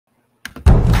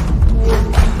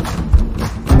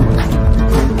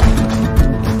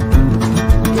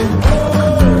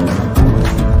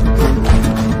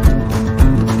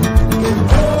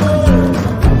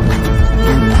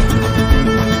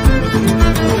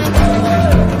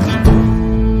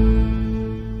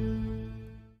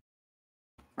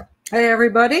Hey,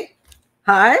 everybody.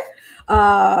 Hi.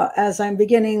 As I'm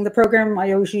beginning the program, I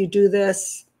usually do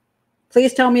this.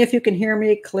 Please tell me if you can hear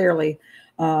me clearly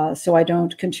so I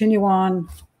don't continue on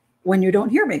when you don't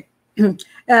hear me.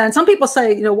 And some people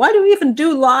say, why do we even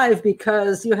do live?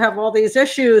 Because you have all these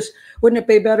issues. Wouldn't it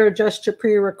be better just to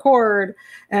pre-record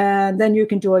and then you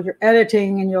can do all your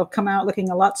editing and you'll come out looking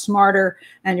a lot smarter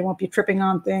and you won't be tripping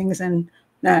on things and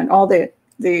all the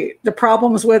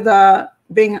problems with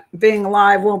being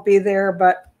live won't be there,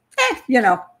 but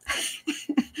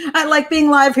I like being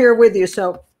live here with you,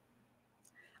 so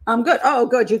I'm good. Oh,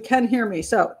 good, you can hear me,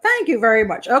 so thank you very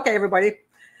much. Okay, everybody.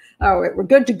 All right, we're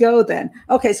good to go then.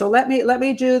 Okay, so let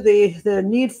me do the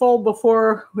needful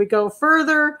before we go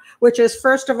further, which is,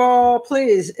 first of all,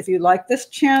 please, if you like this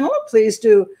channel, please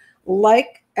do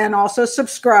like and also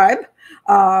subscribe.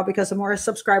 Because the more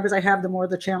subscribers I have, the more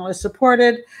the channel is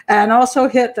supported. And also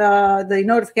hit the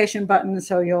notification button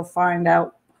so you'll find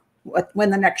out when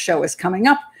the next show is coming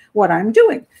up, what I'm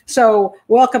doing. So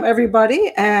welcome,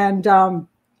 everybody. And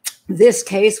this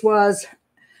case was,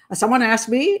 someone asked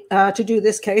me to do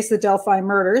this case, the Delphi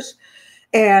Murders.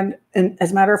 And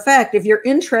as a matter of fact, if you're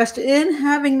interested in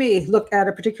having me look at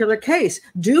a particular case,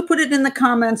 do put it in the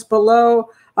comments below.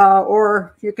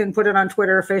 Or you can put it on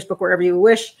Twitter, Facebook, wherever you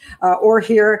wish, or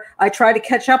here. I try to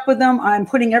catch up with them. I'm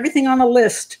putting everything on a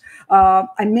list.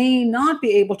 I may not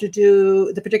be able to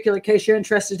do the particular case you're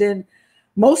interested in,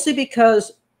 mostly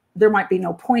because there might be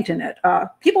no point in it.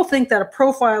 People think that a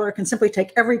profiler can simply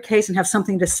take every case and have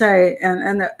something to say,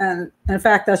 and in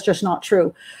fact, that's just not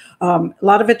true. A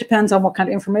lot of it depends on what kind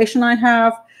of information I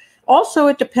have. Also,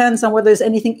 it depends on whether there's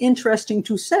anything interesting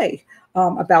to say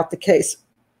about the case.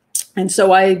 And so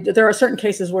there are certain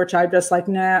cases which I just like,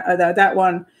 nah, that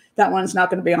one's not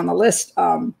going to be on the list.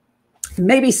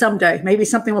 Maybe someday, maybe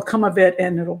something will come of it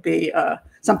and it'll be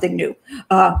something new.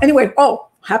 Anyway,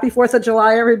 happy 4th of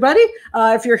July, everybody.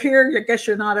 If you're here, I guess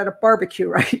you're not at a barbecue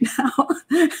right now.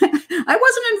 I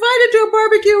wasn't invited to a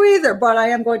barbecue either, but I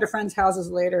am going to friends'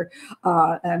 houses later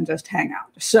and just hang out.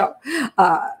 So,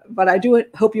 but I do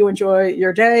hope you enjoy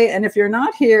your day. And if you're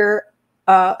not here,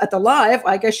 at the live,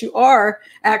 I guess you are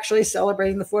actually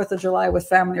celebrating the 4th of July with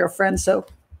family or friends. So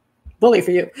bully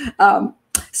for you.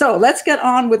 So let's get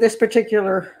on with this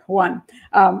particular one.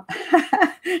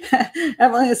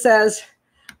 Evelyn says,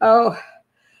 the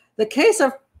case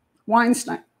of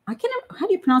Weinstein. I can't remember, how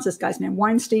do you pronounce this guy's name?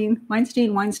 Weinstein.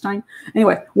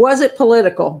 Anyway, was it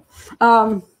political?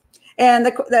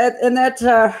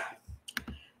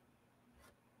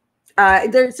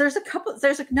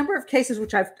 There's a number of cases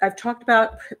which I've talked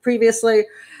about previously.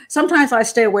 Sometimes I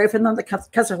stay away from them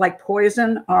because they're like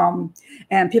poison,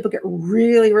 and people get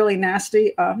really, really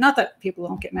nasty. Not that people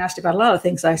don't get nasty about a lot of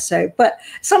things I say, but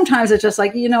sometimes it's just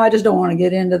like, I just don't want to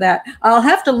get into that. I'll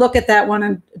have to look at that one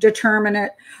and determine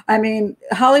it. I mean,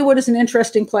 Hollywood is an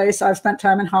interesting place. I've spent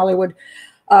time in Hollywood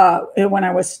when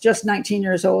I was just 19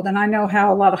 years old, and I know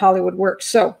how a lot of Hollywood works.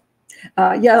 So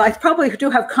yeah, I probably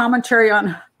do have commentary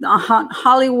on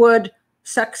Hollywood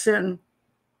sex and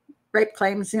rape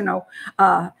claims, and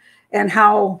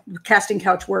how the casting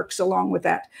couch works along with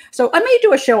that. So I may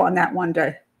do a show on that one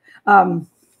day. As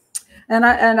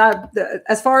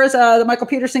far as the Michael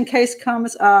Peterson case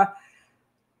comes, I'm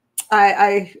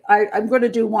going to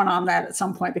do one on that at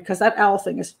some point because that owl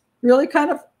thing is really kind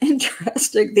of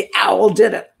interesting. The owl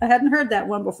did it. I hadn't heard that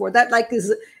one before. That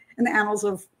is in the annals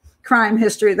of crime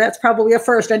history. That's probably a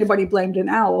first anybody blamed an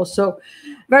owl. So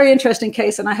very interesting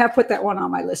case. And I have put that one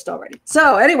on my list already.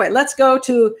 So anyway, let's go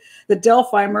to the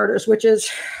Delphi Murders, which is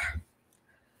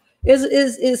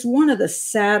one of the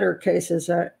sadder cases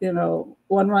that,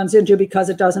 one runs into because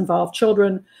it does involve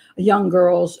children, young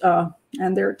girls,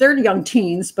 and they're young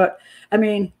teens. But I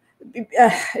mean,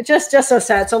 just so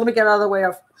sad. So let me get out of the way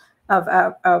of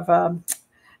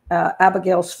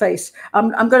Abigail's face.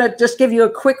 I'm going to just give you a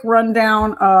quick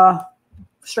rundown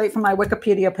straight from my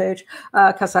Wikipedia page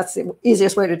because that's the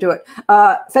easiest way to do it.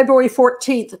 February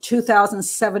 14th,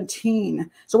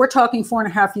 2017. So we're talking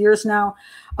 4.5 years now.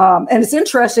 And it's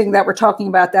interesting that we're talking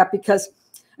about that because,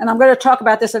 and I'm going to talk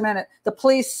about this in a minute, the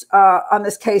police on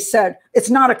this case said it's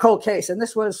not a cold case. And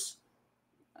this was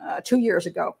 2 years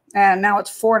ago. And now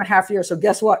it's 4.5 years. So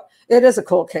guess what? It is a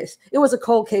cold case. It was a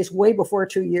cold case way before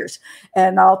 2 years.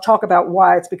 And I'll talk about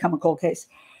why it's become a cold case.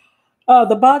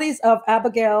 The bodies of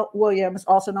Abigail Williams,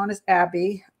 also known as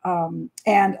Abby,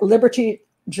 and Liberty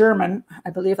German, I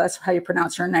believe that's how you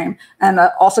pronounce her name, and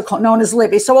also known as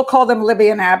Libby. So we'll call them Libby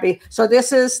and Abby. So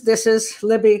this is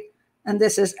Libby and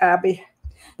this is Abby.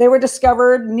 They were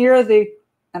discovered near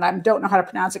and I don't know how to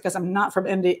pronounce it because I'm not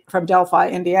from Delphi,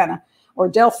 Indiana. or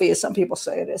Delphi, as some people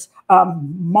say it is,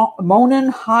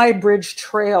 Monon HIgh Bridge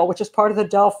Trail, which is part of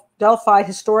the Delphi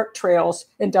Historic Trails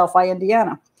in Delphi,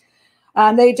 Indiana.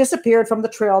 And they disappeared from the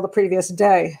trail the previous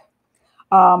day.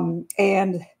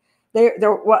 And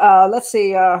let's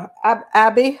see,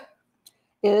 Abby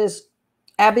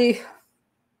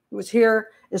was here,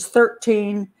 is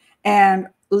 13, and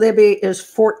Libby is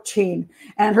 14,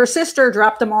 and her sister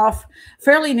dropped them off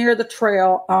fairly near the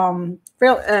trail, and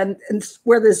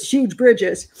where this huge bridge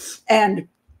is, and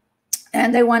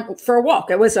they went for a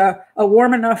walk. It was a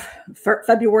warm enough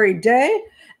February day,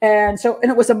 and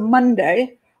it was a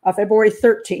Monday, February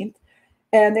 13th,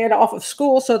 and they had off of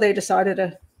school, so they decided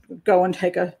to go and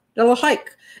take a little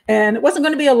hike. And it wasn't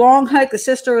going to be a long hike. The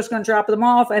sister was going to drop them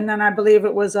off, and then I believe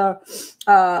it was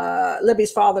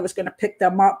Libby's father was going to pick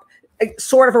them up,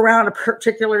 sort of around a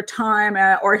particular time,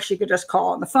 or she could just call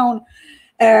on the phone.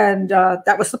 And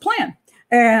that was the plan.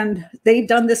 And they'd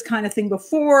done this kind of thing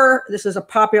before. This is a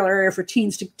popular area for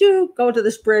teens to do, go to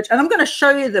this bridge. And I'm going to show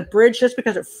you the bridge just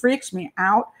because it freaks me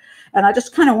out. And I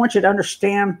just kind of want you to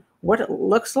understand what it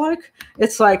looks like.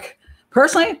 It's like,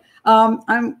 personally,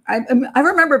 I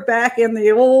remember back in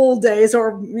the old days,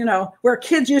 or, where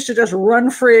kids used to just run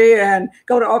free and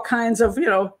go to all kinds of,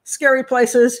 scary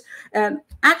places. And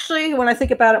actually, when I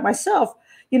think about it myself,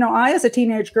 I, as a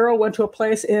teenage girl, went to a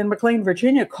place in McLean,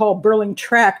 Virginia called Burling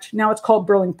Tract. Now it's called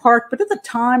Burling Park, but at the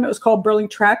time it was called Burling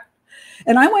Tract.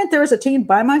 And I went there as a teen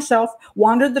by myself,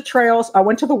 wandered the trails. I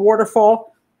went to the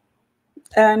waterfall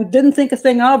and didn't think a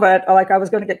thing of it, like I was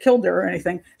going to get killed there or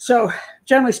anything. So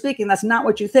generally speaking, that's not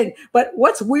what you think. But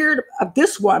what's weird of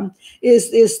this one is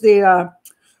just let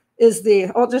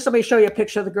me show you a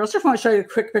picture of the girls. Just want to show you a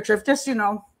quick picture of just,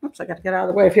 oops, I got to get out of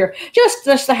the way of here.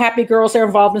 Just the happy girls. They're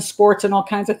involved in sports and all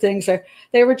kinds of things.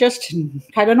 They were just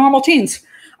kind of normal teens.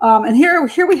 And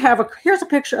here we have here's a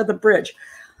picture of the bridge.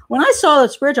 When I saw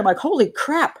this bridge, I'm like, holy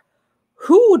crap.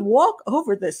 Who would walk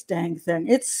over this dang thing?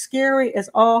 It's scary as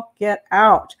all get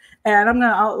out. And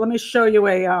let me show you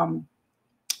a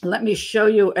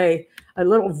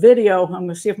little video. I'm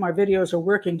gonna see if my videos are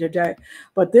working today.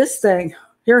 But this thing,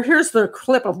 here's the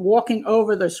clip of walking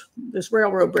over this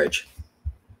railroad bridge.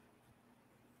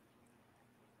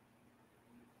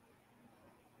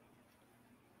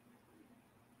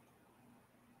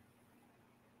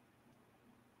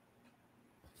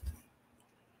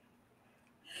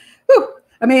 Whew.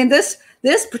 I mean, this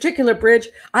particular bridge,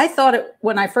 I thought it,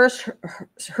 when I first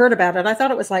heard about it, I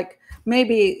thought it was like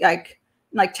maybe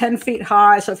like 10 feet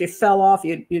high. So if you fell off,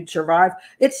 you'd survive.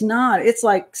 It's not. It's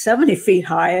like 70 feet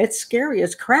high. It's scary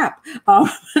as crap.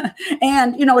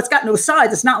 And, it's got no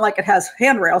sides. It's not like it has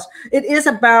handrails. It is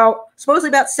supposedly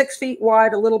about 6 feet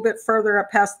wide, a little bit further up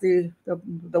past the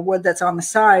wood that's on the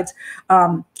sides.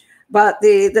 But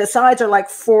the sides are like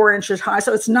 4 inches high.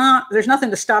 So there's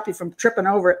nothing to stop you from tripping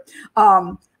over it.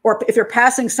 Or if you're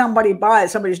passing somebody by,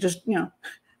 somebody's just,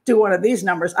 do one of these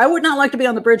numbers. I would not like to be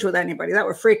on the bridge with anybody. That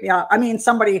would freak me out. I mean,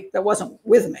 somebody that wasn't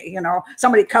with me,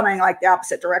 somebody coming like the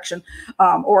opposite direction,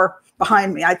 or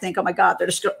behind me. I think, oh my God, they're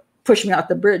just going to push me out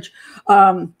the bridge.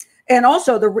 And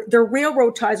also the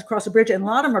railroad ties across the bridge, and a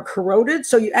lot of them are corroded.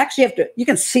 So you actually you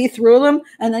can see through them,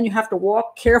 and then you have to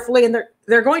walk carefully. And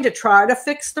they're going to try to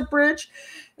fix the bridge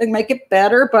and make it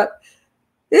better, but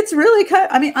it's really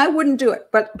I wouldn't do it.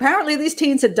 But apparently these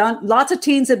teens lots of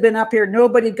teens had been up here.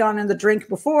 Nobody had gone in the drink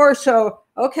before. So,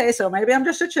 okay, so maybe I'm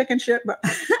just a chicken shit, but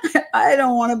I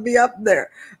don't want to be up there.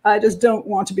 I just don't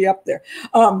want to be up there.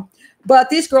 But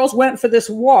these girls went for this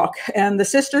walk, and the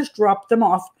sisters dropped them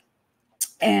off.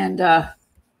 And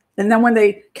then when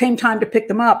they came time to pick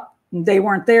them up, they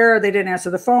weren't there. They didn't answer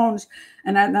the phones.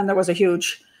 And then there was a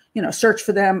huge, search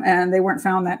for them, and they weren't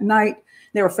found that night.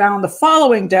 They were found the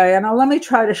following day. And now let me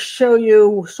try to show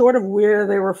you sort of where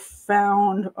they were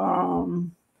found.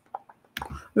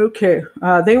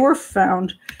 They were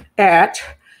found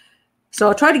so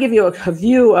I'll try to give you a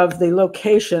view of the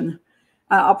location.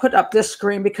 I'll put up this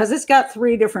screen because it's got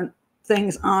 3 different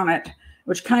things on it,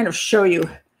 which kind of show you.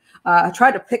 I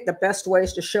tried to pick the best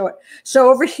ways to show it.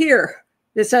 So over here,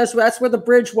 it says that's where the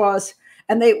bridge was.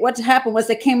 And what happened was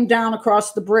they came down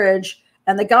across the bridge,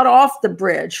 and they got off the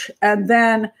bridge, and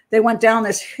then they went down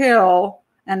this hill,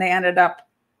 and they ended up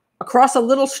across a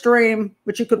little stream,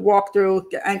 which you could walk through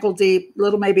ankle deep,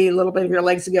 maybe a little bit of your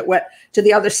legs to get wet, to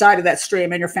the other side of that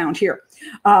stream, and you're found here.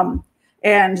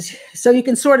 And so you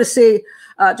can sort of see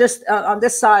just on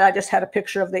this side, I just had a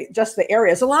picture of the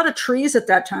areas. A lot of trees at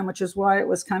that time, which is why it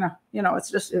was kind of,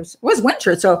 it was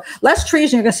winter. So less trees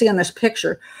than you're going to see in this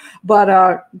picture, but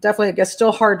definitely it gets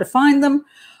still hard to find them.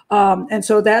 And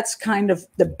so that's kind of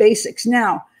the basics.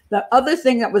 Now, the other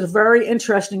thing that was very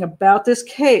interesting about this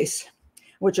case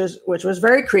which was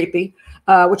very creepy,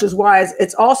 which is why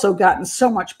it's also gotten so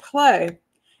much play,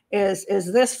 is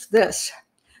this.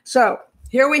 So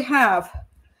here we have,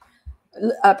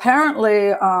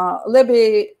 apparently,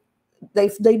 Libby,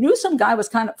 they knew some guy was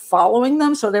kind of following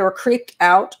them, so they were creeped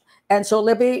out. And so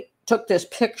Libby took this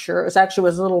picture. It actually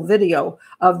was a little video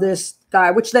of this guy,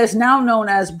 which is now known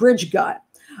as Bridge Guy.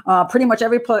 Pretty much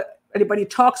anybody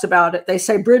talks about it, they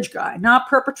say Bridge Guy, not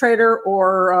perpetrator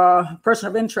or person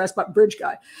of interest, but Bridge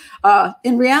Guy.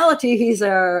 In reality, he's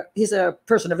a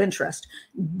person of interest.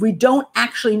 We don't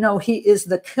actually know he is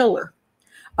the killer.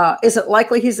 Is it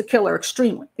likely he's the killer?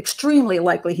 Extremely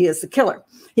likely he is the killer.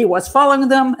 He was following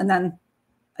them, and then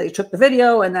they took the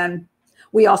video, and then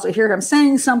we also hear him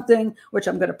saying something, which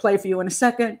I'm going to play for you in a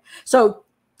second. So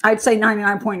I'd say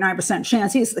 99.9%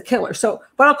 chance he's the killer. So,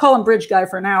 but I'll call him Bridge Guy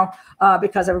for now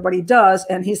because everybody does,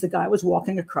 and he's the guy who was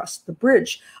walking across the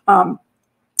bridge.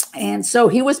 And so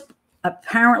he was,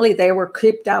 apparently they were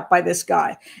creeped out by this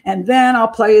guy. And then I'll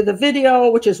play you the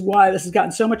video, which is why this has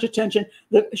gotten so much attention.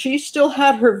 She still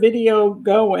had her video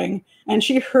going, and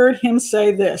she heard him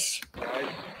say this.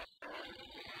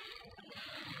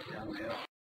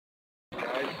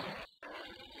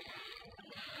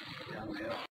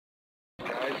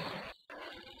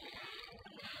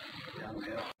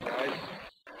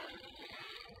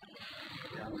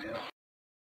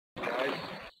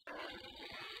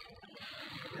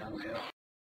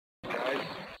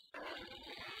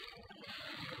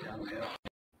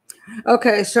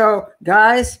 Okay, so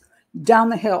guys, down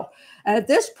the hill. And at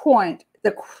this point,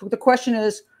 the question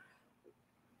is,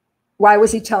 why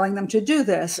was he telling them to do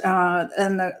this?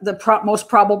 And the most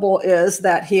probable is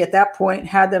that he, at that point,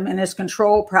 had them in his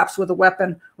control, perhaps with a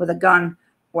weapon, with a gun,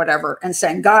 whatever, and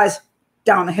saying, guys,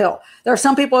 down the hill. There are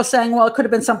some people are saying, well, it could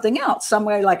have been something else. Some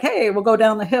way like, hey, we'll go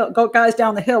down the hill. Go, guys,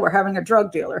 down the hill. We're having a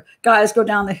drug dealer. Guys, go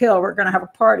down the hill. We're going to have a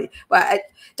party. But it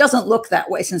doesn't look that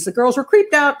way, since the girls were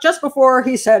creeped out just before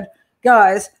he said,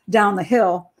 guys, down the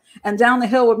hill. And down the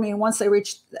hill would mean once they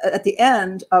reach at the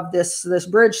end of this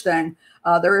bridge thing,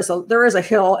 there is a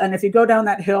hill. And if you go down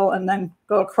that hill and then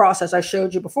go across, as I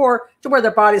showed you before, to where their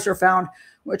bodies are found,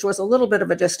 which was a little bit of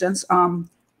a distance,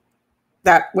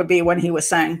 that would be when he was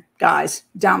saying, guys,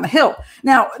 down the hill.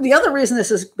 Now, the other reason this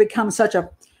has become such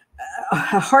a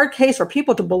hard case for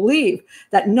people to believe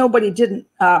that nobody didn't,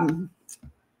 I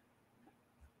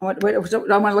want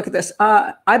to look at this.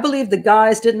 I believe the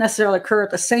guys didn't necessarily occur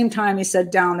at the same time he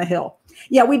said down the hill.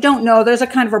 Yeah, we don't know. There's a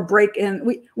kind of a break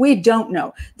in. We don't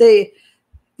know. The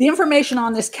information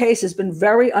on this case has been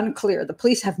very unclear. The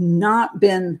police have not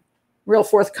been real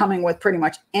forthcoming with pretty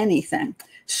much anything.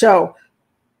 So,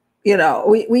 you know,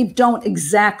 we don't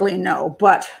exactly know.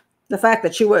 But the fact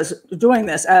that she was doing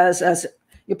this, as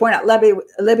you point out,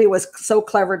 Libby was so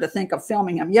clever to think of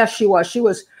filming him. Yes, she was.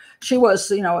 She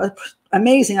was, you know,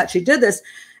 amazing that she did this.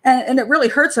 And it really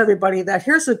hurts everybody that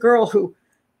here's a girl who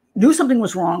knew something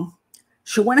was wrong.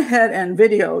 She went ahead and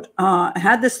videoed,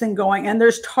 had this thing going. And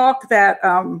there's talk that,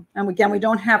 and again, we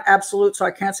don't have absolute, so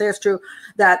I can't say it's true,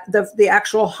 that the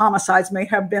actual homicides may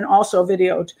have been also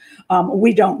videoed.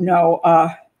 We don't know.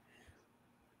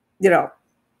 You know,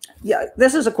 yeah,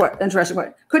 this is a interesting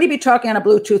question. Could he be talking on a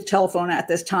Bluetooth telephone at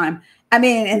this time? I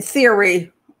mean, in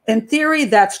theory,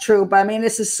 that's true. But I mean,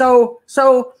 this is so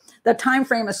the time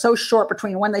frame is so short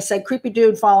between when they say creepy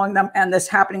dude following them and this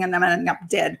happening and them ending up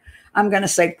dead. I'm going to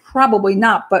say probably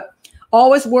not, but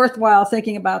always worthwhile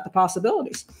thinking about the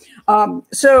possibilities.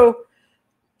 So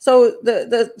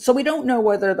we don't know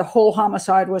whether the whole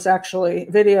homicide was actually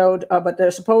videoed,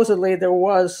 but supposedly there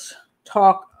was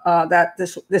talk that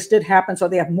this did happen. So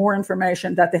they have more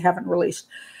information that they haven't released.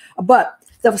 But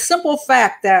the simple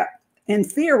fact that in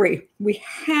theory, we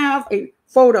have a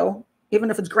photo, even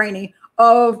if it's grainy,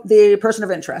 of the person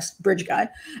of interest, Bridge Guy.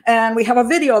 And we have a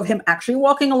video of him actually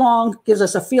walking along, gives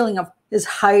us a feeling of his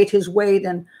height, his weight,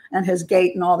 and his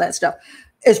gait and all that stuff.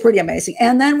 It's pretty amazing.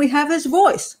 And then we have his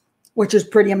voice, which is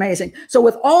pretty amazing. So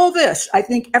with all this, I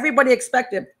think everybody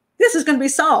expected this is going to be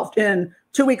solved in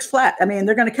 2 weeks flat. I mean,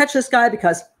 they're going to catch this guy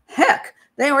because, heck,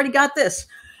 they already got this.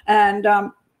 And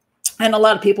a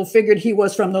lot of people figured he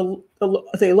was from the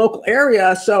local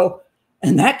area. So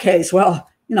in that case, well,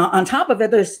 you know, on top of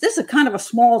it, this is kind of a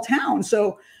small town.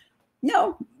 So, you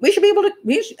know, we should be able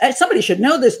to, somebody should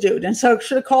know this dude. And so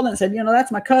should have called in and said, you know,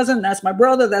 that's my cousin, that's my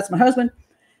brother, that's my husband.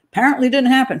 Apparently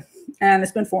didn't happen. And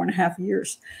it's been 4.5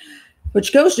 years,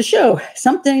 which goes to show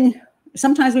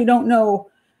sometimes we don't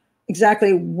know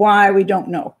exactly why we don't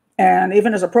know. And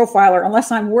even as a profiler,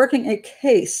 unless I'm working a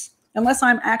case, unless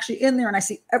I'm actually in there and I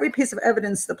see every piece of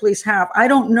evidence the police have, I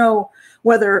don't know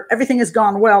whether everything has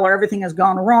gone well or everything has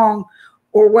gone wrong,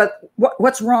 or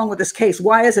what's wrong with this case.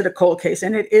 Why is it a cold case?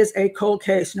 And it is a cold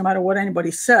case, no matter what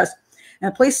anybody says.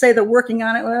 And police say they're working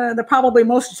on it. They're probably,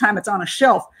 most of the time, it's on a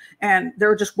shelf, and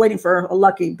they're just waiting for a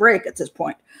lucky break at this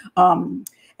point. And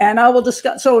I will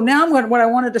discuss. So now what I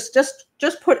wanted to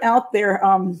just put out there,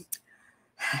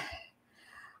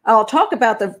 I'll talk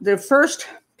about the first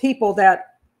people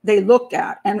that they looked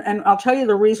at, and I'll tell you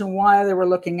the reason why they were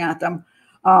looking at them.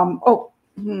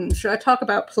 Should I talk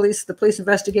about the police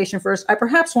investigation first? I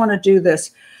perhaps want to do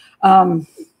this.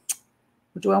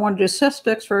 Do I want to do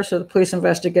suspects first or the police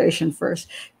investigation first?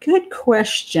 Good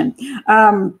question.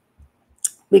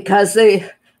 Because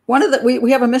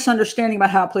we have a misunderstanding about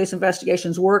how police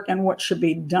investigations work and what should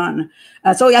be done.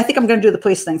 So I think I'm going to do the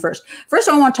police thing first. First,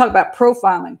 I want to talk about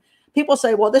profiling. People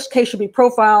say, well, this case should be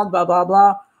profiled, blah, blah,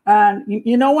 blah. And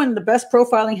you know when the best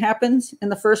profiling happens? In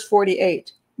the first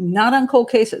 48, not on cold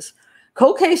cases.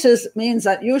 Cold cases means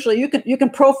that usually you can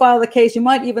profile the case. You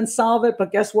might even solve it,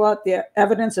 but guess what? The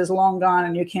evidence is long gone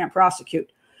and you can't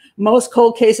prosecute. Most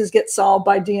cold cases get solved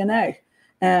by DNA.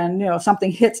 And,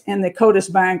 something hits in the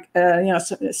CODIS bank,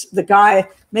 the guy,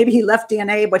 maybe he left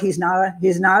DNA, but he's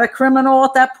not a criminal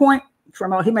at that point.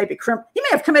 He may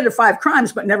have committed 5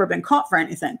 crimes, but never been caught for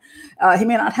anything. He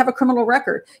may not have a criminal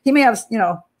record. He may have,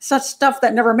 such stuff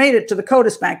that never made it to the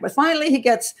CODIS bank. But finally, he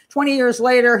gets 20 years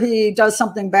later, he does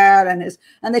something bad,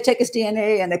 and they take his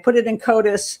DNA and they put it in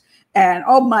CODIS, and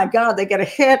oh my God, they get a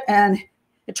hit, and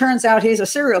it turns out he's a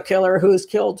serial killer who's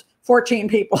killed 14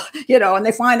 people. And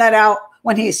they find that out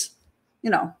when he's,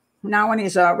 now when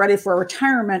he's ready for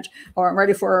retirement or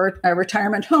ready for a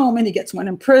retirement home, and he gets one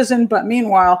in prison. But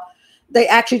meanwhile, they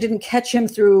actually didn't catch him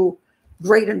through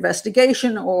great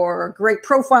investigation or great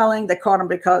profiling. They caught him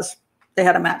because they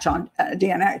had a match on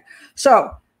DNA. So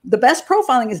the best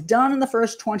profiling is done in the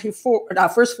first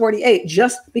 48,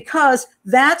 just because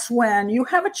that's when you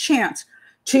have a chance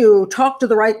to talk to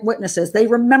the right witnesses. They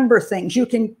remember things. You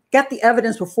can get the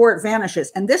evidence before it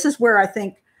vanishes. And this is where I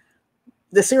think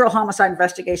the serial homicide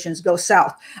investigations go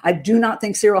south. I do not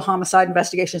think serial homicide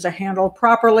investigations are handled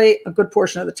properly a good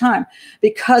portion of the time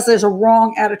because there's a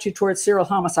wrong attitude towards serial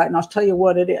homicide, and I'll tell you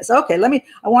what it is. Okay, I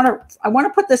want to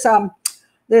put this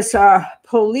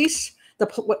police.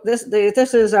 This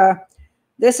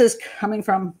is coming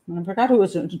from, I forgot who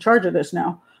was in charge of this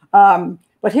now.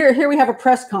 But here we have a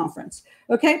press conference.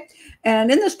 Okay,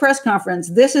 and in this press conference,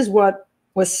 this is what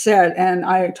was said, and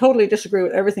I totally disagree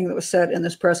with everything that was said in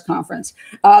this press conference.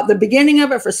 The beginning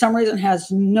of it, for some reason,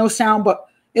 has no sound, but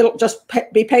it'll just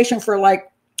be patient for like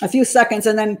a few seconds,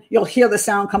 and then you'll hear the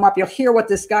sound come up. You'll hear what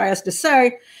this guy has to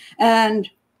say, and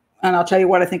I'll tell you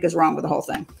what I think is wrong with the whole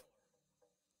thing. We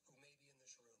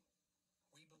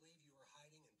believe you were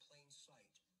hiding in plain sight.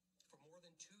 For more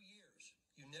than 2 years,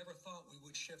 you never thought we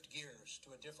would shift gears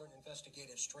to a different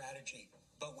investigative strategy,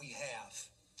 but we have.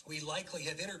 We likely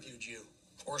have interviewed you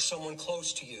or someone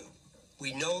close to you.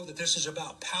 We know that this is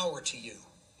about power to you,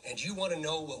 and you want to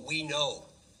know what we know.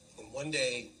 And one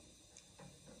day,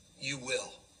 you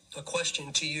will. A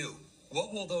question to you.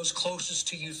 What will those closest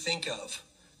to you think of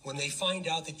when they find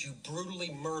out that you brutally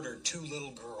murdered 2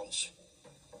 little girls?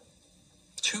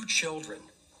 2 children.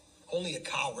 Only a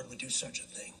coward would do such a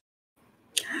thing.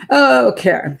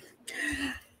 Okay.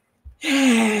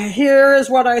 Here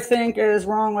is what I think is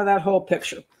wrong with that whole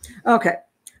picture. Okay.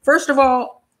 First of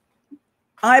all,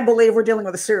 I believe we're dealing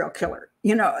with a serial killer.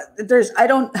 I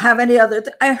don't have any other.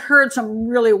 I heard some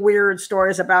really weird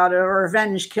stories about it, or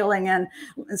revenge killing, and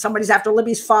somebody's after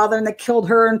Libby's father and they killed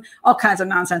her, and all kinds of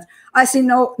nonsense. I see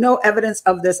no evidence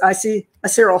of this. I see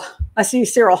serial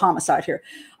homicide here,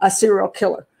 a serial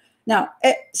killer. Now,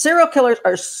 serial killers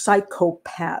are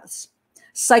psychopaths.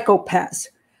 Psychopaths.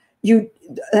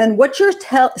 And what you're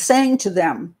saying to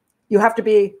them, you have to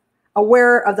be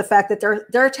aware of the fact that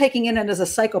they're taking in it as a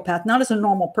psychopath, not as a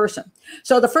normal person.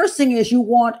 So the first thing is you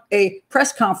want a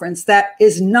press conference that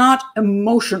is not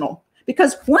emotional,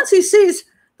 because once he sees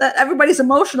that everybody's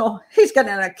emotional, he's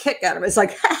getting a kick out of it. It's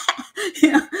like,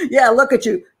 yeah, look at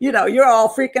you. You're all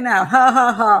freaking out. Ha,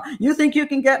 ha, ha. You think you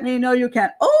can get me? No, you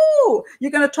can't. Oh,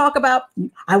 you're going to talk about,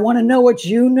 I want to know what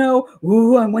you know.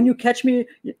 Ooh, and when you catch me,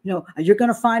 you're going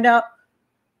to find out.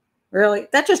 Really?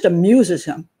 That just amuses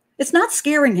him. It's not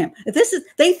scaring him.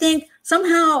 They think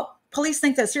somehow police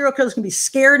think that serial killers can be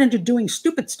scared into doing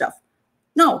stupid stuff.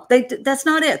 No, that's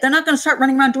not it. They're not going to start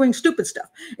running around doing stupid stuff.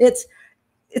 It's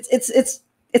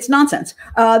nonsense.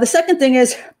 The second thing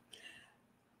is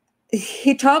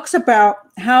he talks about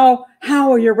how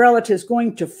are your relatives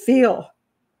going to feel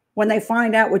when they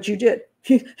find out what you did.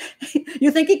 You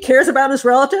think he cares about his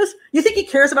relatives? You think he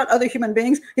cares about other human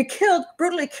beings? He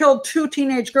brutally killed 2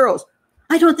 teenage girls.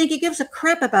 I don't think he gives a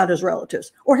crap about his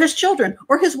relatives or his children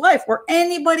or his wife or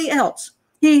anybody else.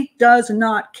 He does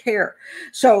not care.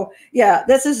 So yeah,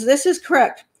 this is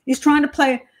correct. He's trying to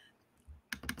play.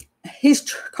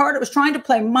 Carter was trying to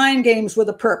play mind games with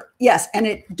a perp. Yes, and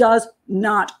it does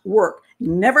not work.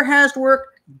 Never has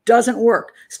worked. Doesn't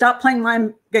work. Stop playing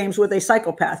mind games with a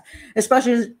psychopath,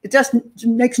 especially it just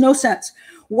makes no sense.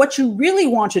 What you really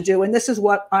want to do, and this is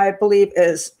what I believe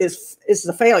is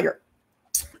the failure.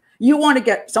 You want to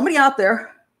get somebody out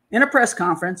there in a press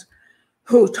conference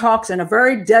who talks in a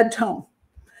very dead tone,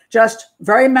 just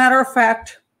very matter of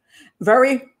fact,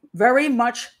 very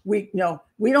much. We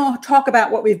don't talk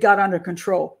about what we've got under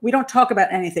control. We don't talk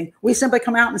about anything. We simply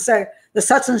come out and say the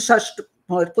such and such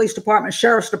police department,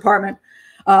 sheriff's department.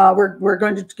 We're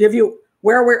going to give you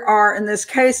where we are in this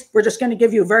case. We're just going to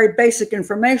give you very basic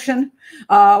information.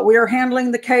 We are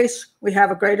handling the case. We have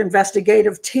a great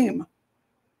investigative team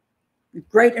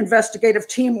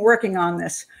working on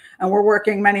this. And we're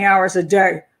working many hours a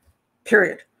day,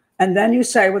 period. And then you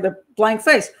say with a blank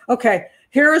face, okay,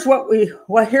 here's what the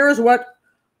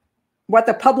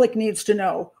public needs to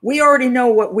know. We already know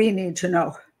what we need to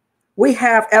know. We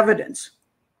have evidence.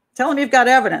 Tell them you've got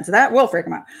evidence. That will freak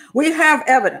them out. We have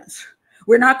evidence.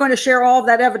 We're not going to share all of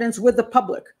that evidence with the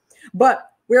public,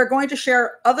 but we are going to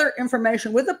share other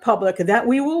information with the public that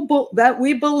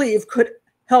we believe could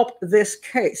help this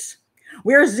case.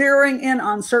 We're zeroing in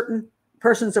on certain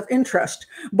persons of interest,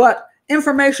 but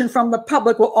information from the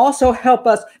public will also help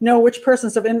us know which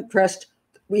persons of interest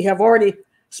we have already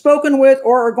spoken with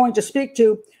or are going to speak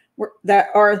to that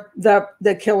are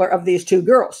the killer of these two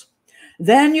girls.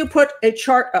 Then you put a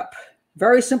chart up,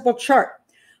 very simple chart.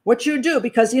 What you do,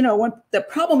 because when the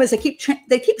problem is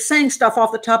they keep saying stuff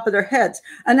off the top of their heads,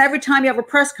 and every time you have a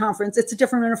press conference, it's a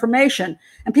different information,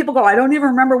 and people go, I don't even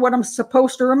remember what I'm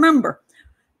supposed to remember.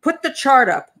 Put the chart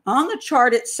up. On the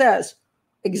chart, it says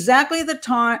exactly the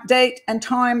time, date, and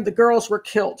time the girls were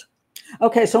killed.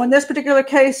 Okay, so in this particular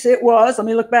case, it was, let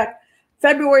me look back,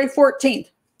 February 14th.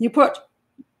 You put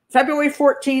February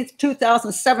 14th,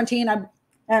 2017.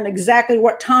 And exactly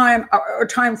what time or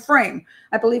time frame.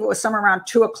 I believe it was somewhere around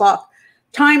 2 o'clock.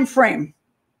 Time frame.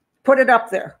 Put it up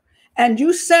there. And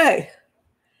you say,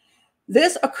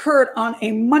 this occurred on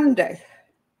a Monday.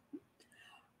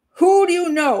 Who do you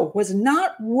know was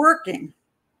not working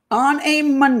on a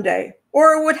Monday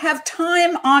or would have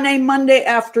time on a Monday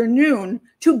afternoon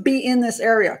to be in this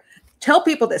area? Tell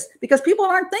people this, because people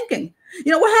aren't thinking.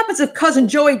 What happens if Cousin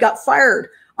Joey got fired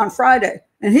on Friday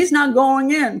and he's not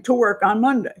going in to work on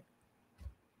Monday?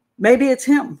 Maybe it's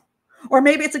him, or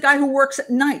maybe it's a guy who works at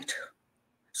night.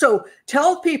 So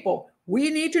tell people, we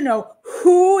need to know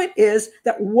who it is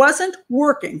that wasn't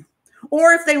working,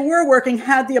 or if they were working,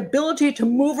 had the ability to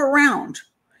move around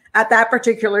at that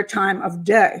particular time of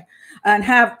day and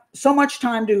have so much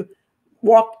time to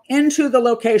walk into the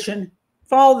location,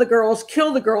 follow the girls,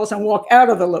 kill the girls, and walk out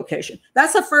of the location.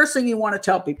 That's the first thing you want to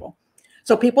tell people.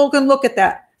 So people can look at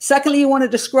that. Secondly, you want to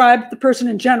describe the person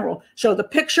in general. Show the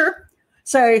picture,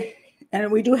 say,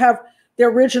 and we do have the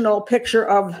original picture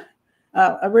of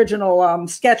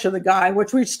sketch of the guy,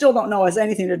 which we still don't know has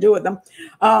anything to do with them.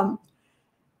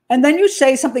 And then you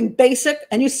say something basic,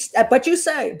 and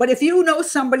but if you know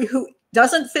somebody who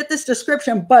doesn't fit this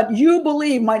description, but you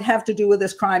believe might have to do with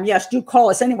this crime, yes, do call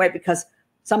us anyway, because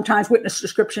sometimes witness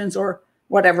descriptions or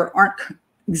whatever aren't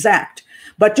exact.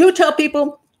 But do tell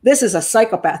people, this is a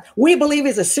psychopath. We believe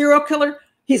he's a serial killer.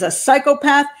 He's a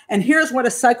psychopath. And here's what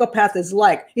a psychopath is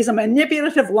like. He's a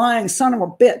manipulative, lying son of a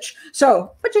bitch.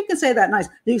 So, but you can say that nice.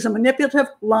 He's a manipulative,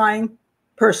 lying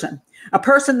person. A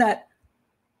person that,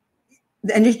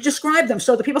 and you describe them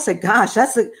so that people say, gosh,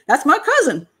 that's my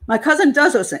cousin. My cousin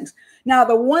does those things. Now,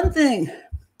 the one thing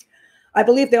I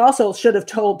believe they also should have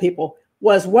told people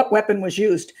was what weapon was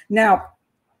used. Now,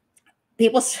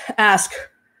 people ask,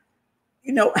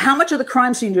 how much of the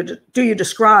crime scene do you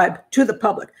describe to the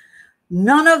public?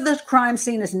 None of the crime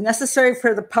scene is necessary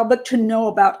for the public to know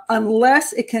about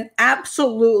unless it can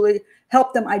absolutely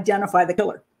help them identify the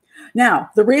killer. Now,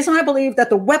 the reason I believe that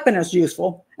the weapon is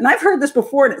useful, and I've heard this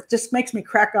before, and it just makes me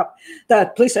crack up,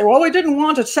 that police say, well, we didn't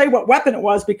want to say what weapon it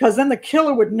was because then the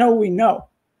killer would know we know.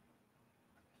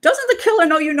 Doesn't the killer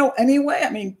know you know anyway? I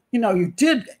mean, you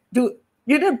did do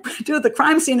the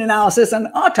crime scene analysis and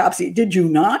autopsy, did you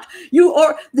not?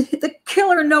 The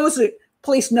killer knows it.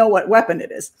 Police know what weapon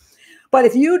it is. But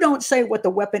if you don't say what the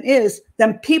weapon is,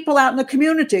 then people out in the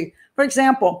community, for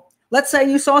example, let's say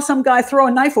you saw some guy throw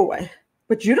a knife away,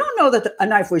 but you don't know that a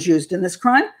knife was used in this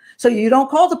crime, so you don't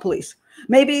call the police.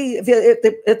 Maybe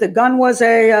if the gun was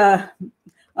a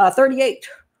 38,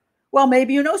 Well,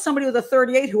 maybe you know somebody with a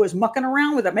 38 who was mucking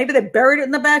around with it. Maybe they buried it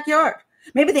in the backyard.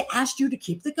 Maybe they asked you to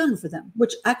keep the gun for them,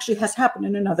 which actually has happened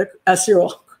in another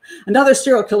serial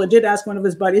killer did ask one of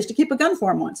his buddies to keep a gun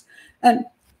for him once. And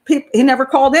he never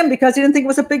called him because he didn't think it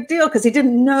was a big deal, because he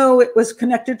didn't know it was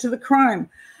connected to the crime.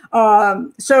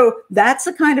 So that's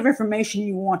the kind of information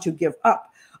you want to give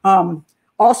up.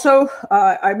 Also,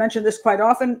 I mentioned this quite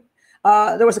often.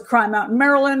 There was a crime out in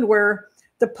Maryland where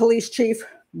the police chief,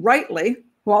 rightly,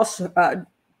 who also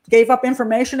gave up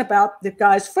information about the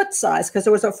guy's foot size because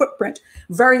there was a footprint,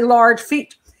 very large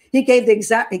feet. He gave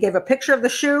a picture of the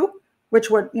shoe, which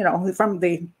would, from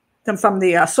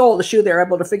the sole of the shoe, they were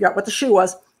able to figure out what the shoe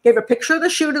was. Gave a picture of the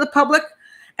shoe to the public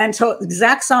and told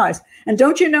exact size. And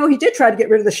don't you know, he did try to get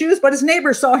rid of the shoes, but his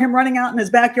neighbors saw him running out in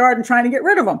his backyard and trying to get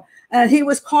rid of them. And he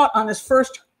was caught on his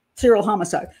first serial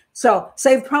homicide. So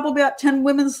saved probably about 10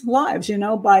 women's lives,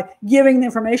 by giving the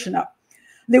information up.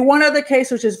 The one other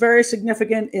case, which is very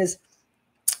significant, is,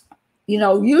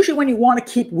 usually when you want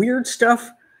to keep weird stuff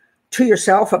to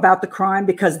yourself about the crime,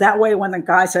 because that way when the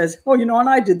guy says, oh, and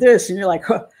I did this, and you're like,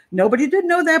 huh, nobody did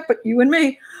know that but you and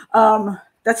me,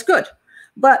 that's good.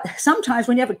 But sometimes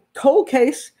when you have a cold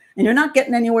case and you're not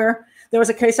getting anywhere, there was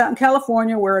a case out in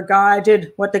California where a guy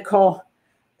did what they call,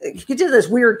 he did this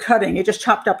weird cutting. He just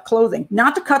chopped up clothing,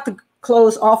 not to cut the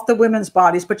clothes off the women's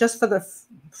bodies, but just for the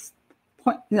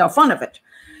fun of it.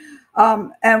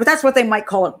 And that's what they might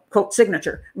call a, quote,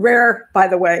 signature. Rare, by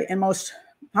the way, in most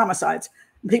homicides.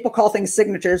 People call things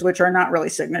signatures, which are not really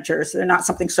signatures. They're not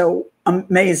something so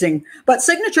amazing. But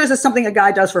signatures is something a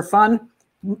guy does for fun,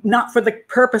 not for the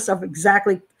purpose of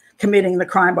exactly committing the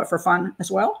crime, but for fun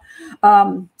as well.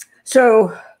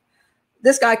 So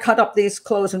this guy cut up these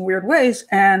clothes in weird ways.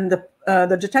 And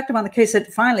the detective on the case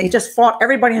said, finally, he just fought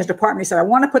everybody in his department. He said, I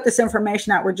want to put this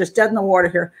information out. We're just dead in the water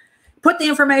here. Put the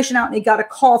information out, and he got a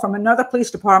call from another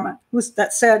police department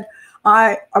that said,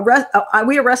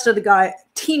 we arrested a guy,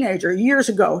 teenager, years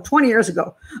ago, 20 years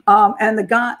ago. And the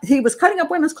guy, he was cutting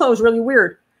up women's clothes really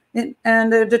weird.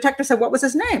 And the detective said, what was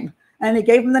his name? And he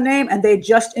gave him the name, and they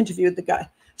just interviewed the guy.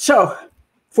 So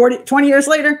 20 years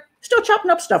later, still chopping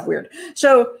up stuff weird.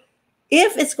 So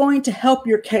if it's going to help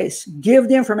your case, give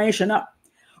the information up.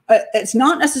 It's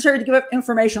not necessary to give up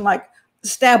information like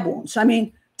stab wounds. I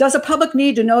mean, does the public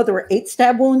need to know there were 8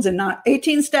 stab wounds and not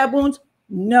 18 stab wounds?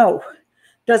 No.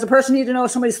 Does the person need to know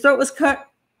if somebody's throat was cut?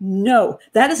 No.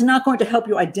 That is not going to help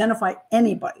you identify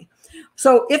anybody.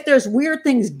 So if there's weird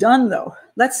things done, though,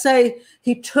 let's say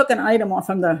he took an item off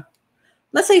from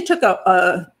let's say he took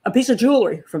a piece of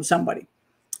jewelry from somebody.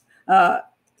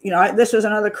 This was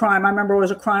another crime. I remember it was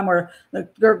a crime where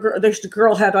the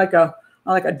girl had like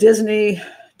a Disney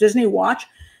watch,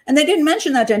 and they didn't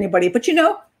mention that to anybody. But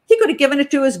he could have given it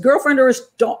to his girlfriend or his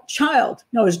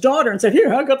his daughter, and said,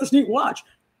 "Here, I got this neat watch."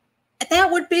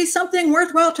 That would be something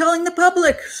worthwhile telling the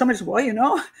public. Somebody says,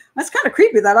 "Well, that's kind of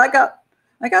creepy that I got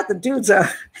the dude's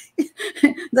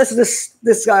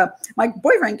my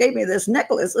boyfriend gave me this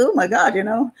necklace. Oh my God,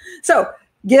 So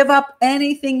give up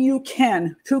anything you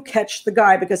can to catch the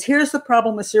guy, because here's the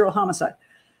problem with serial homicide.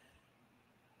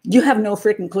 You have no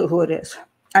freaking clue who it is.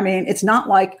 I mean, it's not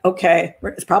like, okay,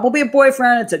 it's probably a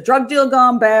boyfriend, it's a drug deal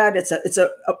gone bad, it's a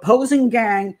opposing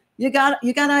gang. You got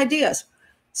ideas.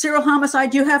 Serial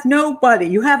homicide, you have nobody.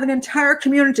 You have an entire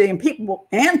community and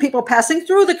people passing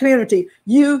through the community.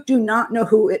 You do not know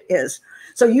who it is.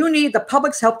 So you need the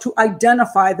public's help to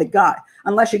identify the guy,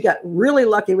 unless you get really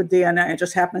lucky with DNA. It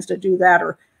just happens to do that,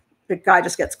 or the guy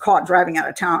just gets caught driving out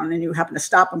of town and you happen to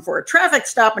stop him for a traffic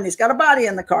stop and he's got a body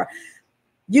in the car.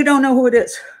 You don't know who it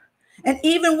is. And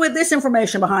even with this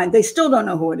information behind, they still don't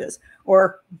know who it is,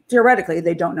 or theoretically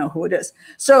they don't know who it is.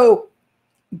 So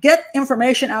get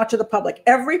information out to the public.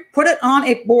 Put it on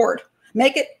a board.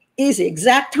 Make it easy.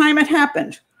 Exact time it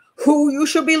happened. Who you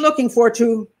should be looking for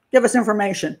to give us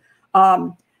information.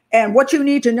 And what you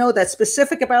need to know that's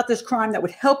specific about this crime that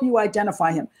would help you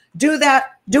identify him. Do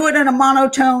that. Do it in a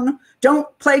monotone. Don't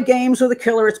play games with the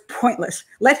killer. It's pointless.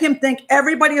 Let him think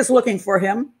everybody is looking for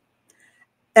him,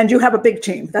 and you have a big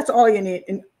team. That's all you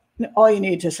need. All you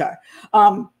need to say.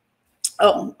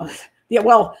 Yeah,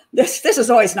 well, this is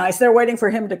always nice. They're waiting for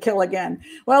him to kill again.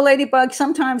 Well, Ladybug,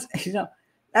 sometimes,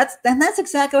 that's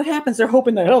exactly what happens. They're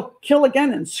hoping that he'll kill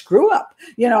again and screw up,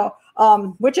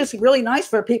 which is really nice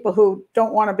for people who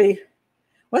don't want to be.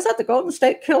 Was that the Golden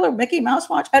State Killer, Mickey Mouse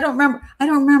watch? I don't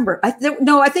remember. I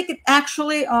think it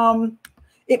actually,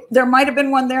 there might have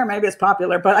been one there. Maybe it's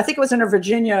popular, but I think it was in a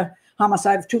Virginia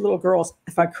homicide of 2 little girls,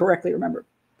 if I correctly remember,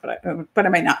 but I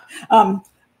may not.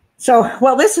 So,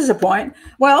 well, this is a point.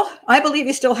 Well, I believe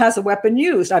he still has a weapon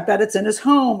used. I bet it's in his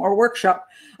home or workshop.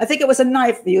 I think it was a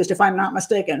knife used, if I'm not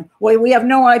mistaken. Well, we have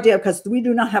no idea because we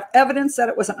do not have evidence that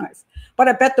it was a knife. But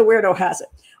I bet the weirdo has it.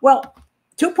 Well,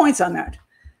 2 points on that.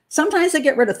 Sometimes they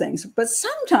get rid of things, but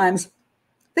sometimes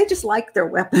they just like their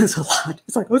weapons a lot.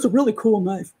 It's like, oh, it's a really cool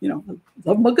knife. You know, I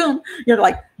love my gun. You're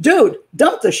like, dude,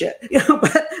 dump the shit. You know,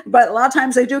 but a lot of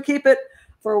times they do keep it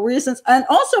for reasons. And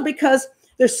also because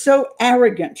they're so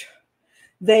arrogant.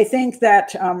 They think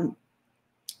that,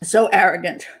 so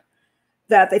arrogant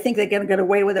that they think they're going to get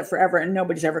away with it forever and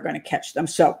nobody's ever going to catch them.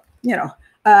 So, you know,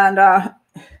 and,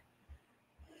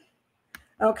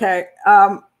 okay.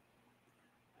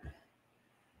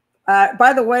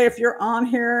 By the way, if you're on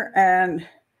here and,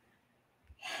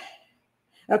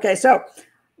 okay, so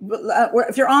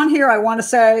if you're on here, I want to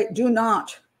say, do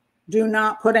not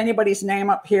put anybody's name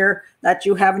up here that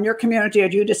you have in your community or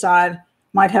you decide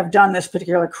might have done this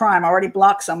particular crime. I already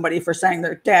blocked somebody for saying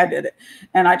their dad did it.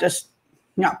 And I just,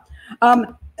 no.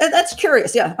 That's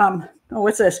curious. Yeah. Oh,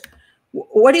 what's this?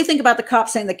 What do you think about the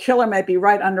cops saying the killer might be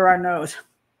right under our nose?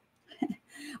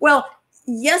 Well,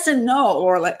 yes and no,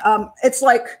 Orla. It's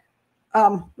like,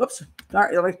 whoops,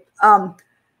 sorry.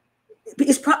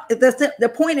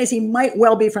 The point is he might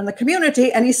well be from the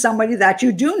community and he's somebody that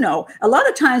you do know. A lot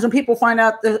of times when people find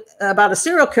out about a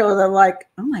serial killer, they're like,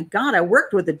 oh my God, I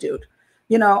worked with the dude.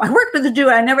 You know, I worked with the dude.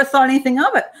 I never thought anything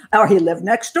of it. Or he lived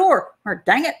next door. Or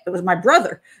dang it, it was my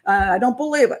brother. I don't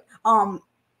believe it.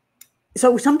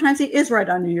 So sometimes he is right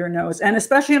under your nose. And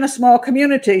especially in a small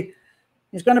community,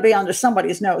 he's going to be under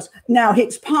somebody's nose. Now,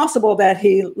 it's possible that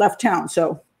he left town.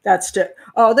 So that's it.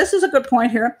 Oh, this is a good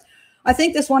point here. I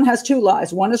think this one has 2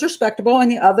 lies. One is respectable and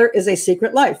the other is a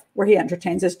secret life where he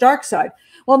entertains his dark side.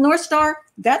 Well, North Star,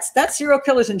 that's serial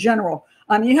killers in general.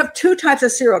 You have 2 types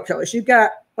of serial killers. You've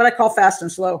got what I call fast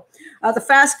and slow. The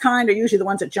fast kind are usually the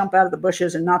ones that jump out of the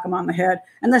bushes and knock them on the head.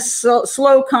 And the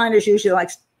slow kind is usually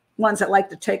like ones that like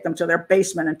to take them to their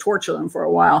basement and torture them for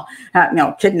a while,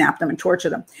 kidnap them and torture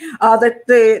them.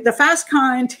 The fast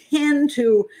kind tend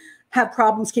to have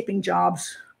problems keeping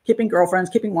jobs, keeping girlfriends,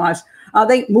 keeping wives.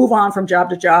 They move on from job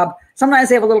to job. Sometimes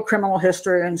they have a little criminal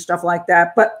history and stuff like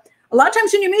that. But a lot of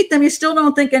times when you meet them, you still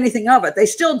don't think anything of it. They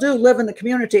still do live in the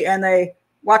community and they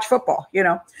watch football, you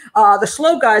know. The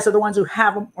slow guys are the ones who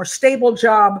have a more stable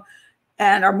job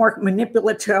and are more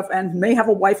manipulative and may have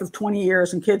a wife of 20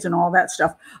 years and kids and all that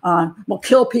stuff. Will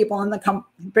kill people and then come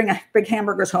bring big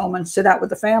hamburgers home and sit out with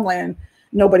the family and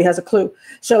nobody has a clue.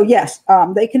 So yes,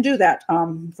 they can do that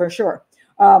for sure.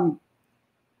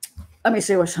 Let me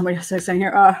see what somebody else is saying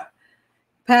here.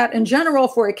 Pat, in general,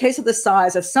 for a case of this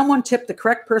size, if someone tipped the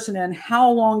correct person in,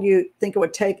 how long do you think it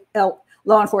would take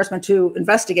law enforcement to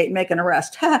investigate and make an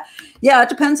arrest? Yeah, it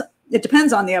depends. It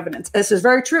depends on the evidence. This is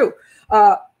very true.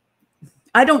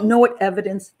 I don't know what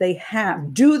evidence they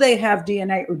have. Do they have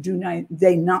DNA or do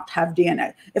they not have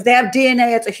DNA? If they have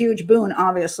DNA, it's a huge boon,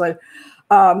 obviously.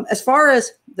 As far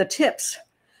as the tips,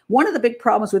 one of the big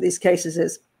problems with these cases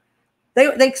is I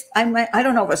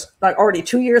don't know if it's like already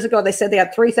 2 years ago, they said they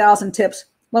had 3,000 tips.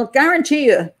 Well, guarantee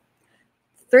you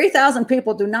 3,000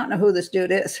 people do not know who this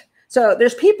dude is. So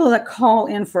there's people that call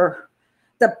in for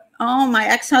my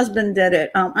ex-husband did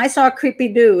it. I saw a creepy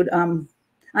dude.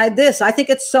 I think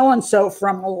it's so-and-so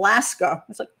from Alaska.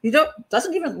 It's like,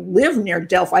 doesn't even live near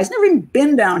Delphi. He's never even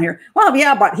been down here. Well,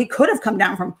 yeah, but he could have come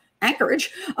down from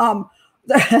Anchorage.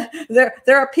 There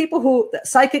are people who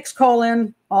psychics call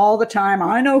in all the time.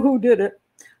 I know who did it.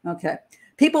 Okay.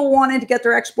 People wanting to get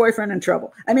their ex-boyfriend in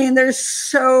trouble. I mean, there's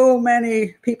so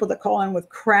many people that call in with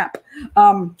crap.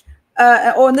 And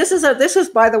this is,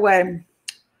 by the way,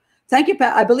 thank you,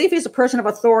 Pat. I believe he's a person of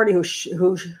authority who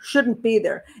shouldn't be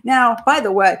there. Now, by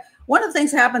the way, one of the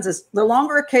things that happens is the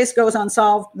longer a case goes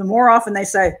unsolved, the more often they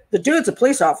say, the dude's a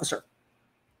police officer.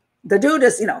 The dude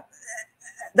is,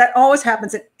 that always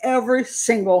happens in every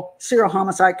single serial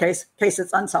homicide case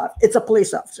that's unsolved. It's a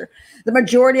police officer. The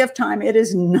majority of time, it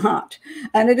is not.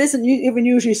 And it isn't even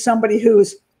usually somebody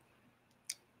who's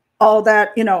all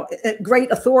that,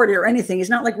 great authority or anything. He's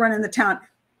not like running the town.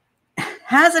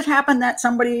 Has it happened that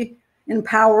somebody in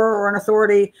power or an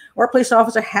authority or a police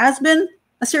officer has been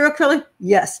a serial killer?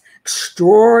 Yes.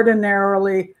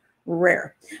 Extraordinarily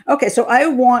rare. Okay, so I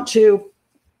want to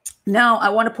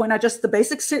point out just the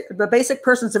basic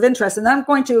persons of interest, and then I'm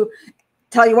going to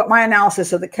tell you what my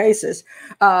analysis of the case is.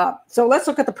 So let's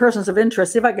look at the persons of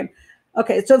interest. See if I can.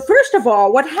 Okay. So first of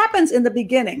all, what happens in the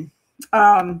beginning?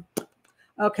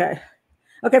 Okay.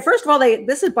 First of all,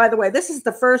 this is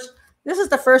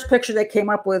the first picture they came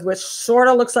up with, which sort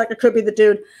of looks like it could be the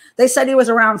dude. They said he was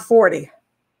around 40.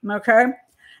 Okay.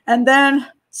 And then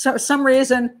So for some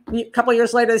reason, a couple of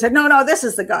years later, they said, no, this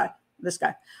is the guy, this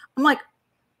guy. I'm like,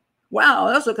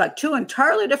 wow, those look like two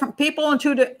entirely different people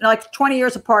and like 20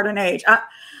 years apart in age.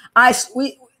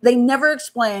 They never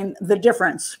explain the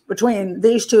difference between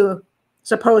these two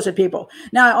supposed people.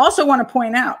 Now, I also want to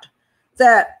point out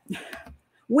that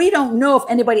we don't know if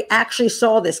anybody actually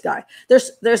saw this guy.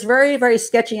 There's very, very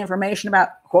sketchy information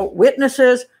about, quote,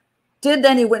 witnesses. Did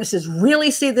any witnesses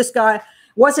really see this guy?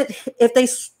 Did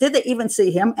they even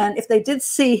see him? And if they did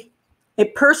see a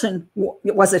person,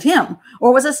 was it him?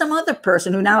 Or was it some other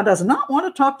person who now does not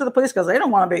want to talk to the police because they don't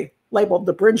want to be labeled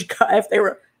the bridge guy if they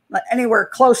were anywhere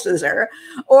close to this area?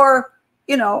 Or,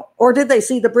 or did they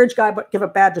see the bridge guy but give a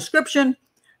bad description?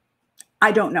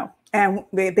 I don't know. And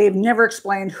they've never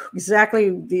explained exactly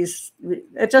these.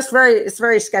 It's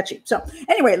very sketchy. So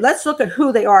anyway, let's look at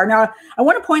who they are. Now, I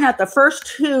want to point out the first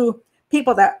two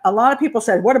people that a lot of people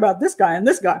said, what about this guy and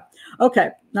this guy? Okay,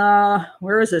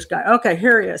 where is this guy? Okay,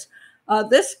 here he is.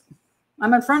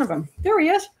 I'm in front of him. There he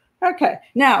is. Okay,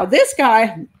 now this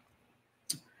guy.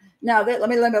 Now let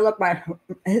me look.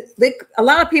 A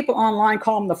lot of people online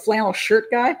call him the flannel shirt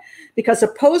guy because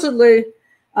supposedly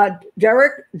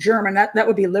Derek German, that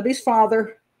would be Libby's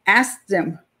father, asked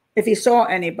him if he saw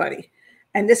anybody,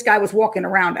 and this guy was walking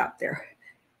around out there,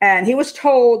 and he was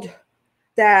told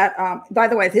that. By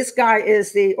the way, this guy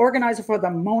is the organizer for the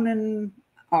Monon,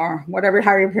 or whatever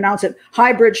how you pronounce it,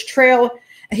 HIgh Bridge Trail.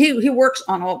 He works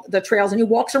on all the trails and he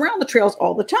walks around the trails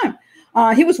all the time.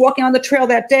 He was walking on the trail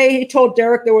that day. He told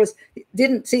Derek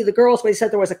didn't see the girls, but he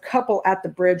said there was a couple at the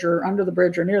bridge or under the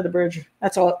bridge or near the bridge.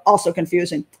 That's also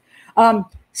confusing.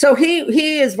 So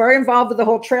he is very involved with the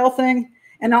whole trail thing.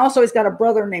 And also he's got a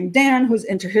brother named Dan who's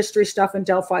into history stuff in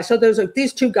Delphi. So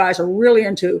these two guys are really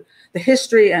into the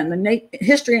history and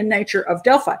history and nature of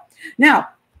Delphi. Now,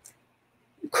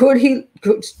 could he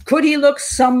look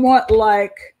somewhat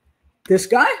like this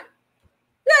guy?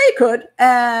 Yeah, he could.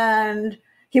 And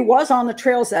he was on the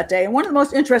trails that day. And one of the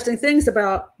most interesting things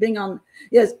about being on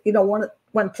is,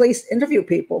 when police interview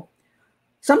people,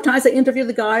 sometimes they interview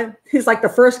the guy. He's like the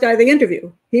first guy they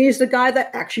interview. He's the guy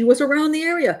that actually was around the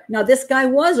area. Now, this guy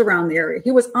was around the area.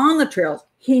 He was on the trails.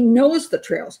 He knows the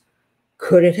trails.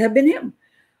 Could it have been him?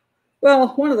 Well,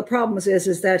 one of the problems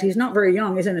is that he's not very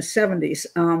young. He's in his 70s.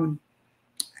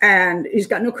 And he's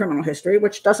got no criminal history,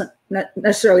 which doesn't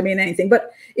necessarily mean anything.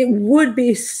 But it would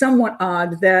be somewhat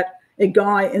odd that a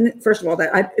guy, and first of all,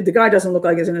 the guy doesn't look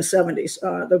like he's in his 70s.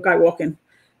 The guy walking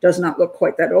does not look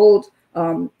quite that old.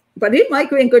 But he might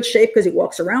be in good shape because he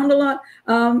walks around a lot.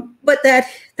 But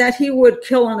that he would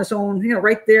kill on his own,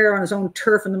 right there on his own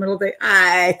turf in the middle of the day,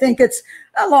 I think it's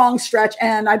a long stretch.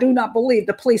 And I do not believe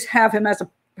the police have him as a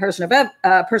person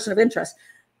of interest.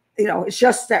 It's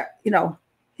just that,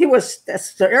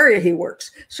 that's the area he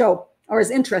works. So, or is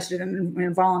interested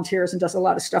in volunteers and does a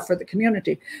lot of stuff for the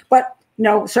community. But,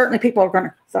 certainly people are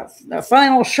going to, the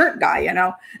flannel shirt guy,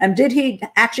 and did he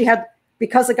actually have,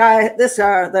 because the guy, this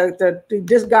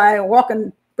guy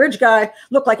walking bridge guy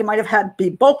looked like he might have be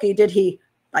bulky. Did he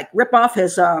rip off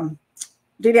his,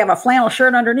 did he have a flannel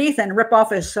shirt underneath and rip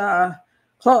off his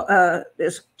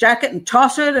jacket and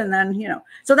toss it? And then,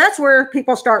 so that's where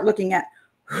people start looking at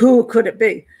who could it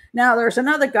be? Now, there's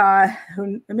another guy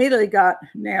who immediately got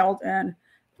nailed, and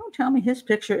don't tell me his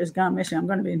picture is gone missing. I'm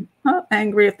going to be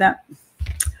angry at that.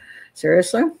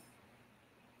 Seriously?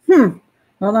 Hold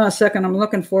on a second. I'm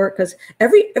looking for it because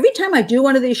every time I do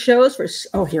one of these shows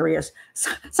here he is.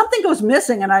 Something goes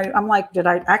missing, and I'm like, did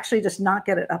I actually just not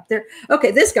get it up there?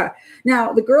 Okay, this guy.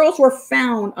 Now, the girls were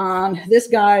found on this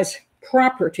guy's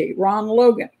property, Ron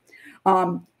Logan.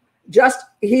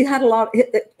 He had a lot.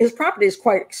 His property is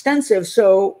quite extensive.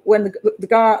 So when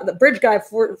the bridge guy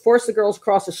forced the girls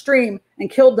across the stream and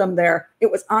killed them there,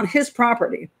 it was on his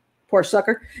property. Poor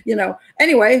sucker.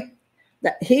 Anyway,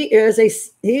 that he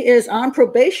is on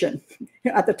probation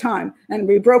at the time, and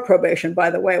we broke probation,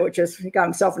 by the way, which is he got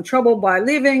himself in trouble by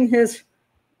leaving his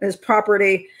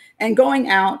property and going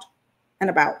out and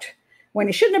about. When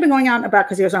he shouldn't have been going out and about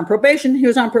because he was on probation. He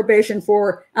was on probation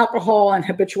for alcohol and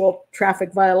habitual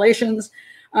traffic violations.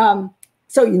 So,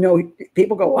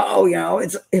 people go, oh,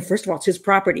 first of all, it's his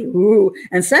property. Ooh.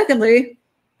 And secondly,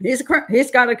 he's got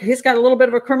a little bit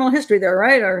of a criminal history there,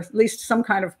 right? Or at least some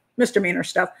kind of misdemeanor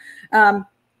stuff.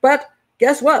 But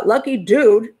guess what? Lucky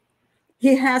dude.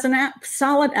 He has a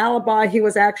solid alibi. He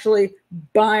was actually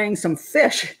buying some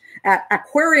fish at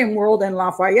Aquarium World in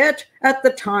Lafayette at the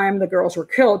time the girls were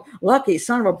killed. Lucky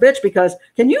son of a bitch, because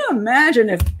can you imagine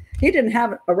if he didn't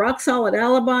have a rock solid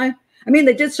alibi? I mean,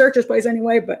 they did search his place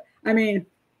anyway, but and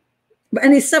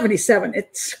he's 77.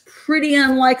 It's pretty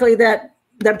unlikely that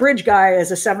that bridge guy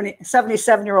is a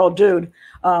 77-year-old dude.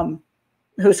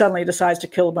 who suddenly decides to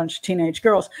kill a bunch of teenage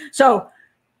girls. So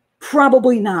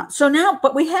probably not. So now,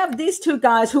 but we have these two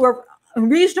guys who are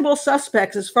reasonable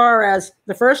suspects as far as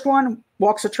the first one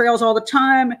walks the trails all the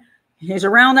time. He's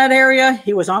around that area.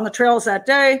 He was on the trails that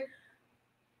day.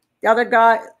 The other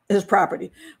guy, his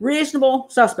property. Reasonable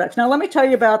suspects. Now, let me tell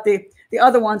you about the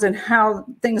other ones and how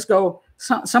things go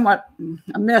somewhat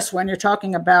amiss when you're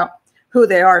talking about who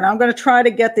they are. Now, I'm going to try to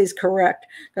get these correct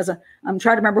because I'm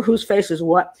trying to remember whose face is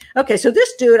what. Okay, so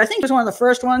this dude, I think he was one of the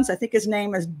first ones. I think his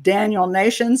name is Daniel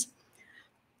Nations.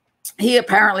 He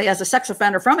apparently is a sex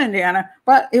offender from Indiana,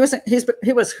 but he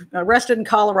was arrested in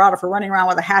Colorado for running around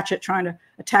with a hatchet, trying to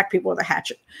attack people with a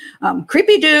hatchet.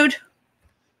 Creepy dude.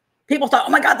 People thought,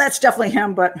 oh my God, that's definitely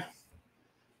him. But,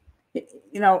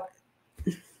 you know,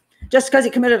 just because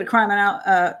he committed a crime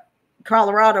in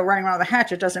Colorado running around with a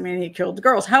hatchet doesn't mean he killed the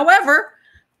girls. However,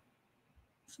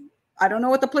 I don't know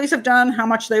what the police have done, how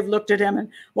much they've looked at him, and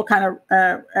what kind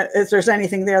of, if there's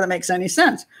anything there that makes any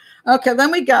sense. Okay,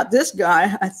 then we got this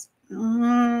guy. Wait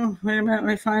a minute, let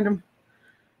me find him.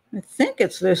 I think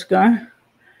it's this guy.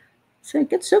 So it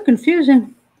gets so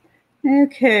confusing.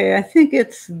 Okay, I think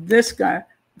it's this guy.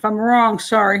 If I'm wrong,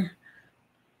 sorry.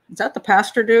 Is that the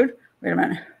pastor dude? Wait a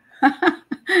minute.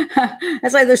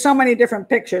 It's like there's so many different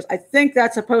pictures. I think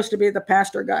that's supposed to be the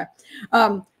pastor guy.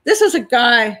 This is a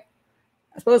guy,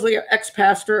 supposedly an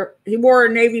ex-pastor. He wore a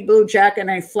navy blue jacket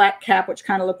and a flat cap, which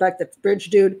kind of looked like the bridge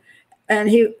dude. And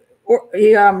he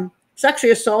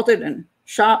sexually assaulted and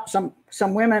shot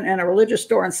some women in a religious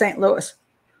store in St. Louis.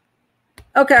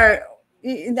 Okay,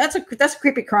 that's a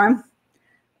creepy crime.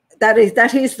 That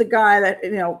he's the guy that,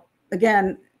 you know,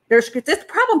 again, this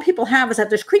problem people have is that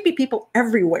there's creepy people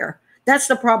everywhere. That's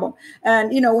the problem.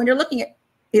 And, you know, when you're looking at,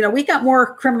 you know, we got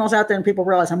more criminals out there than people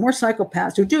realize, and more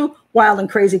psychopaths who do wild and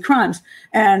crazy crimes.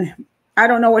 And I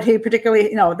don't know what he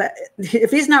particularly, you know, that if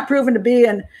he's not proven to be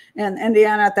in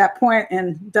Indiana at that point,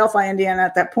 in Delphi, Indiana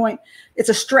at that point, it's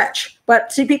a stretch.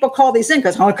 But see, people call these in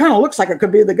because, oh, it kind of looks like it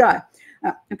could be the guy.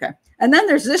 Okay. And then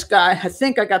there's this guy. I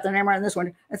think I got the name right on this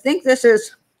one. I think this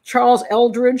is Charles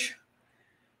Eldridge.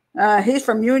 He's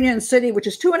from Union City, which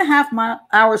is 2.5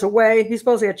 hours away. He's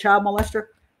supposedly a child molester.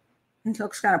 He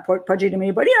looks kind of pudgy to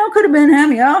me, but, you know, could have been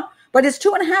him, yeah. But it's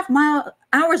 2.5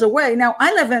 hours away. Now,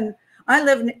 I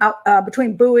live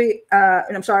between Bowie, I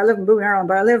live in Bowie, Maryland,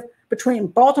 but I live between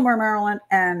Baltimore, Maryland,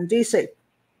 and D.C.,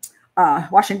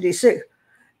 Washington, D.C.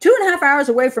 2.5 hours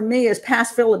away from me is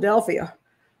past Philadelphia.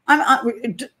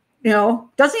 You know,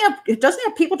 doesn't he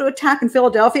have people to attack in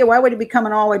Philadelphia? Why would he be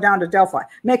coming all the way down to Delphi?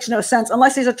 Makes no sense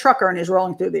unless he's a trucker and he's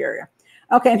rolling through the area.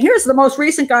 Okay, and here's the most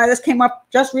recent guy. This came up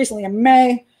just recently in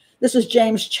May. This is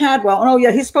James Chadwell. Oh, yeah,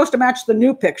 he's supposed to match the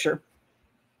new picture.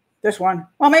 This one.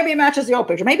 Well, maybe it matches the old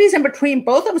picture. Maybe he's in between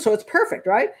both of them, so it's perfect,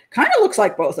 right? Kind of looks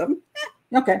like both of them.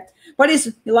 Okay, but he's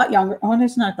a lot younger. Oh,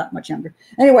 he's not that much younger.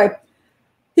 Anyway,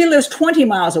 he lives 20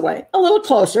 miles away, a little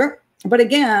closer. But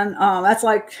again, that's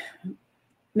like...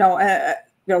 No, you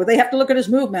know, they have to look at his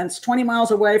movements. 20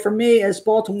 miles away from me is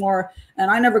Baltimore,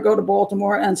 and I never go to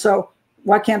Baltimore. And so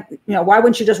why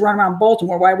wouldn't you just run around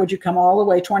Baltimore? Why would you come all the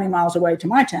way 20 miles away to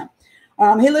my town?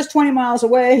 He lives 20 miles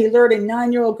away. He lured a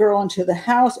 9-year-old girl into the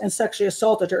house and sexually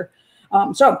assaulted her.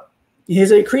 So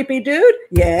he's a creepy dude.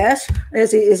 Yes.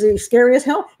 Is he scary as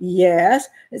hell? Yes.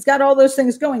 He's got all those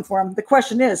things going for him. The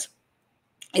question is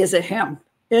it him?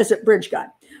 Is it Bridge Guy?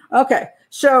 Okay.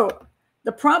 So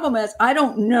the problem is I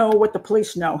don't know what the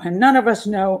police know, and none of us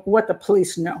know what the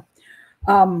police know.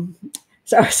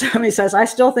 So somebody says, I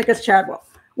still think it's Chadwell.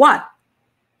 Why?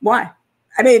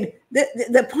 I mean,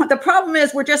 the problem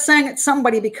is we're just saying it's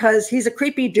somebody because he's a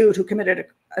creepy dude who committed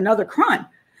another crime.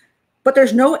 But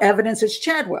there's no evidence it's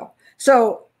Chadwell.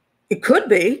 So it could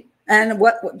be. And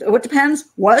what depends,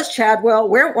 was Chadwell,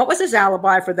 what was his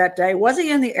alibi for that day? Was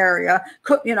he in the area?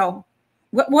 What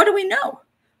do we know?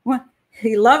 What?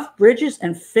 He loved bridges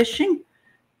and fishing.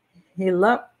 He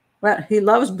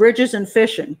loves bridges and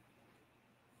fishing.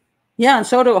 Yeah, and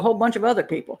so do a whole bunch of other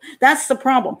people. That's the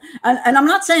problem. And I'm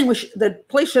not saying the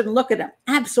police shouldn't look at him.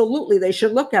 Absolutely, they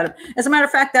should look at him. As a matter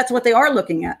of fact, that's what they are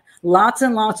looking at. Lots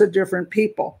and lots of different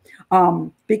people.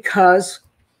 Because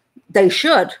they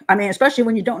should. I mean, especially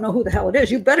when you don't know who the hell it is.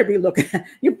 You better be looking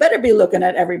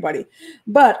at everybody.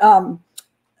 But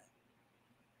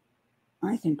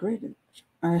I think Gray did.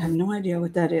 I have no idea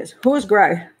what that is. Who is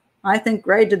Gray? I think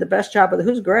Gray did the best job of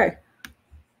who's Gray?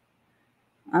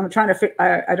 I'm trying to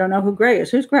figure, I don't know who Gray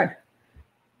is. Who's Gray?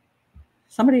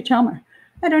 Somebody tell me.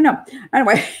 I don't know.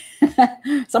 Anyway,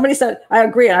 somebody said, I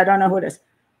agree. I don't know who it is.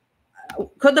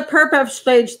 Could the perp have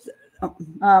staged,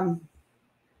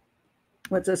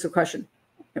 what's this a question?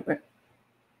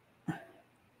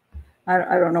 I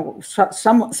I don't know.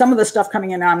 Some of the stuff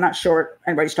coming in now, I'm not sure what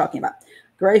anybody's talking about.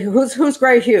 Gray, who's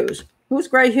Gray Hughes? Who's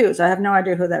Gray Hughes? I have no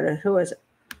idea who that is. Who is it?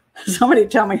 Somebody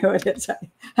tell me who it is. I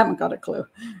haven't got a clue.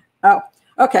 Oh,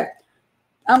 okay.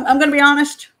 I'm going to be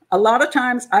honest. A lot of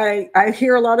times I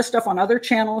hear a lot of stuff on other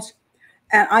channels,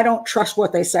 and I don't trust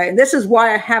what they say. And this is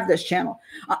why I have this channel.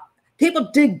 People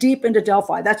dig deep into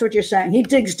Delphi. That's what you're saying. He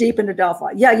digs deep into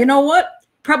Delphi. Yeah, you know what?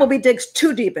 Probably digs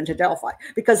too deep into Delphi,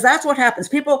 because that's what happens.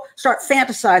 People start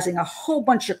fantasizing a whole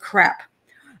bunch of crap.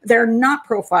 They're not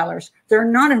profilers. They're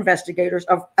not investigators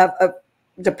of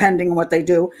depending on what they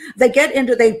do. They get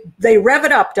into, they rev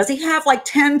it up. Does he have like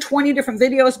 10, 20 different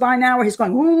videos by now where he's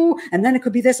going, ooh, and then it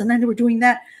could be this, and then we're doing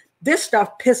that? This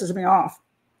stuff pisses me off.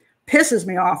 Pisses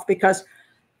me off, because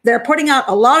they're putting out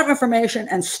a lot of information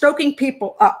and stoking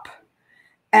people up.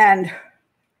 And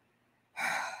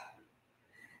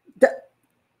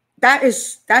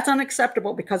that's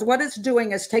unacceptable, because what it's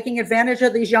doing is taking advantage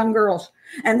of these young girls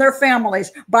and their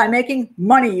families by making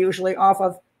money, usually off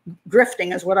of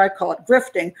grifting, is what I call it,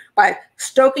 grifting, by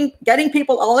stoking, getting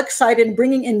people all excited and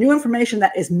bringing in new information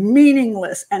that is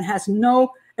meaningless and has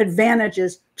no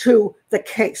advantages to the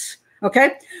case.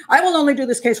 Okay, I will only do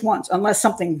this case once unless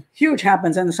something huge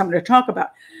happens and there's something to talk about.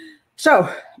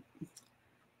 So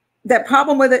that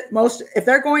problem with it, most, if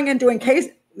they're going and doing case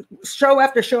show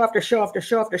after show after show after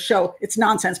show after show, it's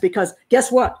nonsense, because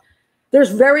guess what?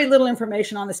 There's very little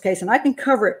information on this case, and I can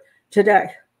cover it today.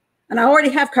 And I already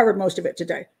have covered most of it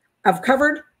today. I've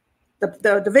covered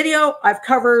the video, I've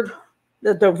covered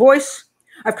the voice,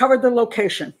 I've covered the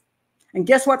location. And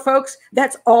guess what, folks?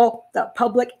 That's all the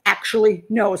public actually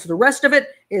knows. The rest of it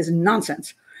is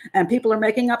nonsense. And people are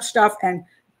making up stuff and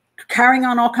carrying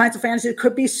on all kinds of fantasies. It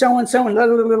could be so-and-so and blah,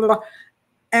 blah, blah, blah.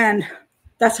 And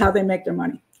that's how they make their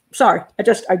money. Sorry,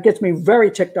 it gets me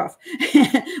very ticked off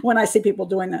when I see people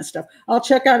doing that stuff. I'll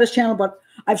check out his channel, but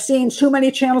I've seen too many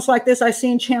channels like this. I've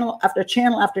seen channel after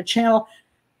channel after channel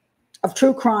of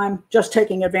true crime just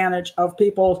taking advantage of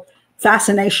people's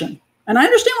fascination. And I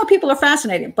understand why people are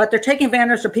fascinated, but they're taking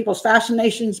advantage of people's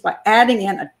fascinations by adding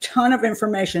in a ton of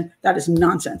information that is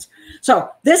nonsense. So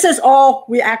this is all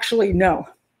we actually know.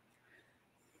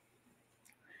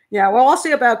 Yeah, well, I'll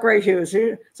see about Gray Hughes.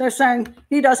 So they're saying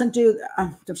he doesn't do,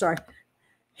 I'm sorry,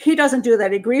 he doesn't do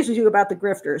that. He agrees with you about the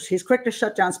grifters. He's quick to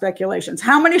shut down speculations.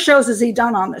 How many shows has he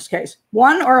done on this case?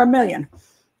 1 or 1,000,000?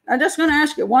 I'm just going to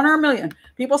ask you, 1 or 1,000,000?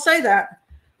 People say that.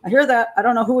 I hear that. I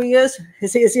don't know who he is.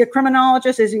 Is he a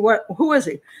criminologist? Is he what? Who is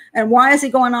he? And why is he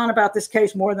going on about this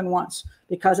case more than once?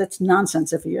 Because it's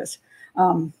nonsense if he is.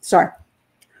 Sorry.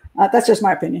 That's just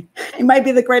my opinion. He might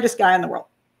be the greatest guy in the world.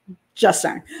 Just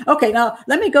saying. Okay, now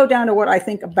let me go down to what I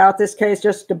think about this case,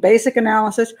 just the basic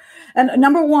analysis. And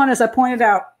number one, as I pointed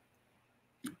out,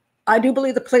 I do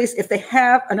believe the police, if they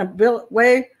have an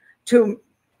way to,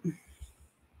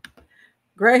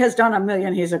 Gray has done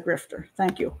 1,000,000, he's a grifter.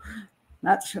 Thank you.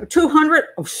 That's 200.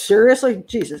 Oh, seriously?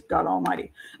 Jesus, God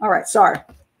almighty. All right, sorry.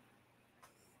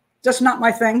 Just not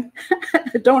my thing.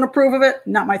 Don't approve of it.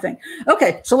 Not my thing.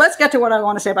 Okay, so let's get to what I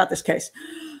want to say about this case.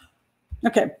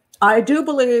 Okay, I do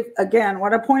believe, again,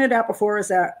 what I pointed out before is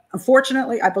that,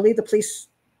 unfortunately, I believe the police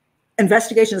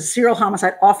investigations of serial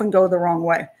homicide often go the wrong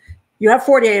way. You have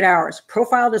 48 hours.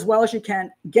 Profile it as well as you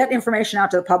can. Get information out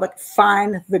to the public.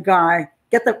 Find the guy.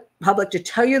 Get the public to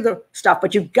tell you the stuff.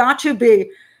 But you've got to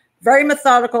be very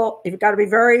methodical. You've got to be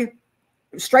very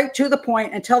straight to the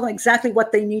point and tell them exactly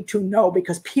what they need to know,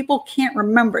 because people can't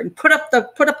remember. And put up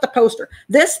the poster.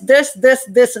 This,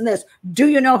 and this. Do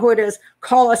you know who it is?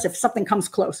 Call us if something comes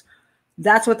close.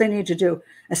 That's what they need to do.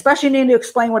 Especially need to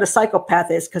explain what a psychopath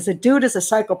is, because the dude is a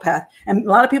psychopath. And a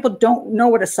lot of people don't know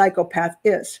what a psychopath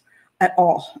is at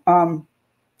all.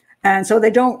 And so they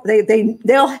don't,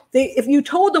 if you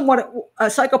told them what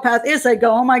a psychopath is, they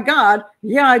go, oh my God,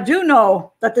 yeah, I do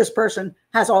know that this person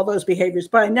has all those behaviors,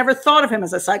 but I never thought of him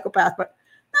as a psychopath. But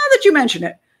now that you mention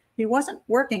it, he wasn't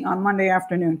working on Monday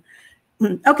afternoon.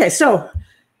 Okay, so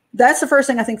that's the first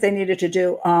thing I think they needed to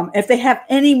do. If they have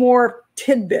any more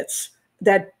tidbits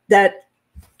that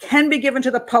can be given to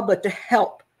the public to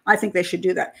help, I think they should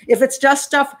do that. If it's just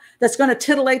stuff that's going to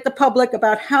titillate the public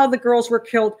about how the girls were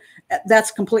killed,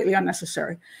 that's completely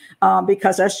unnecessary,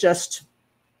 because that's just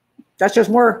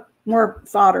more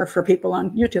fodder for people on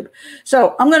YouTube.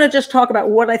 So I'm going to just talk about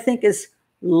what I think is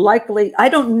likely. I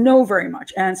don't know very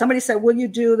much. And somebody said, will you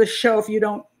do the show if you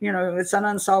don't, it's an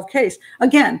unsolved case?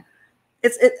 Again,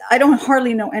 I don't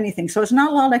hardly know anything, so it's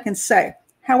not a lot I can say.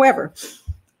 However,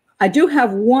 I do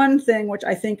have one thing which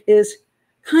I think is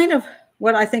kind of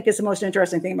what I think is the most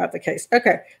interesting thing about the case.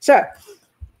 Okay, so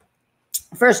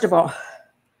first of all,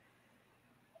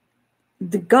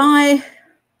 the guy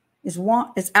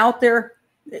is out there.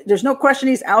 There's no question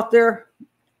he's out there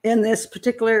in this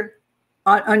particular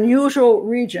unusual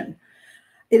region.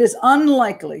 It is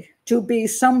unlikely to be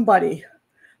somebody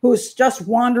who's just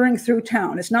wandering through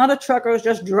town. It's not a trucker who's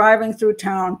just driving through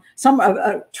town,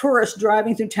 a tourist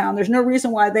driving through town. There's no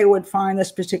reason why they would find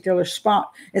this particular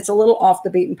spot. It's a little off the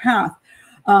beaten path.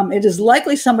 It is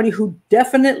likely somebody who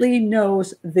definitely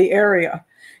knows the area.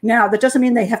 Now, that doesn't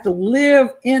mean they have to live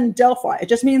in Delphi. It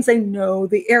just means they know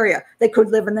the area. They could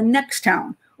live in the next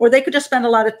town, or they could just spend a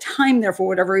lot of time there for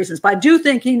whatever reasons. But I do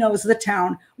think he knows the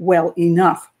town well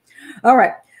enough. All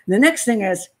right. The next thing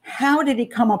is, how did he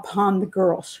come upon the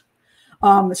girls?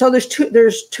 So there's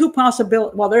two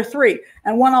possibilities. Well, there are three,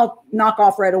 and one I'll knock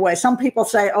off right away. Some people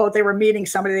say, oh, they were meeting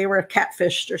somebody, they were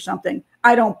catfished or something.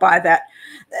 I don't buy that.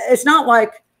 It's not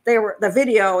like the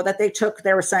video that they took,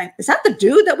 they were saying, is that the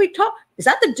dude that we talked? Is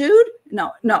that the dude?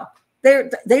 No. They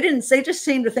didn't, they just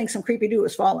seemed to think some creepy dude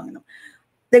was following them.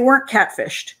 They weren't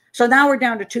catfished. So now we're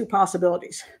down to two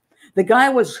possibilities. The guy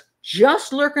was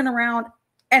just lurking around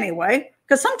anyway,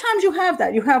 because sometimes you have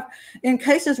that. You have, in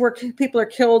cases where people are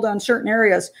killed on certain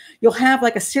areas, you'll have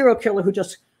like a serial killer who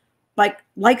just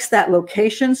likes that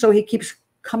location. So he keeps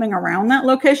coming around that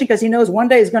location because he knows one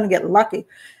day he's going to get lucky.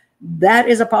 That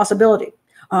is a possibility.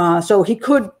 So he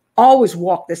could always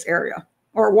walk this area,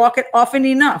 or walk it often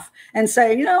enough and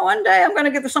say, you know, one day I'm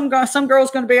going to get some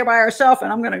girl's going to be by herself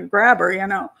and I'm going to grab her, you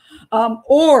know.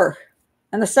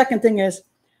 And the second thing is,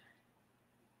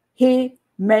 he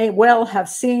may well have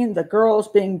seen the girls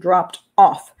being dropped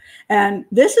off. And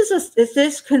this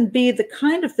can be the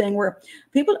kind of thing where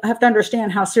people have to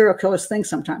understand how serial killers think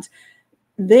sometimes.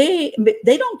 They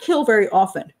don't kill very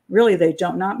often. Really, they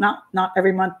don't. Not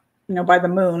every month, you know, by the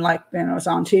moon, like, you know, it's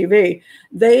on TV.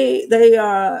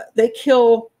 They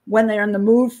kill when they're in the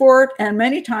mood for it. And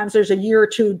many times there's a year or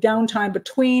two downtime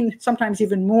between, sometimes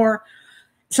even more.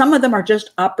 Some of them are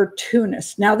just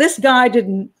opportunists. Now, this guy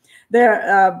didn't,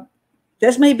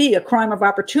 this may be a crime of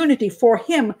opportunity for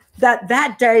him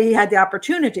that day he had the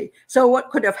opportunity. So what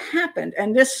could have happened?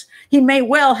 And he may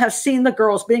well have seen the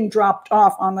girls being dropped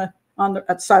off on the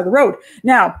side of the road.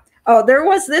 Now, there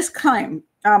was this kind,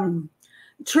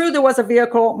 true, there was a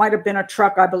vehicle, might have been a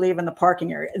truck, I believe, in the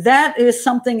parking area. That is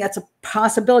something that's a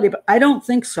possibility, but I don't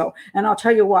think so. And I'll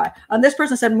tell you why. This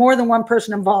person said more than one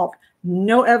person involved.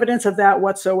 No evidence of that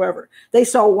whatsoever. They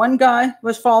saw one guy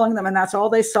was following them, and that's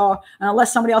all they saw. And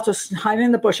unless somebody else was hiding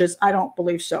in the bushes, I don't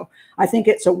believe so. I think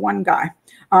it's a one guy.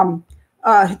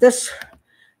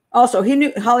 Also, he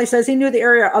knew, Holly says he knew the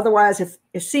area. Otherwise,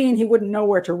 if seen, he wouldn't know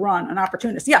where to run. An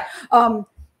opportunist. Yeah.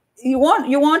 You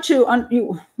want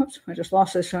to, oops, I just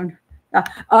lost this one.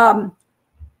 How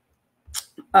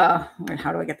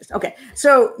do I get this? Okay.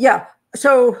 So yeah.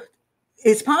 So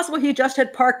it's possible he just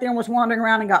had parked there and was wandering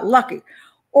around and got lucky,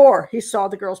 or he saw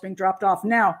the girls being dropped off.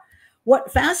 Now,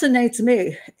 what fascinates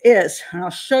me is, and I'll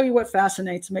show you what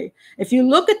fascinates me. If you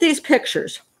look at these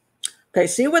pictures, okay,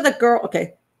 see where the girl,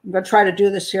 okay, I'm going to try to do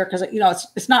this here because, you know,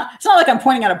 it's not like I'm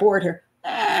pointing at a board here.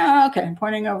 Okay, I'm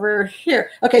pointing over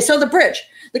here. Okay, so the bridge.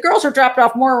 The girls are dropped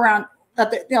off more around at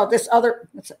the, you know, this other,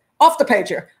 off the page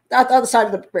here, at the other side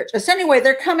of the bridge. So anyway,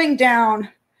 they're coming down.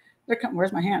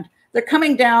 Where's my hand? They're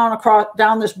coming down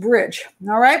down this bridge.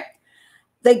 All right.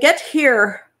 They get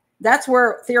here. That's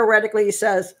where theoretically he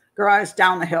says, guys,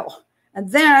 down the hill.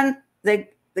 And then they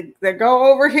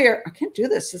go over here. I can't do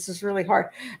this. This is really hard.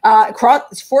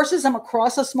 Forces them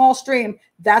across a small stream.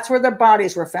 That's where their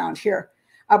bodies were found here.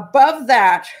 Above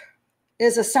that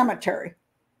is a cemetery.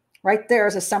 Right there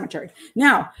is a cemetery.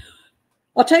 Now,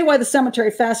 I'll tell you why the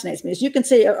cemetery fascinates me. As you can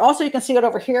see, also you can see it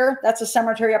over here. That's a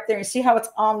cemetery up there. You see how it's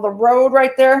on the road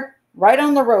right there? Right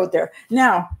on the road there.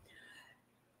 Now,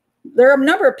 there are a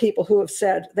number of people who have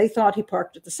said they thought he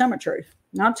parked at the cemetery.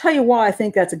 Now, I'll tell you why I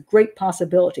think that's a great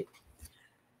possibility.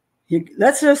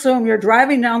 Let's assume you're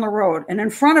driving down the road, and in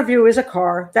front of you is a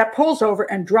car that pulls over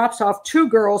and drops off two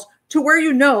girls to where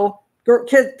you know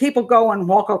people go and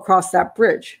walk across that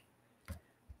bridge.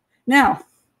 Now,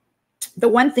 the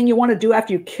one thing you want to do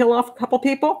after you kill off a couple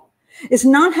people is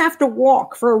not have to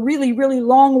walk for a really, really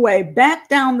long way back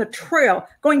down the trail,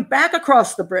 going back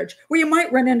across the bridge where you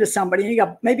might run into somebody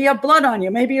and maybe you have blood on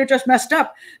you. Maybe you're just messed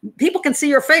up. People can see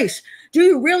your face. Do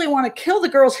you really want to kill the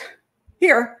girls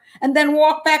here and then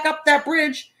walk back up that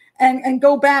bridge and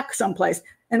go back someplace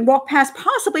and walk past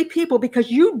possibly people, because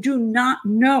you do not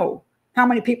know how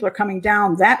many people are coming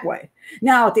down that way?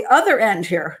 Now, at the other end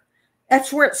here,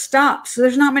 that's where it stops. So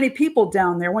there's not many people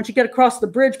down there. Once you get across the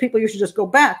bridge, people usually just go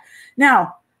back.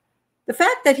 Now, the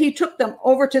fact that he took them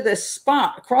over to this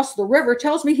spot across the river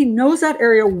tells me he knows that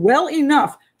area well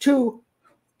enough to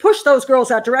push those girls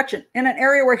that direction in an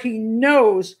area where he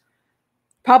knows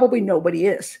probably nobody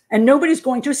is. And nobody's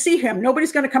going to see him.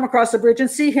 Nobody's going to come across the bridge and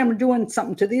see him doing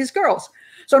something to these girls.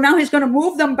 So now he's going to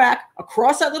move them back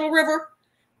across that little river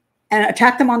and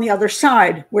attack them on the other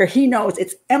side where he knows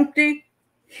it's empty.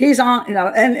 He's on,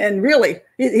 and really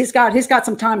he's got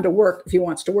some time to work if he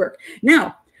wants to work.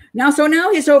 Now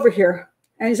he's over here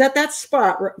and he's at that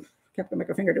spot. Can't make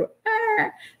a finger to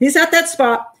it. He's at that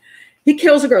spot. He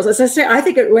kills the girls. As I say, I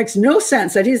think it makes no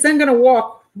sense that he's then going to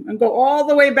walk and go all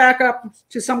the way back up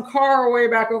to some car way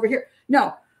back over here.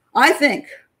 No, I think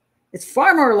it's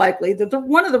far more likely that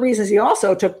one of the reasons he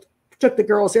also took the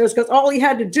girls there is because all he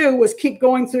had to do was keep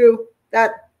going through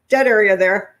that dead area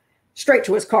there straight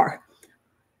to his car.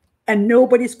 And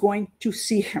nobody's going to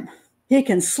see him. He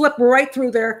can slip right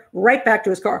through there, right back to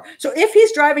his car. So if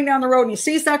he's driving down the road and he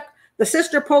sees that the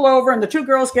sister pull over and the two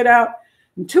girls get out,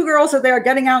 and two girls are there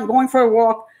getting out and going for a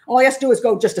walk, all he has to do is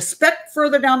go just a speck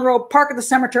further down the road, park at the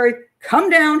cemetery, come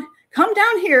down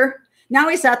here. Now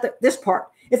he's at this part.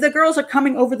 If the girls are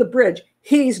coming over the bridge,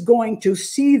 he's going to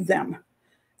see them.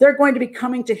 They're going to be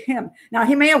coming to him. Now,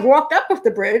 he may have walked up with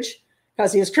the bridge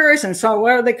because he was curious and saw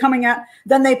where are they coming at.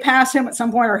 Then they pass him at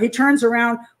some point, or he turns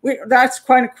around. That's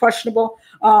quite questionable.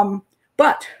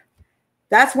 But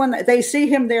that's when they see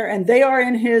him there, and they are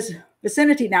in his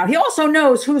vicinity now. He also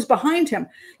knows who's behind him.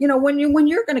 When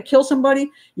you're going to kill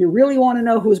somebody, you really want to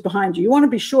know who's behind you. You want to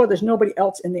be sure there's nobody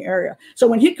else in the area. So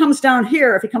when he comes down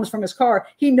here, if he comes from his car,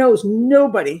 he knows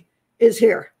nobody is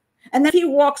here. And then he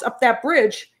walks up that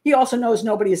bridge. He also knows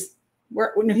nobody's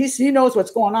where. He knows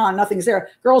what's going on. Nothing's there.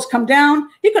 Girls come down.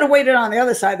 He could have waited on the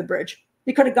other side of the bridge.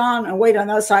 He could have gone and waited on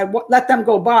the other side, let them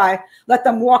go by, let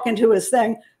them walk into his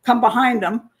thing, come behind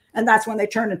them. And that's when they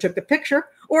turned and took the picture.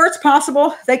 Or it's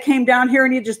possible they came down here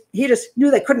and he just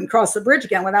knew they couldn't cross the bridge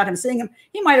again without him seeing him.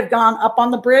 He might have gone up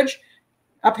on the bridge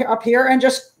up here and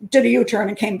just did a U-turn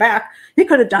and came back. He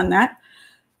could have done that.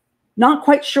 Not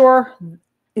quite sure,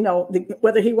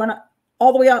 whether he went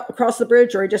all the way out across the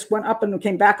bridge or he just went up and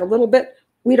came back a little bit.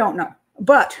 We don't know.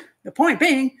 But the point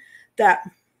being that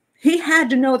he had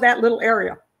to know that little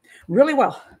area really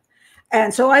well.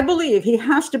 And so I believe he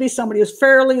has to be somebody who's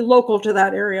fairly local to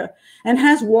that area and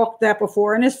has walked that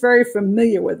before and is very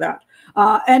familiar with that.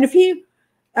 And if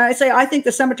I think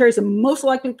the cemetery is the most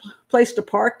likely place to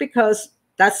park because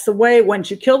that's the way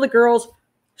once you kill the girls,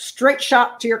 straight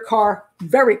shot to your car,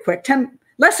 very quick,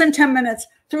 less than 10 minutes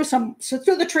through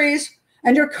the trees,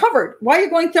 and you're covered. While you're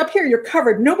going up here, you're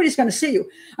covered. Nobody's going to see you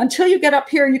until you get up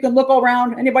here. You can look all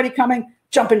around. Anybody coming,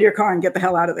 jump into your car and get the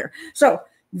hell out of there. So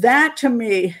that to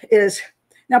me is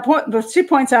now. She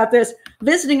points out this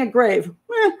visiting a grave.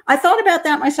 I thought about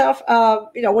that myself.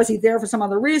 Was he there for some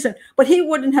other reason? But he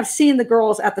wouldn't have seen the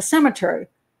girls at the cemetery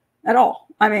at all.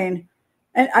 I mean,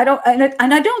 and I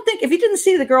don't think if he didn't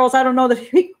see the girls, I don't know that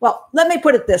he. Well, let me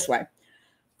put it this way: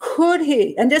 could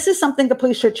he? And this is something the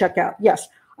police should check out. Yes,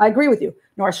 I agree with you,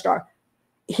 North Star.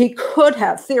 He could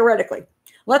have theoretically.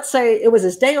 Let's say it was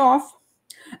his day off,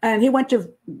 and he went to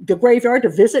the graveyard to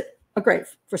visit a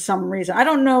grave for some reason. I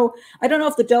don't know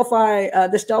if the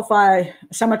this Delphi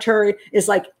cemetery is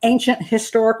like ancient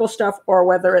historical stuff or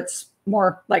whether it's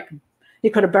more like he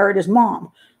could have buried his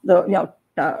mom,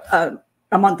 a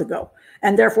month ago,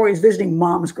 and therefore he's visiting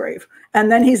mom's grave. And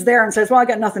then he's there and says, "Well, I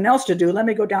got nothing else to do. Let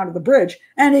me go down to the bridge."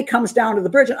 And he comes down to the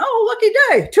bridge, and oh, lucky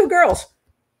day, 2 girls.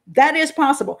 That is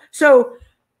possible. So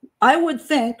I would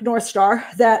think, North Star,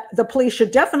 that the police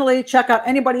should definitely check out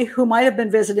anybody who might have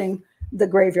been visiting the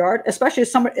graveyard, especially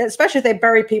if they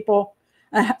bury people.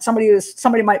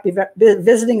 Somebody might be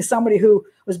visiting somebody who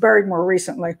was buried more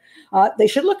recently. They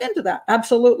should look into that.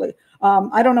 Absolutely.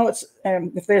 I don't know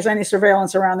if there's any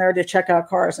surveillance around there to check out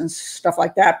cars and stuff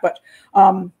like that, but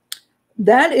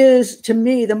that is, to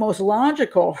me, the most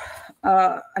logical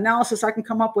analysis I can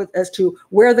come up with as to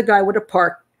where the guy would have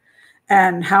parked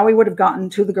and how he would have gotten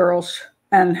to the girls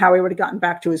and how he would have gotten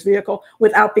back to his vehicle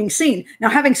without being seen. Now,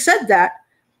 having said that,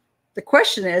 the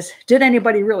question is, did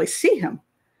anybody really see him?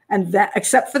 And that,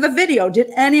 except for the video,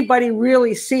 did anybody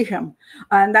really see him?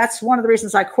 And that's one of the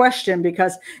reasons I question,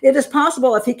 because it is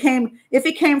possible if he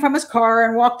came from his car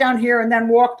and walked down here and then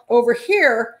walked over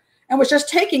here and was just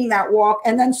taking that walk,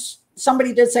 and then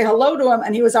somebody did say hello to him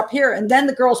and he was up here, and then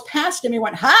the girls passed him, he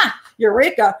went, "Ha,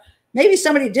 eureka." Maybe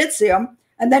somebody did see him.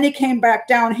 And then he came back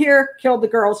down here, killed the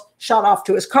girls, shot off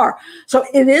to his car. So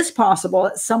it is possible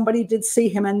that somebody did see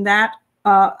him in that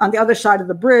on the other side of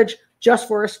the bridge just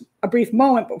for a brief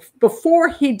moment before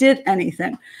he did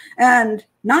anything, and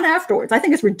not afterwards. I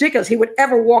think it's ridiculous he would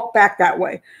ever walk back that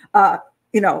way,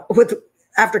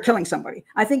 after killing somebody.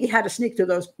 I think he had to sneak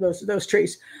through those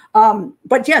trees.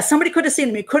 But yes, somebody could have seen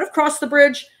him. He could have crossed the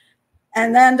bridge.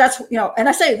 And then that's, you know, and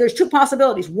I say there's two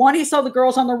possibilities. One, he saw the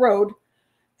girls on the road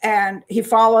and he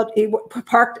followed, he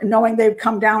parked knowing they'd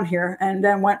come down here, and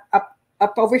then went up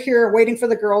over here, waiting for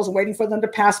the girls, waiting for them to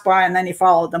pass by. And then he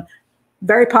followed them.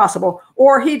 Very possible.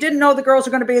 Or he didn't know the girls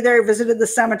were going to be there. He visited the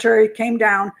cemetery, came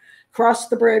down, crossed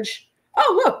the bridge.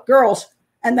 Oh, look, girls.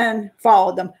 And then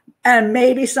followed them. And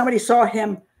maybe somebody saw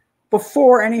him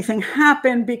before anything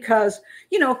happened, because,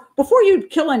 you know, before you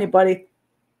kill anybody,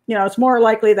 you know, it's more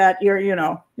likely that you're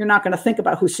not going to think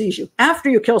about who sees you. After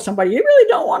you kill somebody, you really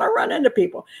don't want to run into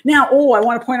people. Now, I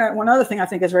want to point out one other thing I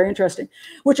think is very interesting,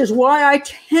 which is why I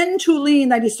tend to lean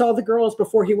that he saw the girls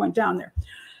before he went down there.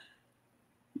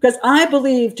 Because I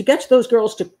believe to get those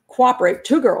girls to cooperate,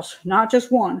 2 girls, not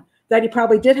just one, that he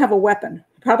probably did have a weapon.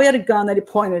 He probably had a gun that he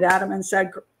pointed at him and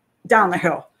said, down the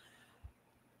hill.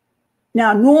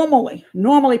 Now,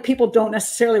 normally people don't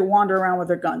necessarily wander around with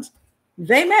their guns.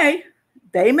 They may,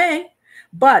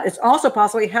 but it's also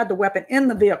possible he had the weapon in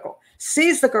the vehicle,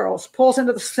 sees the girls, pulls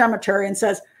into the cemetery and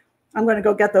says, I'm going to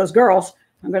go get those girls.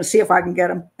 I'm going to see if I can get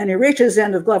them. And he reaches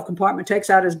into the glove compartment, takes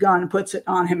out his gun and puts it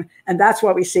on him. And that's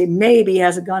what we see. Maybe he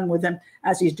has a gun with him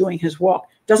as he's doing his walk.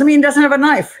 Doesn't mean he doesn't have a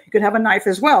knife. He could have a knife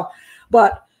as well.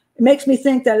 But it makes me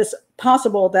think that it's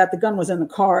possible that the gun was in the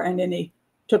car and then he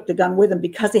took the gun with him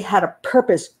because he had a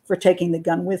purpose for taking the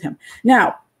gun with him.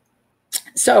 Now,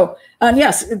 so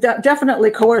yes,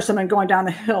 definitely coerce him and going down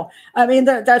the hill. I mean,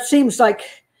 that seems like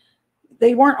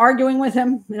they weren't arguing with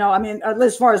him. You know, I mean,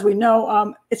 as far as we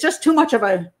know, it's just too much of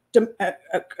a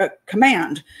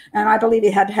command. And I believe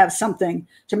he had to have something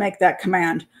to make that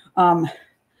command. Wait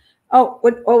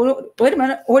a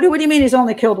minute. What do you mean he's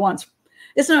only killed once?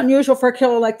 It's not unusual for a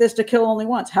killer like this to kill only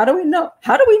once. How do we know?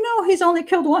 How do we know he's only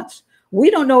killed once? We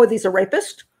don't know if he's a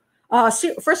rapist.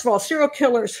 First of all, serial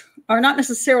killers are not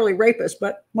necessarily rapists,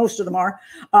 but most of them are.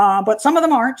 But some of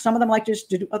them aren't. Some of them like just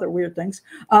to do other weird things.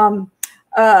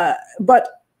 But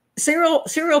serial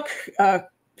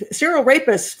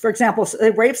rapists, for example,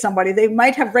 they rape somebody. They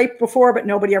might have raped before, but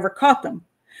nobody ever caught them.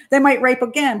 They might rape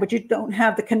again, but you don't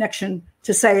have the connection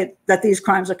to say that these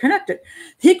crimes are connected.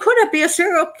 He could be a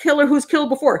serial killer who's killed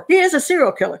before. He is a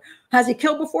serial killer. Has he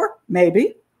killed before?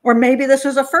 Maybe. Or maybe this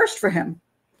was a first for him.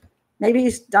 Maybe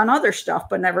he's done other stuff,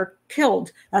 but never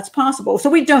killed. That's possible. So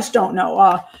we just don't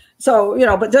know. So, you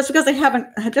know, but just because they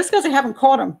haven't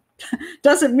caught him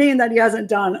doesn't mean that he hasn't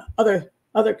done other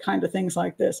kind of things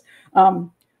like this.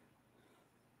 Some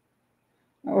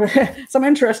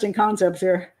interesting concepts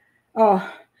here.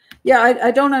 Oh, yeah,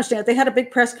 I don't understand. They had a big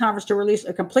press conference to release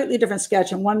a completely different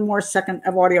sketch and 1 more second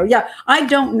of audio. Yeah, I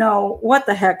don't know what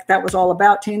the heck that was all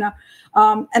about, Tina.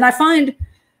 And I find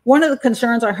one of the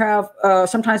concerns I have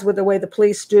sometimes with the way the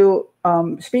police do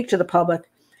speak to the public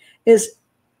is,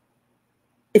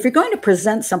 if you're going to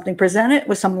present something, present it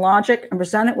with some logic and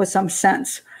present it with some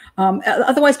sense.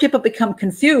 Otherwise, people become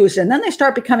confused, and then they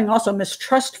start becoming also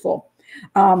mistrustful.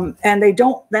 And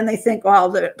then they think, well,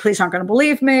 the police aren't going to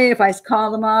believe me if I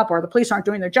call them up, or the police aren't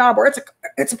doing their job, or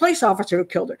it's a police officer who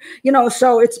killed her. You know,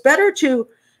 so it's better to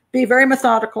be very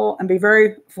methodical and be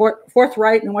very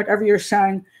forthright in whatever you're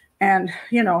saying. And,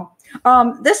 you know,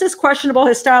 this is questionable,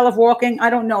 his style of walking. I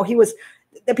don't know.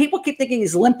 The people keep thinking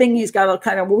he's limping. He's got a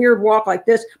kind of weird walk like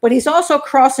this, but he's also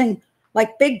crossing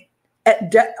like big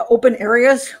open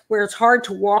areas where it's hard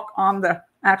to walk on the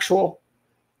actual,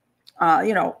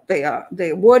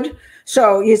 the wood.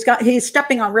 So he's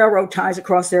stepping on railroad ties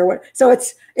across there. So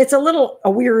it's a little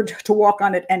weird to walk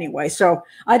on it anyway. So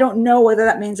I don't know whether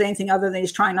that means anything other than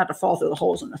he's trying not to fall through the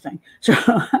holes in the thing.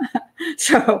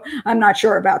 So I'm not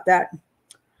sure about that.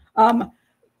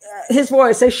 His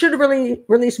voice, they should really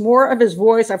release more of his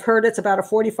voice. I've heard it's about a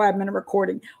 45-minute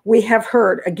recording. We have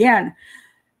heard, again,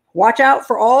 watch out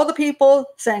for all the people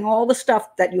saying all the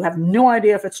stuff that you have no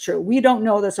idea if it's true. We don't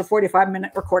know that's a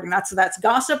 45-minute recording. That's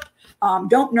gossip.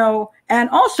 Don't know. And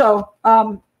also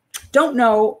don't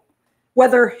know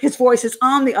whether his voice is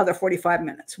on the other 45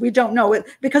 minutes. We don't know it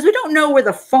because we don't know where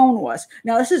the phone was.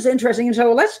 Now, this is interesting. And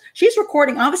so she's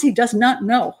recording, obviously does not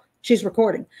know she's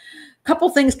recording. A couple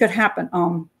things could happen.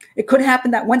 It could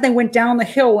happen that when they went down the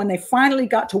hill, when they finally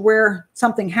got to where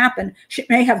something happened, she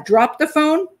may have dropped the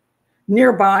phone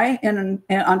nearby and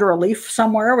under a leaf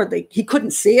somewhere where he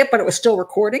couldn't see it, but it was still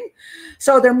recording.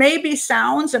 So there may be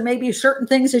sounds and maybe certain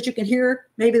things that you can hear.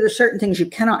 Maybe there's certain things you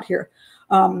cannot hear.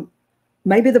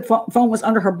 Maybe the phone was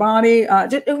under her body.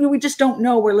 We just don't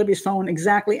know where Libby's phone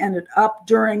exactly ended up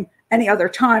during any other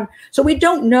time. So we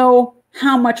don't know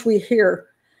how much we hear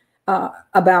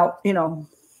about,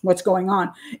 what's going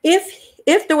on.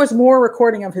 If there was more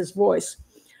recording of his voice,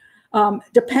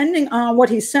 depending on what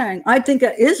he's saying, I think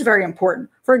it is very important.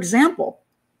 For example,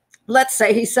 let's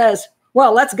say he says,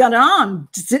 well, let's get on,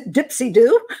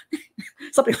 dipsy-do,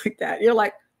 something like that. You're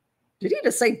like, did he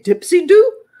just say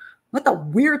dipsy-do? What the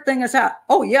weird thing is that?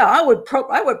 Oh yeah, I would put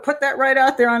that right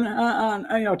out there on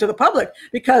to the public,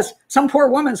 because some poor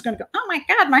woman's going to go, oh my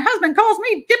God, my husband calls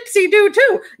me dipsy-do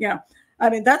too. I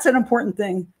mean, that's an important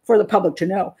thing for the public to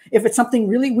know if it's something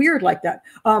really weird like that.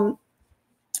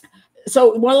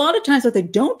 So a lot of times what they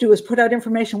don't do is put out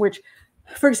information which,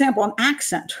 for example, an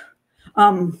accent.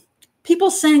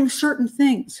 People saying certain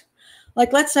things.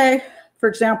 Like, let's say, for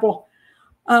example,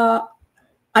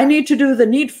 I need to do the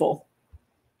needful.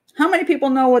 How many people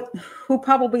know who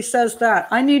probably says that?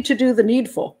 I need to do the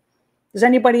needful. Does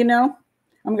anybody know?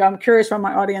 I'm curious from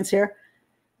my audience here.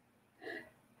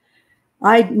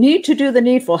 I need to do the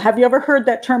needful. Have you ever heard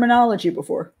that terminology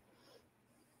before?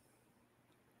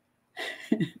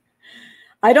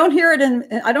 I don't hear it in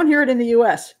the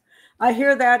US. I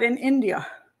hear that in India.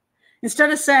 Instead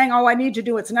of saying, oh, I need to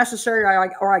do what's necessary,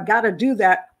 or I got to do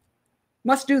that,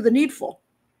 must do the needful.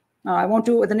 I won't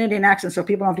do it with an Indian accent, so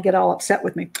people don't have to get all upset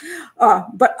with me.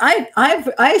 But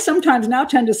I sometimes now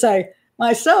tend to say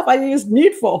myself, I use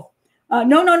needful.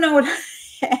 No.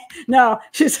 No,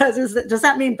 she says, does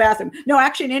that mean bathroom? No,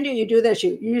 actually in India, you do this.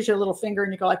 You use your little finger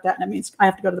and you go like that. And it means I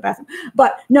have to go to the bathroom.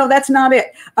 But no, that's not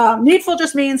it. Needful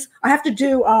just means I have to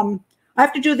do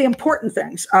the important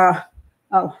things.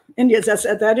 Indians,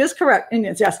 that is correct.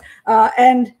 Indians, yes.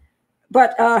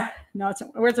 No, it's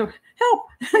where's the help?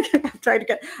 I'm trying to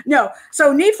get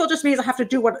So needful just means I have to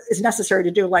do what is necessary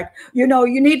to do. Like, you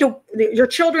need to, your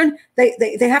children, they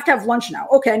have to have lunch now.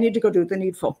 Okay, I need to go do the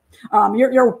needful.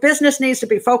 Your business needs to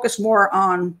be focused more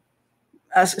on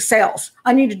sales.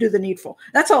 I need to do the needful.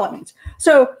 That's all it means.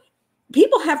 So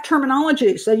people have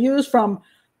terminologies they use from,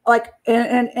 like,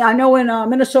 and I know in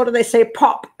Minnesota they say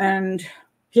pop, and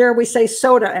here we say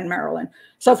soda in Maryland.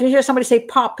 So if you hear somebody say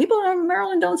pop, people in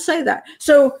Maryland don't say that.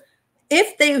 So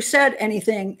if they said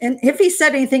anything, and if he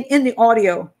said anything in the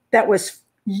audio that was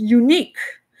unique,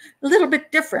 a little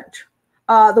bit different,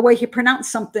 the way he pronounced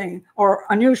something, or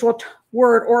unusual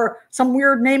word, or some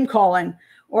weird name calling,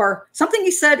 or something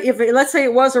he said, let's say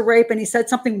it was a rape and he said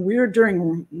something weird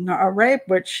during a rape,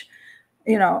 which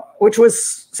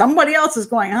was somebody else is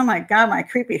going, oh my God, my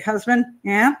creepy husband.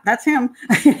 Yeah, that's him.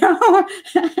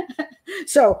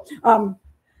 So,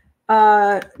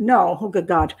 no, oh good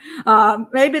God.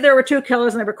 Maybe there were two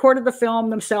killers and they recorded the film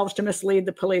themselves to mislead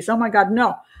the police. Oh my God,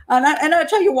 no. And I'll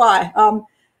tell you why.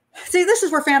 See, this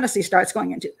is where fantasy starts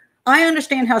going into. I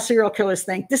understand how serial killers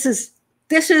think. This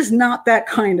is not that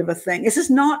kind of a thing. This is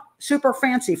not super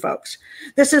fancy, folks.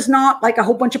 This is not like a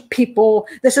whole bunch of people.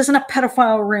 This isn't a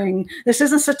pedophile ring. This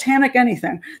isn't satanic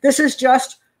anything. This is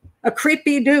just a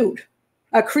creepy dude,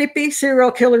 a creepy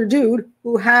serial killer dude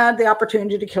who had the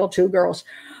opportunity to kill two girls.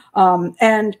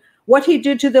 And what he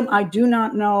did to them, I do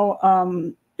not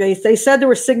know. They said there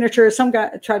were signatures. Some guy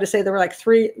tried to say there were like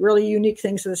 3 really unique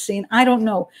things to the scene. I don't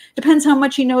know. Depends how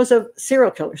much he knows of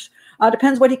serial killers.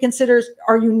 Depends what he considers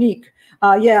are unique.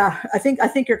 Yeah, I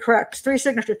think you're correct. 3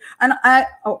 signatures. And I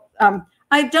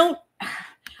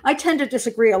tend to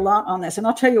disagree a lot on this, and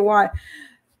I'll tell you why.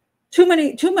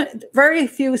 Very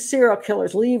few serial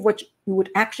killers leave what you would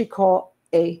actually call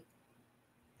a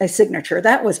signature.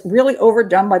 That was really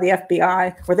overdone by the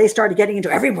FBI, where they started getting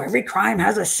into every crime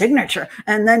has a signature.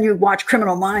 And then you watch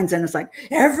Criminal Minds and it's like,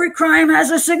 every crime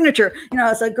has a signature.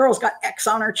 It's like girl's got X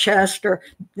on her chest, or,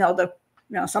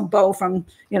 some bow from,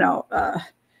 way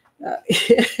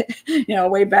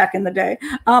back in the day.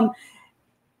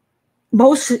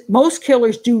 Most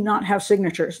killers do not have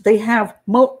signatures. They have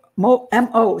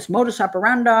MOs, modus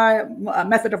operandi,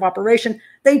 method of operation.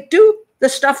 They do the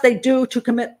stuff they do to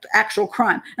commit actual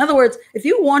crime. In other words, if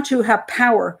you want to have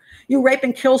power, you rape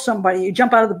and kill somebody, you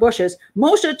jump out of the bushes.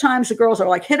 Most of the times the girls are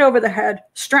like hit over the head,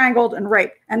 strangled, and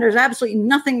raped. And there's absolutely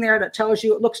nothing there that tells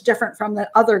you it looks different from the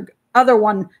other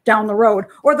one down the road,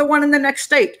 or the one in the next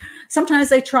state. Sometimes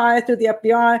they try through the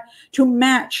FBI to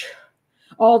match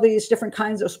all these different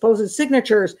kinds of supposed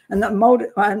signatures and the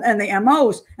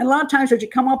MOs. And a lot of times what you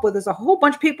come up with is a whole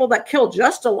bunch of people that kill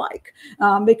just alike,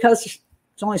 because there's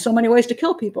only so many ways to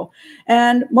kill people.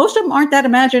 And most of them aren't that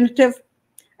imaginative.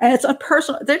 And it's a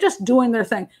personal, they're just doing their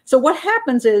thing. So what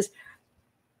happens is,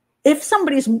 if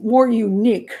somebody's more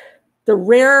unique, the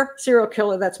rare serial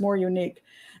killer that's more unique,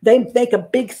 they make a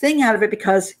big thing out of it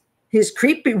because he's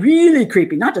creepy, really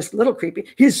creepy, not just little creepy.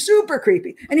 He's super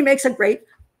creepy. And he makes a great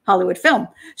Hollywood film.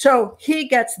 So he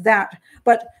gets that.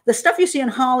 But the stuff you see in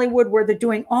Hollywood where they're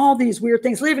doing all these weird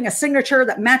things, leaving a signature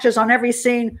that matches on every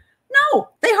scene, no,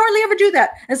 they hardly ever do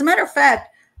that. As a matter of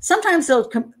fact, sometimes they'll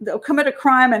commit a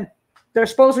crime and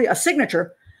there's supposedly a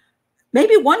signature.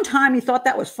 Maybe one time he thought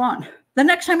that was fun. The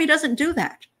next time he doesn't do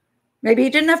that. Maybe he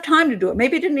didn't have time to do it.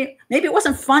 Maybe it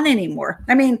wasn't fun anymore.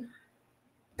 I mean,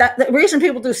 the reason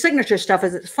people do signature stuff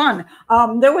is it's fun.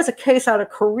 There was a case out of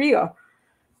Korea,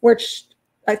 which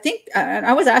I think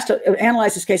I was asked to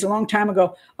analyze this case a long time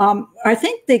ago. I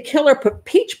think the killer put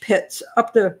peach pits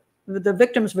up the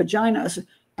victim's vaginas.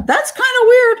 That's kind of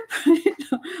weird.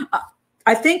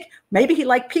 I think maybe he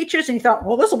liked peaches and he thought,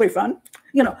 well, this will be fun.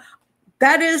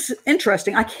 That is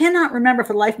interesting. I cannot remember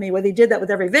for the life of me whether he did that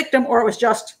with every victim or it was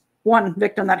just one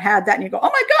victim that had that. And you go,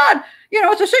 oh my God,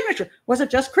 it's a signature. Was it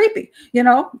just creepy?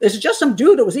 Is it just some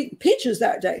dude that was eating peaches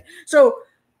that day? So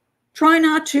try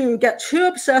not to get too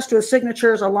obsessed with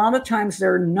signatures. A lot of times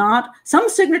they're not. Some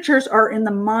signatures are in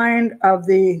the mind of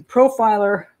the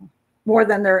profiler more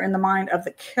than they're in the mind of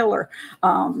the killer,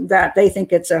 that they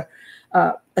think it's a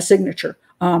signature.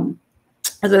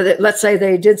 Let's say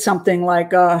they did something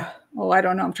like, I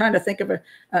don't know. I'm trying to think of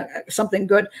something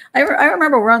good. I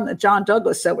remember one that John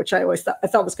Douglas said, which I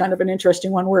thought was kind of an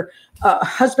interesting one, where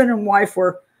husband and wife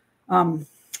were,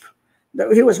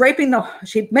 he was raping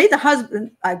she made the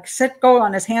husband go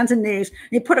on his hands and knees. And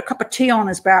he put a cup of tea on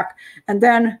his back, and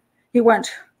then he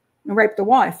went and raped the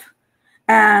wife.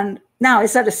 And now,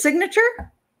 is that a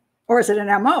signature or is it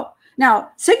an MO? Now,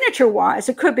 signature-wise,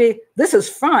 it could be, this is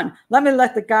fun. Let me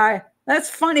let the guy, that's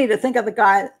funny to think of the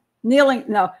guy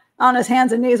kneeling, on his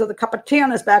hands and knees with a cup of tea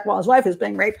on his back while his wife is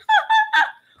being raped.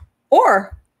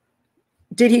 Or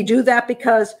did he do that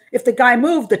because if the guy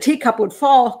moved, the teacup would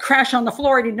fall, crash on the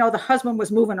floor, and he'd know the husband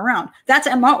was moving around? That's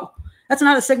MO. That's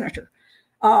not a signature.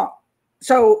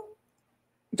 So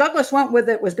Douglas went with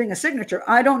it was being a signature.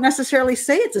 I don't necessarily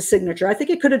say it's a signature. I think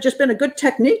it could have just been a good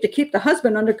technique to keep the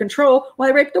husband under control while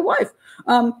he raped the wife.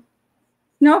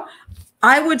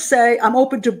 I would say I'm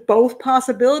open to both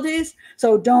possibilities.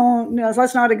 So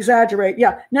let's not exaggerate.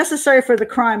 Yeah, necessary for the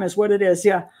crime is what it is.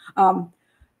 Yeah.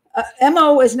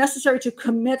 MO is necessary to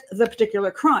commit the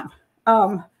particular crime.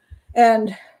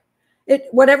 And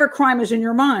whatever crime is in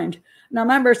your mind. Now,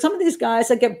 remember, some of these guys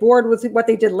that get bored with what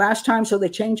they did last time, so they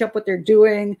change up what they're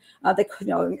doing.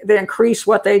 They increase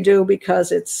what they do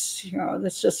because it's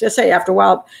just say after a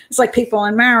while, it's like people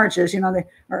in marriages,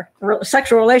 or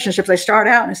sexual relationships. They start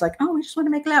out and it's like, oh, we just want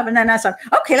to make love, and then that's like,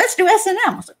 okay, let's do S&M.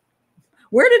 I was like,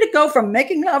 where did it go from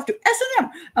making love to S&M?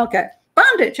 Okay,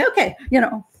 bondage. Okay,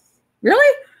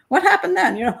 really. What happened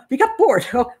then? You got bored.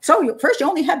 So first you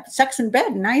only had sex in bed,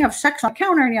 and now you have sex on the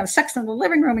counter, and you have sex in the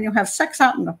living room, and you have sex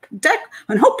out on the deck,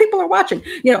 and hope people are watching.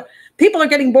 People are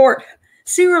getting bored.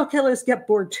 Serial killers get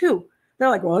bored too. They're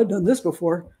like, well, I've done this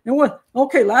before. And what?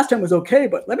 Okay, last time was okay,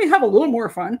 but let me have a little more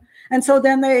fun. And so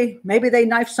then maybe they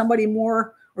knife somebody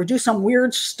more or do some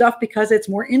weird stuff because it's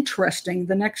more interesting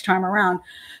the next time around.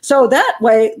 So that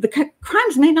way, the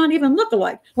crimes may not even look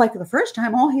alike. Like the first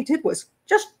time, all he did was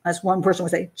just, as one person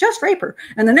would say, just rape her.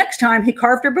 And the next time, he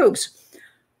carved her boobs.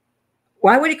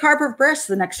 Why would he carve her breasts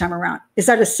the next time around? Is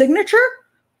that a signature?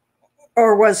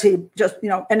 Or was he just,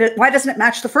 why doesn't it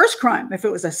match the first crime? If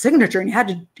it was a signature and he had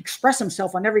to express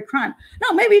himself on every crime.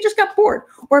 No, maybe he just got bored.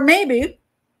 Or maybe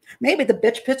the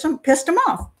bitch pissed him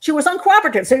off. She was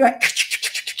uncooperative. So he went,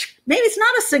 maybe it's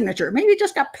not a signature. Maybe he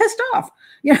just got pissed off.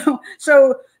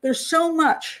 So there's so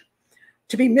much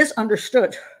to be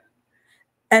misunderstood.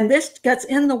 And this gets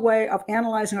in the way of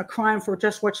analyzing a crime for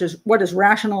just what is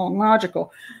rational and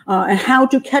logical. And how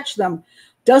to catch them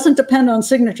doesn't depend on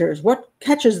signatures. What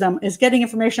catches them is getting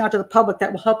information out to the public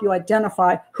that will help you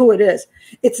identify who it is.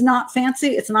 It's not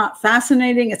fancy. It's not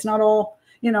fascinating. It's not all,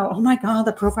 oh my God,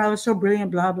 the profiler is so brilliant,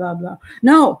 blah, blah, blah.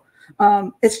 No,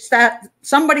 it's that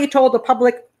somebody told the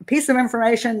public a piece of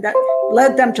information that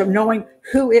led them to knowing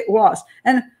who it was.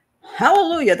 And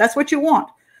hallelujah, that's what you want,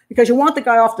 because you want the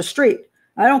guy off the street.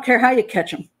 I don't care how you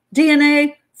catch him.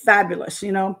 DNA, fabulous.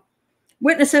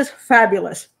 Witnesses,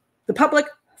 fabulous. The public,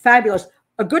 fabulous.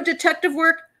 A good detective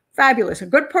work, fabulous. A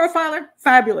good profiler,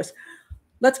 fabulous.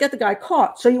 Let's get the guy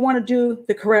caught. So you want to do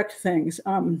the correct things.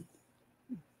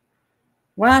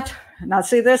 What? Now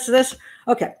see this.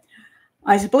 Okay.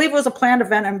 I believe it was a planned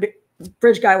event, and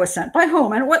bridge guy was sent. By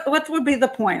whom? And what would be the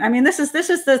point? I mean, this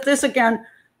is again,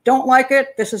 don't like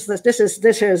it. This is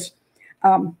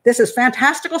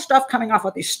fantastical stuff coming off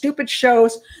of these stupid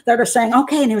shows that are saying,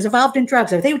 okay, and he was involved in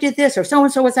drugs, or they did this, or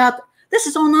so-and-so was out. This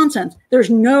is all nonsense. There's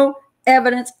no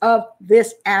evidence of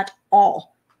this at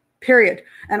all, period.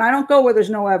 And I don't go where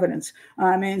there's no evidence.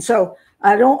 I mean, so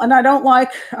I don't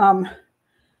like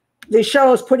these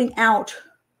shows putting out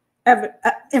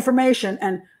information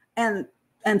and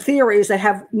and theories that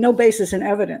have no basis in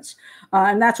evidence.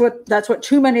 And that's what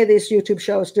too many of these YouTube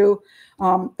shows do.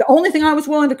 The only thing I was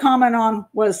willing to comment on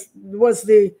was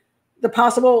the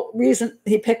possible reason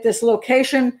he picked this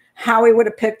location, how he would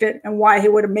have picked it, and why he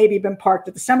would have maybe been parked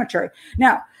at the cemetery.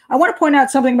 Now, I want to point out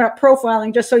something about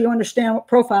profiling, just so you understand what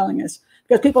profiling is,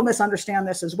 because people misunderstand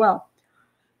this as well.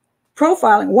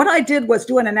 Profiling, what I did was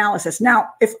do an analysis. Now,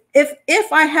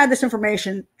 if I had this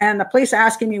information and the police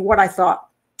asking me what I thought,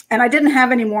 and I didn't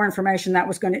have any more information that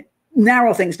was going to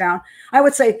narrow things down, I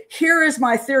would say, here is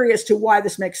my theory as to why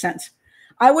this makes sense.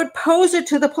 I would pose it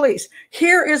to the police.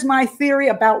 Here is my theory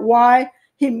about why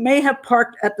he may have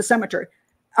parked at the cemetery.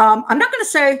 I'm not going to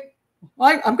say,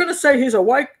 I'm going to say he's a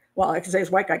white, well, I can say he's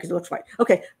a white guy because he looks white.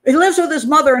 Okay, he lives with his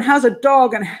mother and has a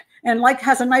dog and like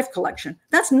has a knife collection.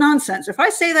 That's nonsense. If I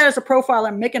say that as a profiler,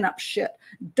 I'm making up shit.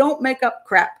 Don't make up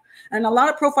crap. And a lot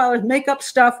of profilers make up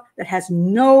stuff that has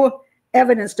no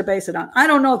evidence to base it on. I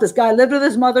don't know if this guy lived with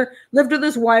his mother, lived with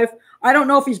his wife. I don't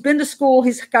know if he's been to school,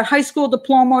 he's got high school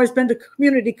diploma, or he's been to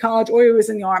community college, or he was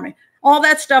in the army. All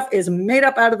that stuff is made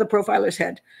up out of the profiler's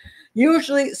head.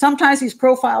 Usually, sometimes these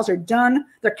profiles are done,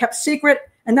 they're kept secret,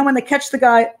 and then when they catch the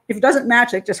guy, if it doesn't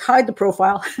match, they just hide the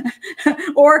profile,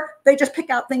 or they just pick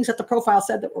out things that the profile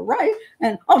said that were right,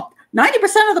 and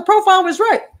 90% of the profile was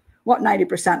right. What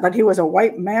 90%? That he was a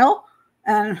white male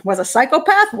and was a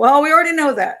psychopath? Well, we already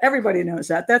know that. Everybody knows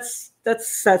that.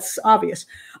 That's obvious.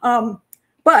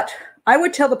 But I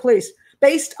would tell the police,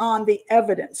 based on the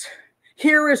evidence,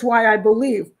 here is why I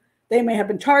believe they may have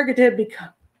been targeted,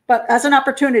 but as an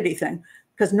opportunity thing,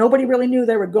 because nobody really knew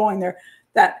they were going there,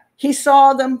 that he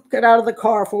saw them get out of the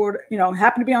car for,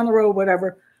 happened to be on the road,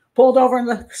 whatever, pulled over in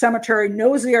the cemetery,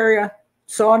 knows the area,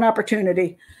 saw an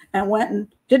opportunity, and went and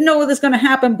didn't know what was going to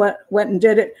happen, but went and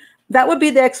did it. That would be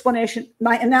the explanation,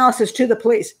 my analysis to the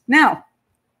police. Now,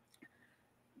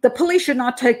 the police should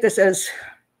not take this as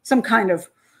some kind of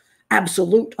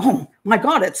absolute, oh my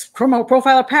God, it's criminal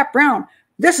profiler Pat Brown.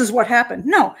 This is what happened.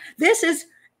 No, this is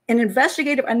an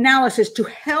investigative analysis to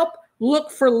help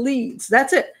look for leads.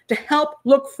 That's it, to help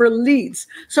look for leads.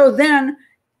 So then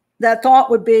that thought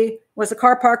would be, was there a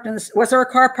car parked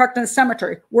in the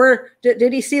cemetery? Where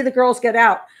did he see the girls get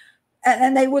out?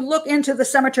 And they would look into the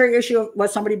cemetery issue of,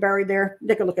 was somebody buried there?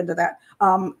 They could look into that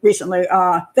recently.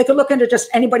 They could look into just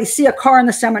anybody see a car in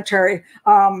the cemetery,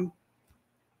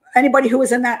 anybody who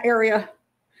was in that area.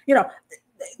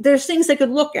 There's things they could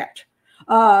look at.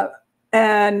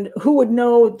 And who would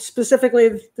know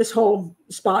specifically this whole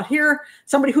spot here?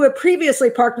 Somebody who had previously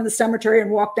parked in the cemetery and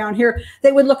walked down here,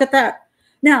 they would look at that.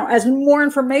 Now, as more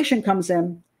information comes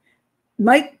in,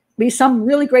 might be some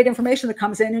really great information that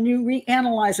comes in and you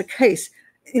reanalyze a case.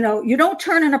 You don't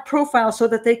turn in a profile so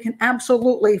that they can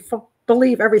absolutely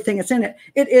believe everything that's in it.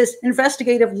 It is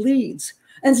investigative leads.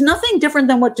 And it's nothing different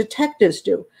than what detectives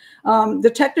do.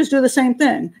 Detectives do the same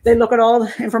thing. They look at all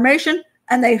the information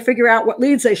and they figure out what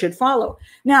leads they should follow.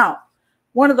 Now,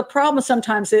 one of the problems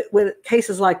sometimes with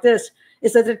cases like this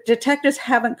is that the detectives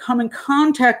haven't come in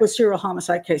contact with serial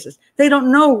homicide cases. They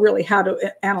don't know really how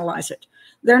to analyze it.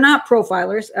 They're not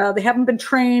profilers. They haven't been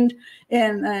trained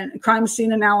in crime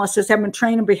scene analysis, haven't been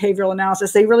trained in behavioral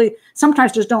analysis. They really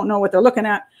sometimes just don't know what they're looking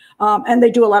at, and they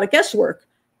do a lot of guesswork.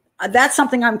 That's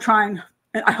something I'm trying,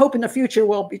 and I hope in the future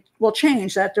will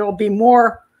change, that there will be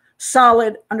more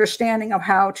solid understanding of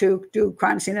how to do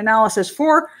crime scene analysis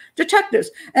for detectives.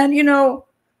 And,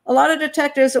 a lot of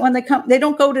detectives, when they come, they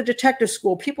don't go to detective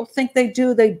school. People think they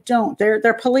do, they don't.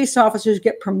 They're police officers,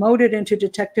 get promoted into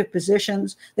detective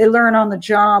positions. They learn on the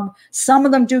job. Some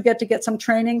of them do get some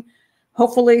training.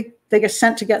 Hopefully they get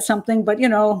sent to get something, but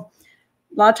a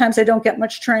lot of times they don't get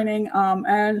much training.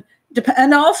 And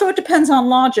also it depends on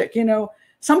logic.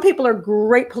 Some people are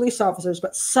great police officers,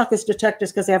 but suck as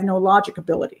detectives because they have no logic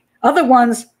ability. Other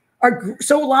ones are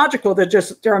so logical,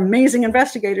 they're amazing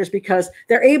investigators because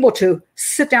they're able to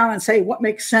sit down and say what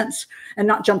makes sense and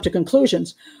not jump to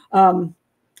conclusions. But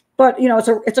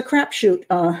it's a crapshoot.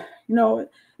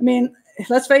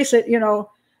 Let's face it.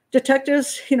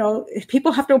 Detectives.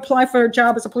 People have to apply for a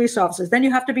job as a police officer. Then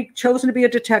you have to be chosen to be a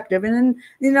detective, and then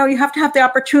you have to have the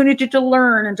opportunity to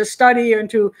learn and to study and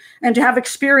to have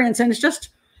experience. And it's just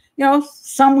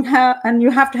some have, and you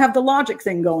have to have the logic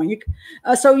thing going.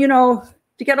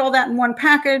 To get all that in one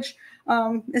package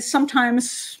is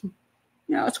sometimes,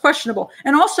 it's questionable.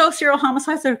 And also serial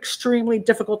homicides are extremely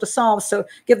difficult to solve. So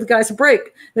give the guys a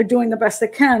break. They're doing the best they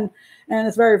can. And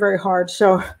it's very, very hard.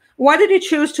 So why did he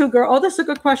choose 2 girls? Oh, that's a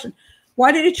good question.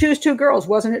 Why did he choose 2 girls?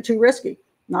 Wasn't it too risky?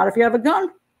 Not if you have a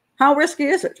gun. How risky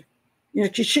is it? You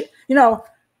don't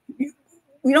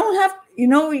have,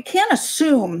 you can't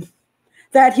assume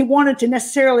that he wanted to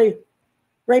necessarily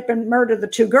rape and murder the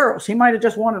 2 girls. He might have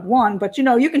just wanted one, but you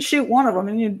know, you can shoot one of them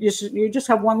and you just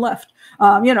have one left.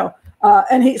 You know,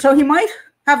 and he might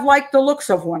have liked the looks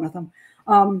of one of them,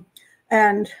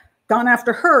 and gone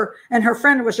after her, and her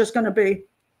friend was just going to be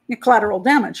collateral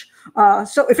damage.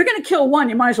 So if you're going to kill one,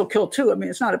 you might as well kill 2. I mean,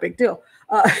 it's not a big deal.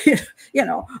 You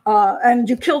know, and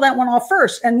you kill that one off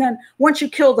first. And then once you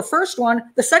kill the first one,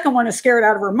 the second one is scared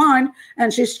out of her mind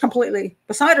and she's completely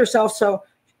beside herself. So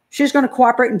she's going to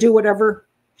cooperate and do whatever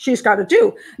she's got to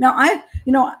do. Now, I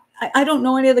don't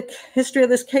know any of the history of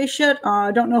this case yet.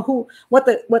 I don't know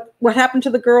what happened to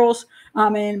the girls. I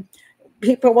mean,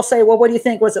 people will say, well, what do you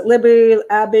think? Was it Libby,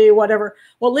 Abby, whatever?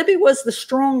 Well, Libby was the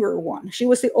stronger one. She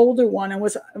was the older one and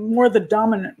was more the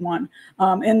dominant one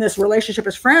in this relationship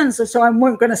as friends. And so I'm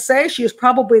going to say she was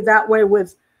probably that way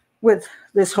with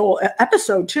this whole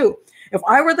episode too. If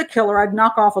I were the killer, I'd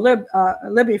knock off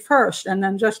Libby first and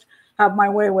then just have my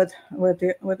way with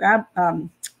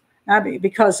Abby,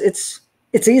 because it's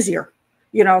easier.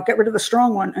 You know, get rid of the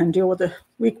strong one and deal with the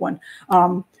weak one.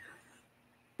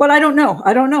 But I don't know.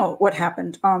 I don't know what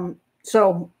happened.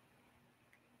 So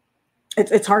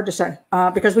it's hard to say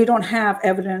because we don't have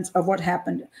evidence of what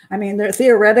happened. I mean,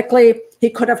 theoretically, he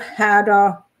could have had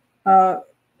a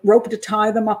rope to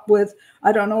tie them up with.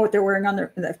 I don't know what they're wearing on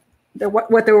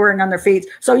what they're wearing on their feet.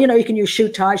 So, you know, you can use shoe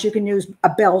ties. You can use a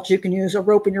belt. You can use a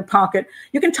rope in your pocket.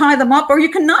 You can tie them up or you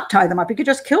can not tie them up. You could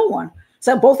just kill one.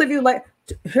 So both of you, like,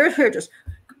 here, just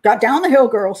got down the hill,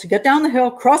 girls. You get down the hill,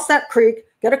 cross that creek.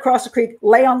 Get across the creek,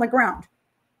 lay on the ground.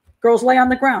 Girls lay on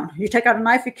the ground. You take out a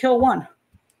knife, you kill one.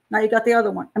 Now you got the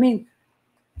other one. I mean,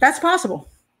 that's possible.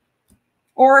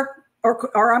 Or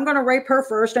I'm going to rape her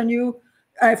first, and you,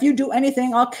 if you do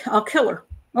anything, I'll kill her.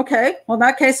 Okay. Well, in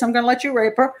that case, I'm going to let you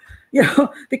rape her, you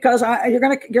know, because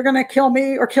you're gonna kill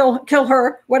me or kill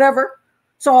her, whatever.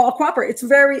 So I'll cooperate. It's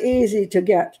very easy to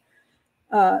get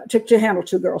to handle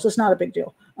 2 girls. It's not a big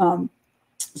deal.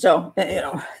 So you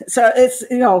know, so it's,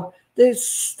 you know.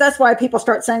 That's why people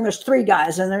start saying there's 3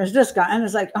 guys and there's this guy, and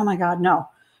it's like, oh my God, no,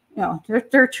 you know,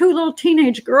 they're 2 little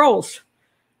teenage girls.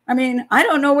 I mean, I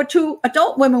don't know what 2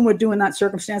 adult women would do in that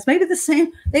circumstance. Maybe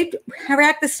they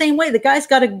react the same way. The guy's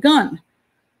got a gun.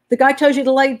 The guy tells you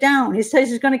to lay down. He says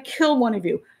he's going to kill one of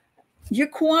you. You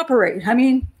cooperate. I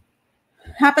mean,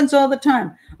 happens all the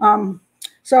time.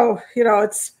 So you know,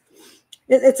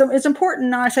 it's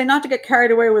important. I say not to get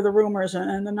carried away with the rumors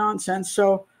and the nonsense.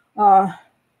 So.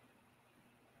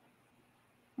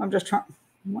 I'm just trying.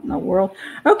 What in the world?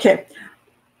 Okay.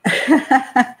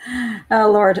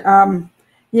 Oh Lord.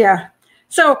 Yeah.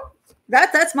 So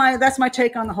that's my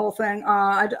take on the whole thing.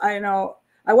 I know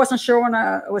I wasn't sure when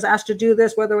I was asked to do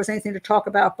this whether there was anything to talk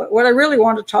about, but what I really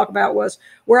wanted to talk about was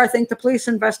where I think the police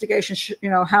investigation, you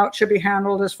know, how it should be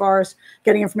handled as far as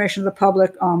getting information to the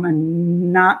public,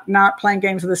 and not playing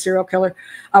games with a serial killer.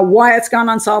 Why it's gone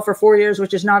unsolved for 4 years,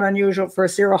 which is not unusual for a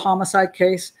serial homicide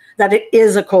case. That it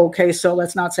is a cold case, so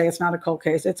let's not say it's not a cold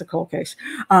case. It's a cold case.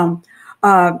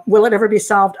 Will it ever be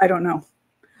solved? I don't know.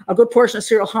 A good portion of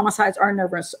serial homicides are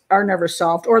never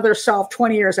solved, or they're solved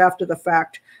 20 years after the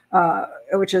fact,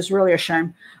 which is really a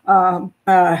shame.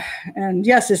 And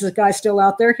yes, is this guy still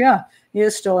out there? Yeah, he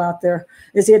is still out there.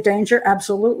 Is he a danger?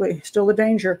 Absolutely, still a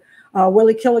danger. Will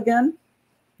he kill again?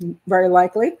 Very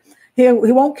likely. He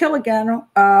won't kill again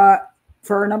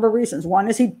for a number of reasons. One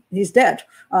is he's dead.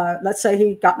 Let's say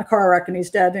he got in a car wreck and he's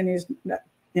dead, and he's,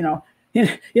 you know, you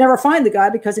never find the guy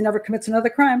because he never commits another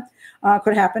crime.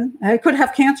 Could happen. He could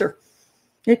have cancer.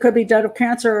 He could be dead of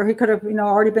cancer, or he could have, you know,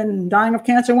 already been dying of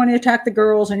cancer when he attacked the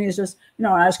girls, and he's just, you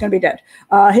know, I was going to be dead.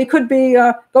 He could be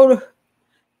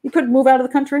he could move out of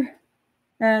the country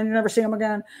and you never see him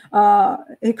again.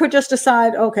 He could just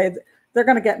decide, okay, they're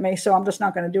going to get me, so I'm just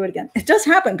not going to do it again. It does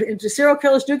happen. Serial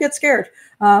killers do get scared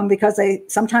because they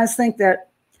sometimes think that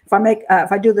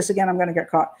if I do this again, I'm going to get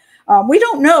caught. We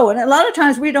don't know, and a lot of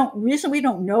times we don't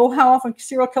know how often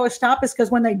serial killers stop is because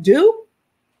when they do,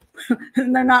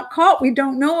 and they're not caught, we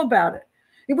don't know about it.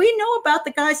 We know about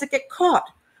the guys that get caught.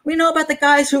 We know about the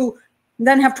guys who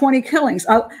then have 20 killings.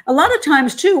 A lot of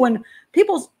times too, when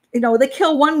people, you know, they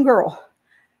kill one girl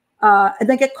and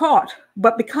they get caught,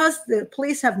 but because the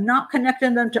police have not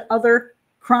connected them to other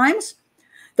crimes,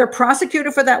 they're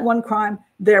prosecuted for that one crime.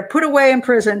 They're put away in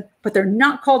prison, but they're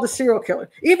not called a serial killer.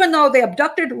 Even though they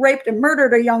abducted, raped, and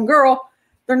murdered a young girl,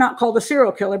 they're not called a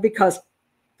serial killer because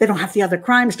they don't have the other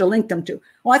crimes to link them to.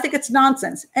 Well, I think it's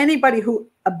nonsense. Anybody who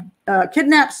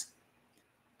kidnaps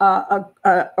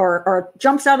or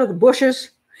jumps out of the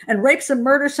bushes and rapes and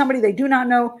murders somebody they do not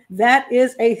know, that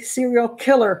is a serial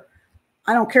killer.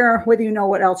 I don't care whether you know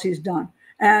what else he's done.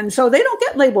 And so they don't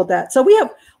get labeled that. So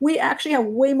we actually have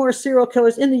way more serial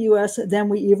killers in the US than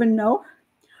we even know.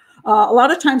 A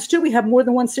lot of times too, we have more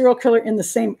than one serial killer in the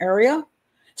same area.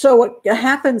 So what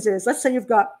happens is, let's say you've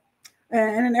got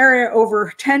in an area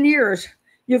over 10 years,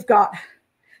 you've got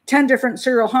 10 different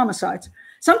serial homicides.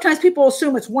 Sometimes people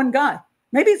assume it's one guy.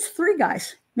 Maybe it's 3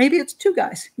 guys. Maybe it's 2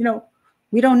 guys. You know,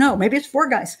 we don't know. Maybe it's 4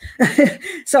 guys.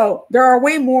 So there are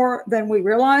way more than we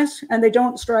realize, and they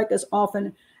don't strike as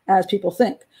often as people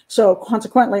think. So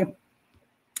consequently,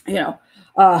 we have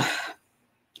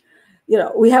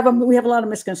a lot of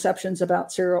misconceptions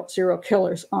about serial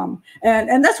killers.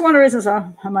 And that's one of the reasons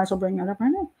I might as well bring that up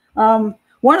right now.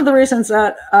 One of the reasons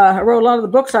that I wrote a lot of the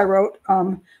books I wrote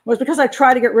was because I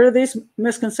try to get rid of these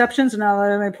misconceptions. And now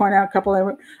let me point out a couple I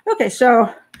wrote. Okay,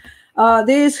 so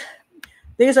these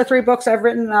are 3 books I've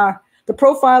written. The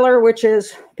Profiler, which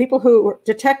is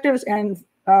detectives and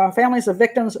families of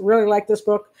victims really like this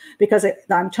book because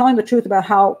I'm telling the truth about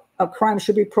how a crime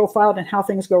should be profiled and how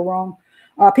things go wrong.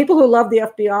 People who love the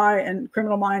FBI and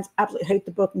Criminal Minds absolutely hate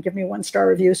the book and give me 1-star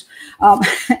reviews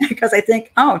because I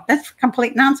think, oh, that's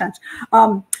complete nonsense.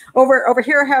 Over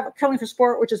here I have Killing for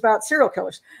Sport, which is about serial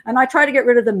killers. And I try to get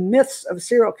rid of the myths of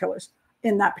serial killers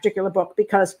in that particular book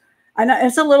because I know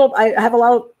it's I have a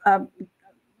lot of,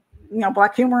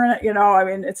 black humor in it. I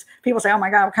mean, it's people say, oh my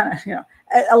God, kind of,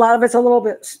 a lot of it's a little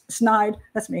bit snide.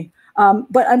 That's me.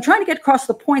 But I'm trying to get across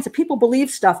the points that people believe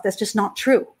stuff that's just not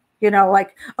true.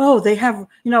 Like, oh, they have,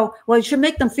 well, you should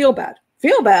make them feel bad.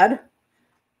 Feel bad?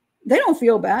 They don't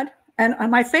feel bad. And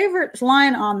my favorite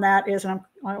line on that is, and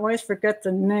I always forget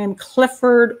the name,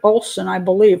 Clifford Olson, I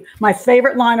believe. My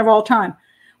favorite line of all time,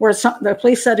 where the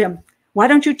police said to him, why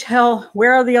don't you tell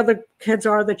where the other kids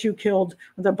are that you killed,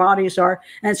 where their bodies are?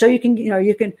 And so you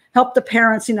can help the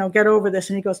parents, get over this.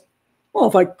 And he goes, well,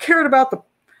 if I cared about the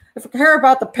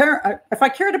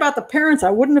parents,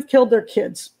 I wouldn't have killed their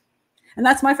kids. And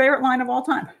that's my favorite line of all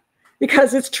time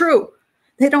because it's true.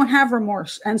 They don't have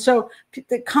remorse. And so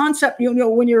the concept,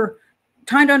 when you're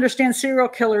trying to understand serial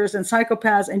killers and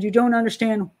psychopaths and you don't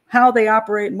understand how they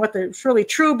operate and what they're really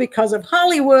true because of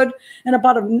Hollywood and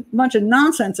about a bunch of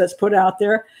nonsense that's put out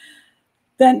there,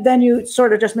 then you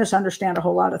sort of just misunderstand a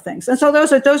whole lot of things. And so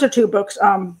those are 2 books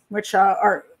which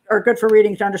are good for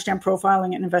reading to understand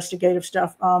profiling and investigative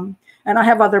stuff. And I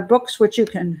have other books which you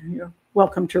can,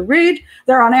 welcome to read.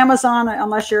 They're on Amazon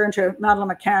unless you're into Madeleine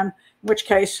McCann, in which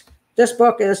case this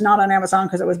book is not on Amazon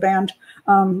because it was banned.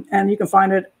 And you can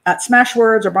find it at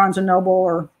Smashwords or Barnes & Noble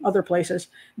or other places.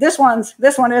 This one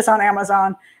is on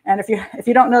Amazon. And if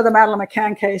you don't know the Madeleine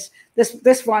McCann case,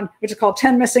 this one, which is called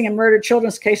 10 Missing and Murdered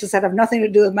Children's Cases that have nothing to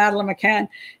do with Madeleine McCann,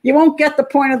 you won't get the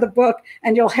point of the book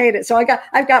and you'll hate it. So I've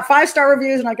got 5-star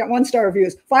reviews and I got 1-star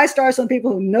reviews. 5 stars from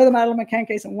people who know the Madeleine McCann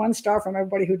case and 1 star from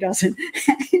everybody who doesn't.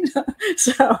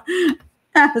 So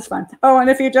that's fine. Oh, and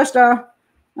if you just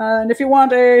and if you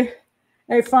want a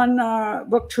fun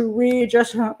book to read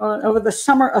just over the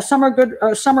summer, a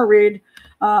summer read,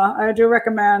 I do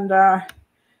recommend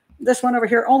this one over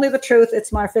here, Only the Truth.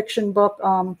 It's my fiction book.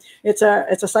 It's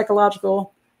a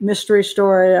psychological mystery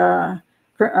story,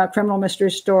 criminal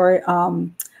mystery story,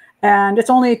 and it's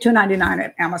only $2.99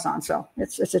 at Amazon, so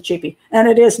it's a cheapie. And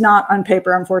it is not on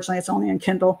paper, unfortunately. It's only in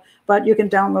Kindle, but you can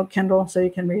download Kindle so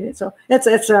you can read it. So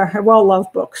it's a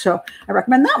well-loved book. So I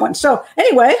recommend that one. So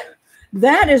anyway,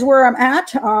 that is where I'm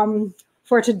at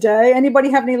for today.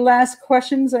 Anybody have any last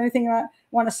questions? Anything I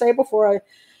want to say before I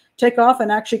take off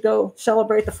and actually go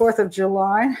celebrate the 4th of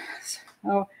July?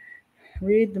 So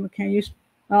read the McCann.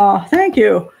 Thank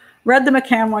you. Read the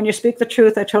McCann one. You speak the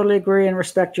truth. I totally agree and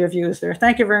respect your views there.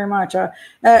 Thank you very much. It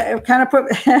kind of put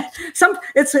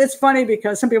it's funny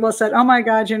because some people have said, oh my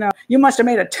God, you must have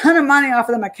made a ton of money off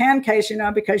of the McCann case,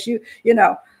 because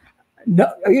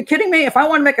no, are you kidding me? If I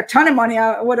want to make a ton of money,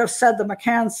 I would have said the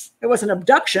McCanns, it was an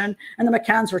abduction and the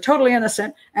McCanns were totally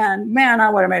innocent. And man, I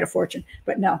would have made a fortune.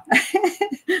 But no,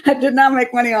 I did not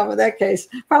make money off of that case.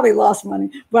 Probably lost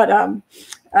money. But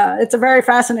it's a very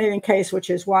fascinating case, which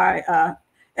is why.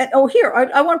 Here,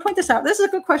 I want to point this out. This is a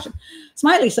good question.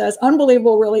 Smiley says,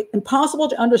 unbelievable, really impossible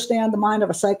to understand the mind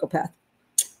of a psychopath.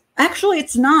 Actually,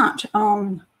 it's not.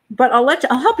 But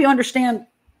I'll help you understand.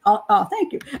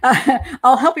 Thank you.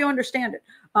 I'll help you understand it.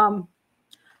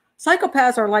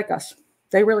 Psychopaths are like us.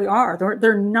 They really are.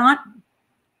 They're not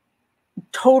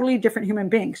totally different human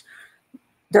beings.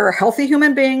 They're healthy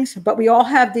human beings, but we all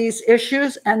have these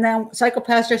issues, and then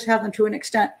psychopaths just have them to an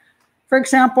extent. For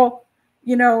example,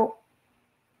 we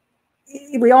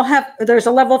all have, there's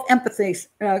a level of empathy.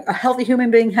 A healthy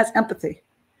human being has empathy.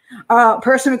 A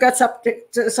person who gets up to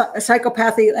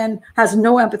psychopathy and has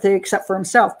no empathy except for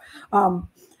himself.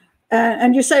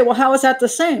 And you say, well, how is that the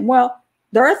same? Well,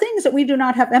 there are things that we do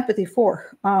not have empathy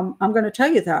for. I'm going to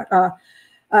tell you that.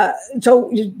 So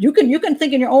you can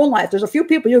think in your own life. There's a few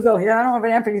people you go, yeah, I don't have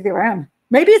any empathy for him.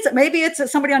 Maybe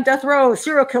it's somebody on death row, a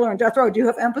serial killer on death row. Do you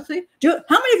have empathy? How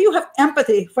many of you have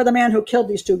empathy for the man who killed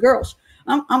these 2 girls?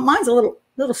 Mine's a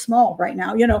little small right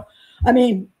now. I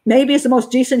mean, maybe he's the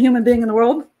most decent human being in the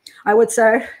world. I would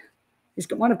say he's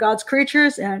one of God's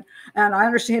creatures, and I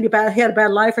understand he had a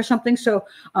bad life or something. So,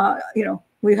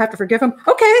 we have to forgive him.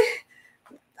 Okay,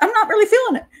 I'm not really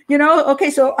feeling it. Okay,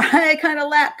 so I kind of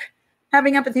lack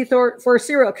having empathy for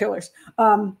serial killers.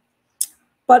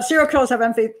 But serial killers have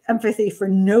empathy for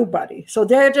nobody. So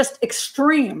they're just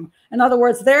extreme. In other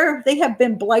words, they have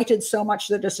been blighted so much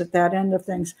that just at that end of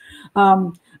things.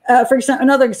 For example,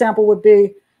 another example would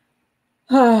be,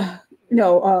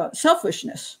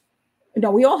 selfishness.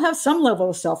 We all have some level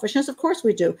of selfishness. Of course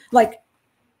we do. Like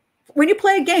when you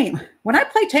play a game, when I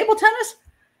play table tennis,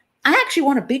 I actually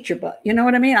want to beat your butt. You know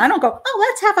what I mean? I don't go, oh,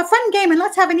 let's have a fun game and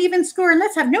let's have an even score and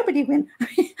let's have nobody win.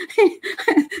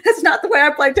 That's not the way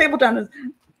I play table tennis.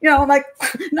 I'm like,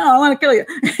 no, I want to kill you.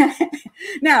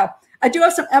 Now, I do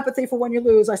have some empathy for when you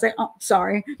lose. I say, oh,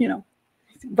 sorry,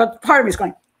 but part of me is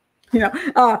going,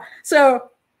 so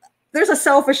there's a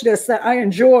selfishness that I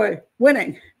enjoy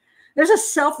winning. There's a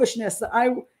selfishness that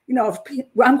if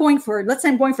I'm going for, let's say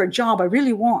I'm going for a job I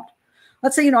really want.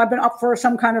 Let's say, I've been up for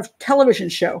some kind of television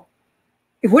show.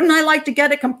 Wouldn't I like to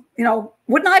get it?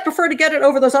 Wouldn't I prefer to get it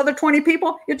over those other 20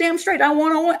 people? You're damn straight. I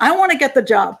want to win. I want to get the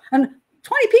job. And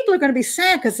 20 people are going to be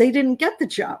sad because they didn't get the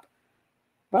job.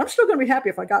 But I'm still going to be happy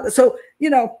if I got it. So,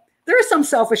 there is some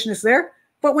selfishness there.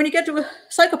 But when you get to a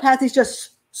psychopath, he's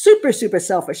just super, super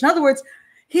selfish. In other words,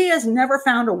 he has never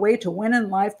found a way to win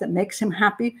in life that makes him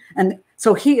happy. And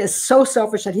so he is so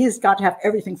selfish that he's got to have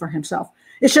everything for himself.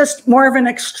 It's just more of an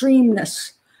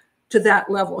extremeness to that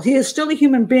level. He is still a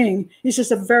human being. He's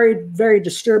just a very, very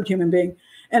disturbed human being.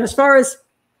 And as far as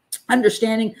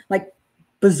understanding like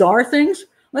bizarre things,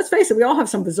 let's face it, we all have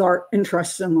some bizarre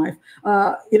interests in life.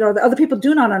 The other people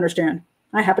do not understand.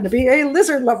 I happen to be a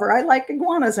lizard lover. I like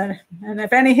iguanas. And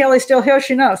if Annie Haley's still here,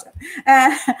 she knows.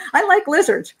 I like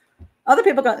lizards. Other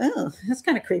people go, oh, that's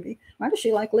kind of creepy. Why does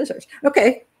she like lizards?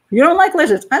 Okay, you don't like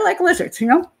lizards. I like lizards,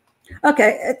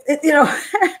 Okay,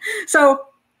 so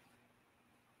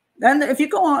then if you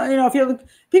go on, if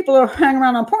people are hanging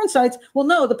around on porn sites, well,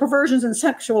 no, the perversions and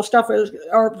sexual stuff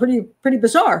are pretty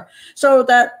bizarre. So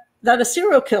that a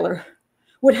serial killer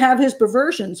would have his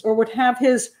perversions or would have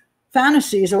his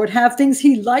fantasies or would have things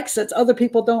he likes that other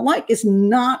people don't like is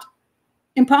not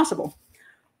impossible.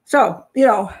 So,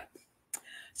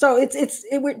 so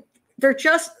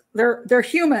they're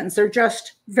humans. They're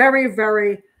just very,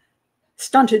 very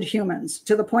stunted humans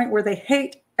to the point where they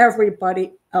hate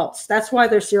everybody else. That's why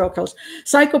they're serial killers.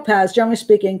 Psychopaths, generally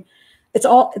speaking,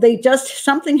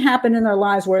 something happened in their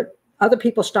lives where other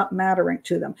people stop mattering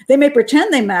to them. They may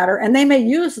pretend they matter and they may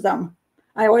use them.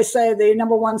 I always say the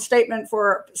number one statement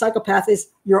for a psychopath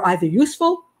is you're either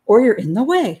useful or you're in the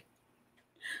way.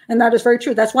 And that is very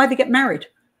true. That's why they get married.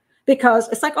 Because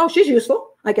it's like, oh, she's useful.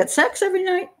 I get sex every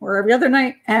night or every other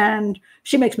night, and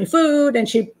she makes me food, and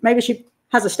maybe she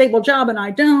has a stable job and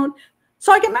I don't.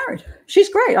 So I get married. She's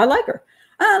great. I like her.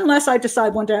 Unless I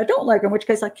decide one day I don't like her, in which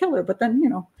case I kill her. But then,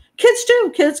 kids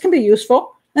too. Kids can be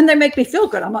useful, and they make me feel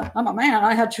good. I'm a man.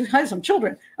 I had some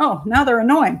children. Oh, now they're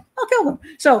annoying. I'll kill them.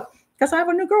 So because I have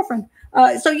a new girlfriend.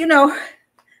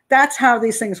 That's how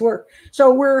these things work.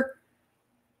 So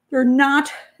they're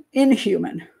not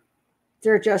inhuman.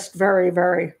 They're just very,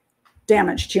 very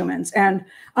damaged humans. And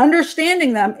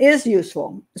understanding them is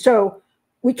useful. So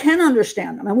we can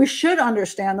understand them and we should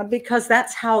understand them because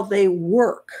that's how they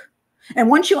work. And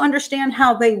once you understand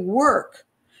how they work,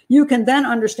 you can then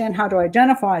understand how to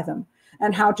identify them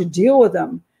and how to deal with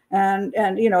them. And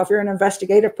if you're an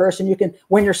investigative person, you can,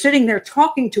 when you're sitting there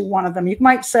talking to one of them, you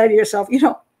might say to yourself, I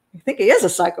think he is a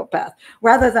psychopath,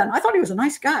 rather than I thought he was a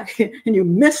nice guy and you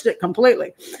missed it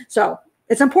completely. So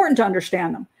it's important to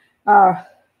understand them.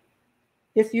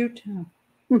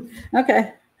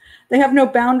 Okay. They have no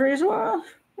boundaries. Well,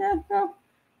 yeah, no.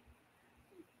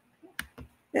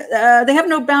 They have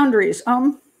no boundaries.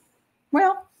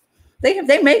 Well,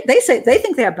 they say they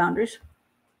think they have boundaries.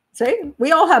 See,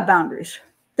 we all have boundaries.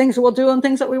 Things we'll do and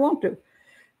things that we won't do.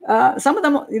 Some of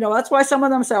them, that's why some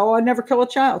of them say, "Oh, I'd never kill a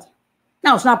child."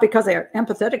 Now, it's not because they are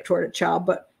empathetic toward a child,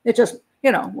 but it just,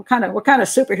 what kind of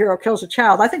superhero kills a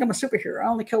child? I think I'm a superhero. I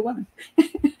only kill women.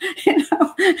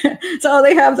 So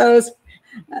they have those.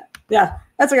 Yeah,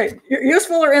 that's okay. You're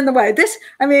useful or in the way.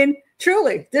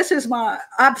 Truly, this is my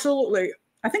absolutely.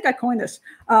 I think I coined this.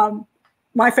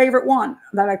 my favorite one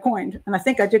that I coined, and I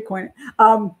think I did coin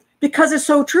it, because it's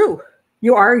so true.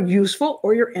 You are useful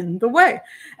or you're in the way.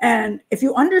 And if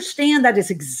you understand that is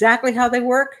exactly how they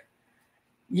work,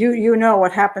 you know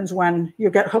what happens when you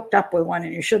get hooked up with one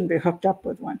and you shouldn't be hooked up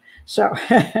with one. So,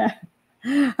 okay,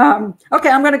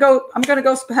 I'm going to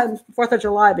go spend 4th of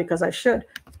July because I should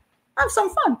have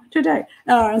some fun today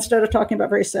instead of talking about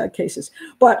very sad cases.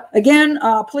 But again,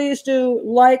 please do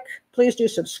like, please do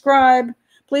subscribe.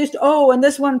 Please, and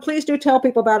this one, please do tell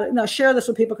people about it. No, share this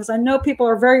with people because I know people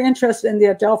are very interested in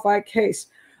the Delphi case.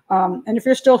 And if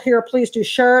you're still here, please do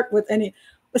share it with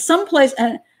someplace.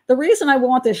 And the reason I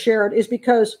want this shared is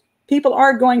because people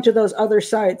are going to those other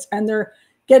sites and they're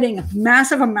getting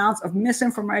massive amounts of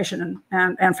misinformation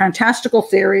and fantastical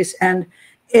theories. And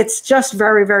it's just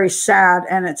very, very sad.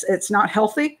 And it's not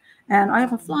healthy. And I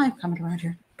have a fly coming around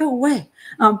here. Go away.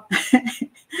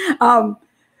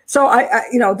 So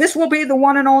this will be the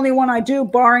one and only one I do,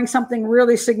 barring something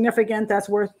really significant that's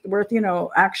worth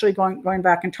actually going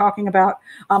back and talking about.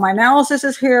 My analysis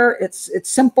is here. It's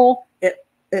simple.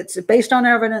 It's based on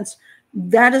evidence.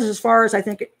 That is as far as I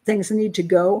think things need to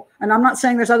go. And I'm not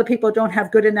saying there's other people who don't have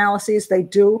good analyses. They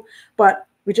do, but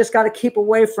we just got to keep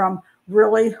away from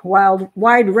really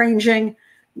wide-ranging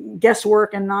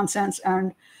guesswork and nonsense.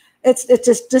 And it's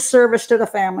just disservice to the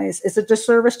families. It's a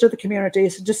disservice to the community.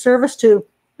 It's a disservice to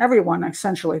everyone,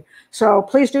 essentially. So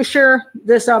please do share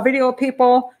this video with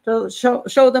people to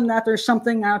show them that there's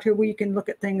something out here where you can look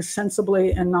at things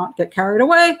sensibly and not get carried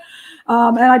away.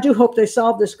 And I do hope they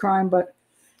solve this crime, but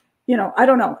I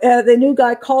don't know. The new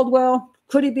guy, Caldwell,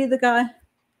 could he be the guy?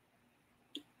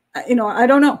 I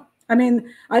don't know. I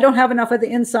mean, I don't have enough of the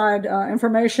inside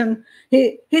information.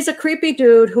 He's a creepy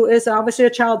dude who is obviously a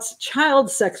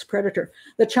child sex predator.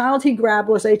 The child he grabbed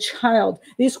was a child.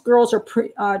 These girls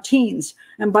are teens.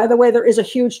 And by the way, there is a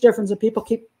huge difference if people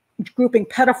keep grouping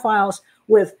pedophiles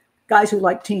with guys who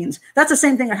like teens. That's the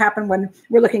same thing that happened when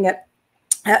we're looking at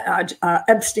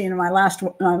Epstein in my last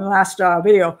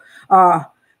video.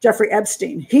 Jeffrey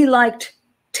Epstein. He liked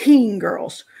teen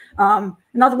girls.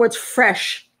 In other words,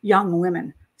 fresh young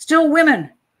women. Still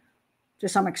women to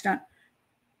some extent.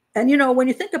 And, when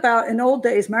you think about in old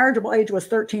days, marriageable age was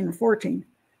 13 and 14.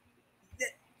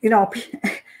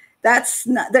 That's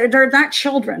not, they're not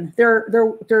children.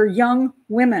 They're young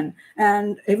women.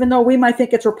 And even though we might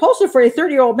think it's repulsive for a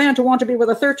 30-year-old man to want to be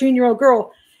with a 13-year-old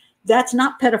girl, that's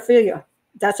not pedophilia.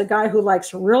 That's a guy who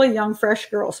likes really young, fresh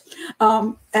girls.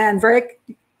 And very,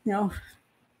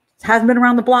 hasn't been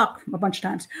around the block a bunch of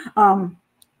times.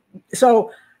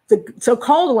 So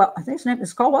Caldwell, I think his name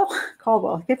is Caldwell.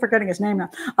 I keep forgetting his name now.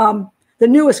 The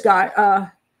newest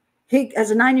guy, he, as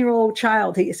a 9-year-old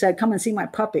child, he said, "Come and see my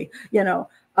puppy."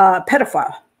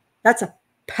 Pedophile. That's a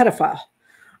pedophile.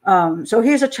 So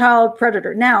he's a child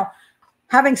predator. Now,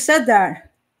 having said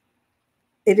that,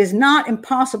 it is not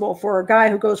impossible for a guy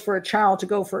who goes for a child to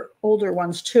go for older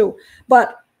ones too.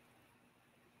 But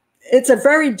it's a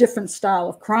very different style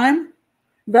of crime.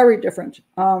 Very different.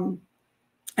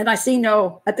 And I see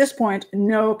at this point,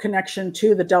 no connection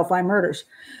to the Delphi murders.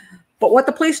 But what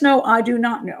the police know, I do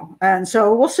not know. And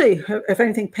so we'll see if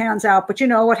anything pans out. But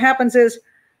what happens is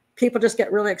people just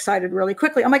get really excited really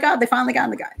quickly. Oh my God, they finally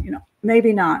got the guy.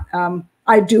 Maybe not.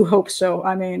 I do hope so.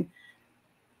 I mean,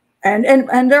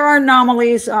 and there are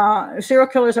anomalies. Serial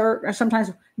killers are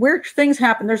sometimes weird things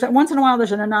happen. Once in a while,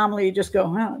 there's an anomaly. You just go,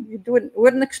 well, you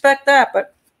wouldn't expect that,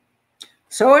 but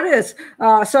so it is.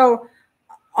 So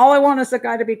all I want is the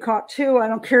guy to be caught too. I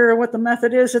don't care what the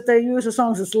method is that they use, as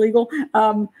long as it's legal,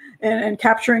 and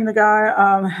capturing the guy.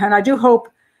 And I do hope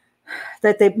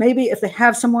that maybe if they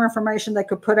have some more information they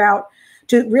could put out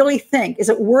to really think, is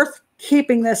it worth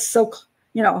keeping this so,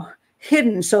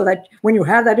 hidden so that when you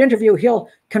have that interview, he'll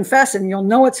confess and you'll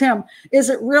know it's him. Is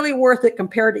it really worth it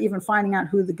compared to even finding out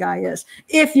who the guy is?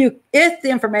 If the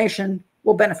information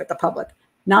will benefit the public,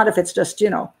 not if it's just,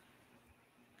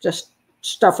 just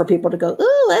stuff for people to go,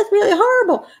 oh, that's really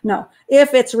horrible. No,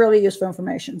 if it's really useful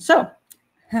information. So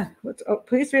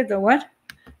please read the what?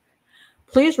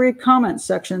 Please read comment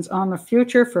sections on the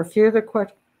future for further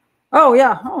questions. Oh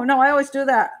yeah. Oh no, I always do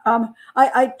that.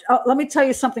 Let me tell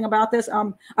you something about this.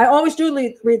 I always do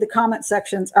read the comment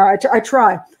sections. I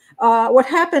try. What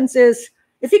happens is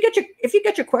if you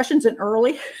get your questions in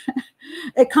early,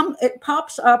 it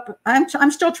pops up.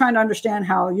 I'm still trying to understand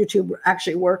how YouTube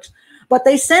actually works. But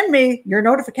they send me your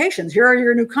notifications. Here are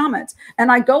your new comments.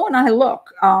 And I go and I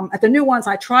look at the new ones.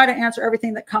 I try to answer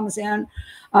everything that comes in.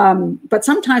 But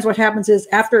sometimes what happens is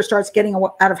after it starts getting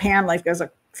out of hand, like there's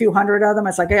a few hundred of them,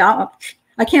 it's like, hey,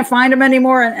 I can't find them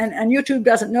anymore. And YouTube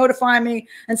doesn't notify me.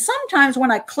 And sometimes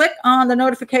when I click on the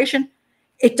notification,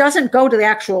 it doesn't go to the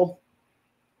actual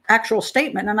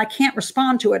statement, and I can't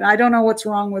respond to it. I don't know what's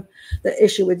wrong with the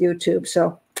issue with YouTube.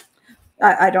 So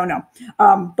I don't know.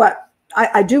 But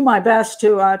I do my best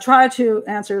to try to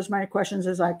answer as many questions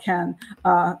as I can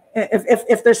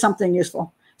if there's something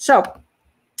useful. So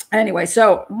anyway,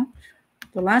 so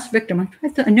the last victim,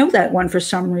 I know that one for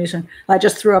some reason. I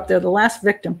just threw up there, the last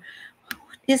victim.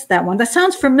 What is that one? That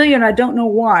sounds familiar, and I don't know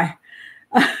why.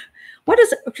 What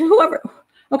is it? Whoever...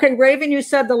 Okay, Raven, you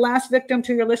said the last victim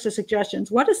to your list of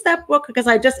suggestions. What is that book? Because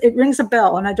it rings a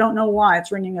bell, and I don't know why it's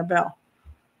ringing a bell.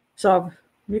 So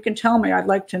you can tell me. I'd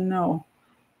like to know.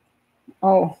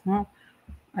 Oh, well,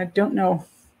 I don't know.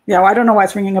 Yeah, well, I don't know why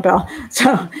it's ringing a bell.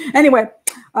 So anyway,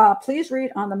 please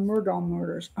read on the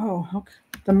Murders. Oh, okay.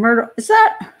 The murder, is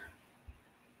that?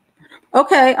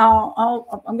 Okay,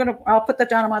 I'll put that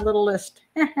down on my little list.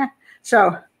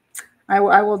 So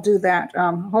I will do that.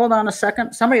 Hold on a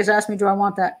second. Somebody's asked me, do I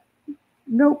want that?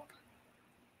 Nope.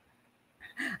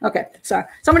 Okay, so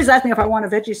somebody's asked me if I want a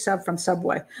veggie sub from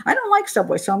Subway. I don't like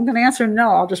Subway, so I'm going to answer no.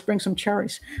 I'll just bring some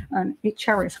cherries and eat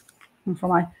cherries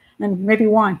for and maybe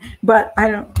wine. But I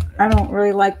don't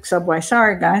really like Subway.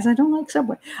 Sorry, guys, I don't like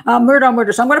Subway.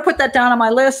 Murders. So I'm going to put that down on my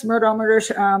list.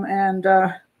 Murders, and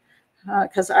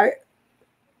because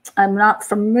I'm not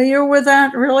familiar with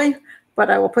that really. But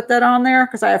I will put that on there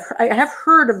because I have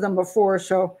heard of them before,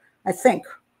 so I think.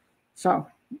 So,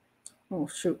 oh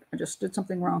shoot, I just did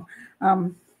something wrong.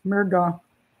 Murder.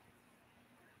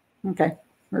 Okay,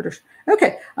 murders.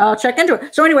 Okay, I'll check into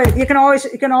it. So anyway, you can always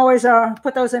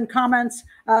put those in comments,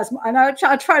 and I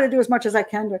try to do as much as I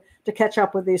can to catch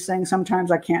up with these things. Sometimes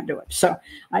I can't do it, so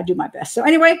I do my best. So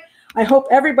anyway, I hope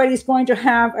everybody's going to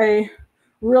have a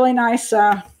really nice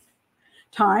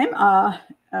time.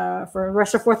 For the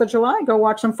rest of 4th of July, go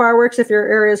watch some fireworks if your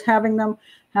area is having them.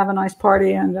 Have a nice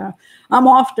party, and I'm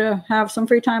off to have some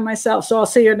free time myself. So I'll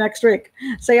see you next week.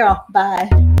 See y'all.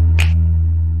 Bye.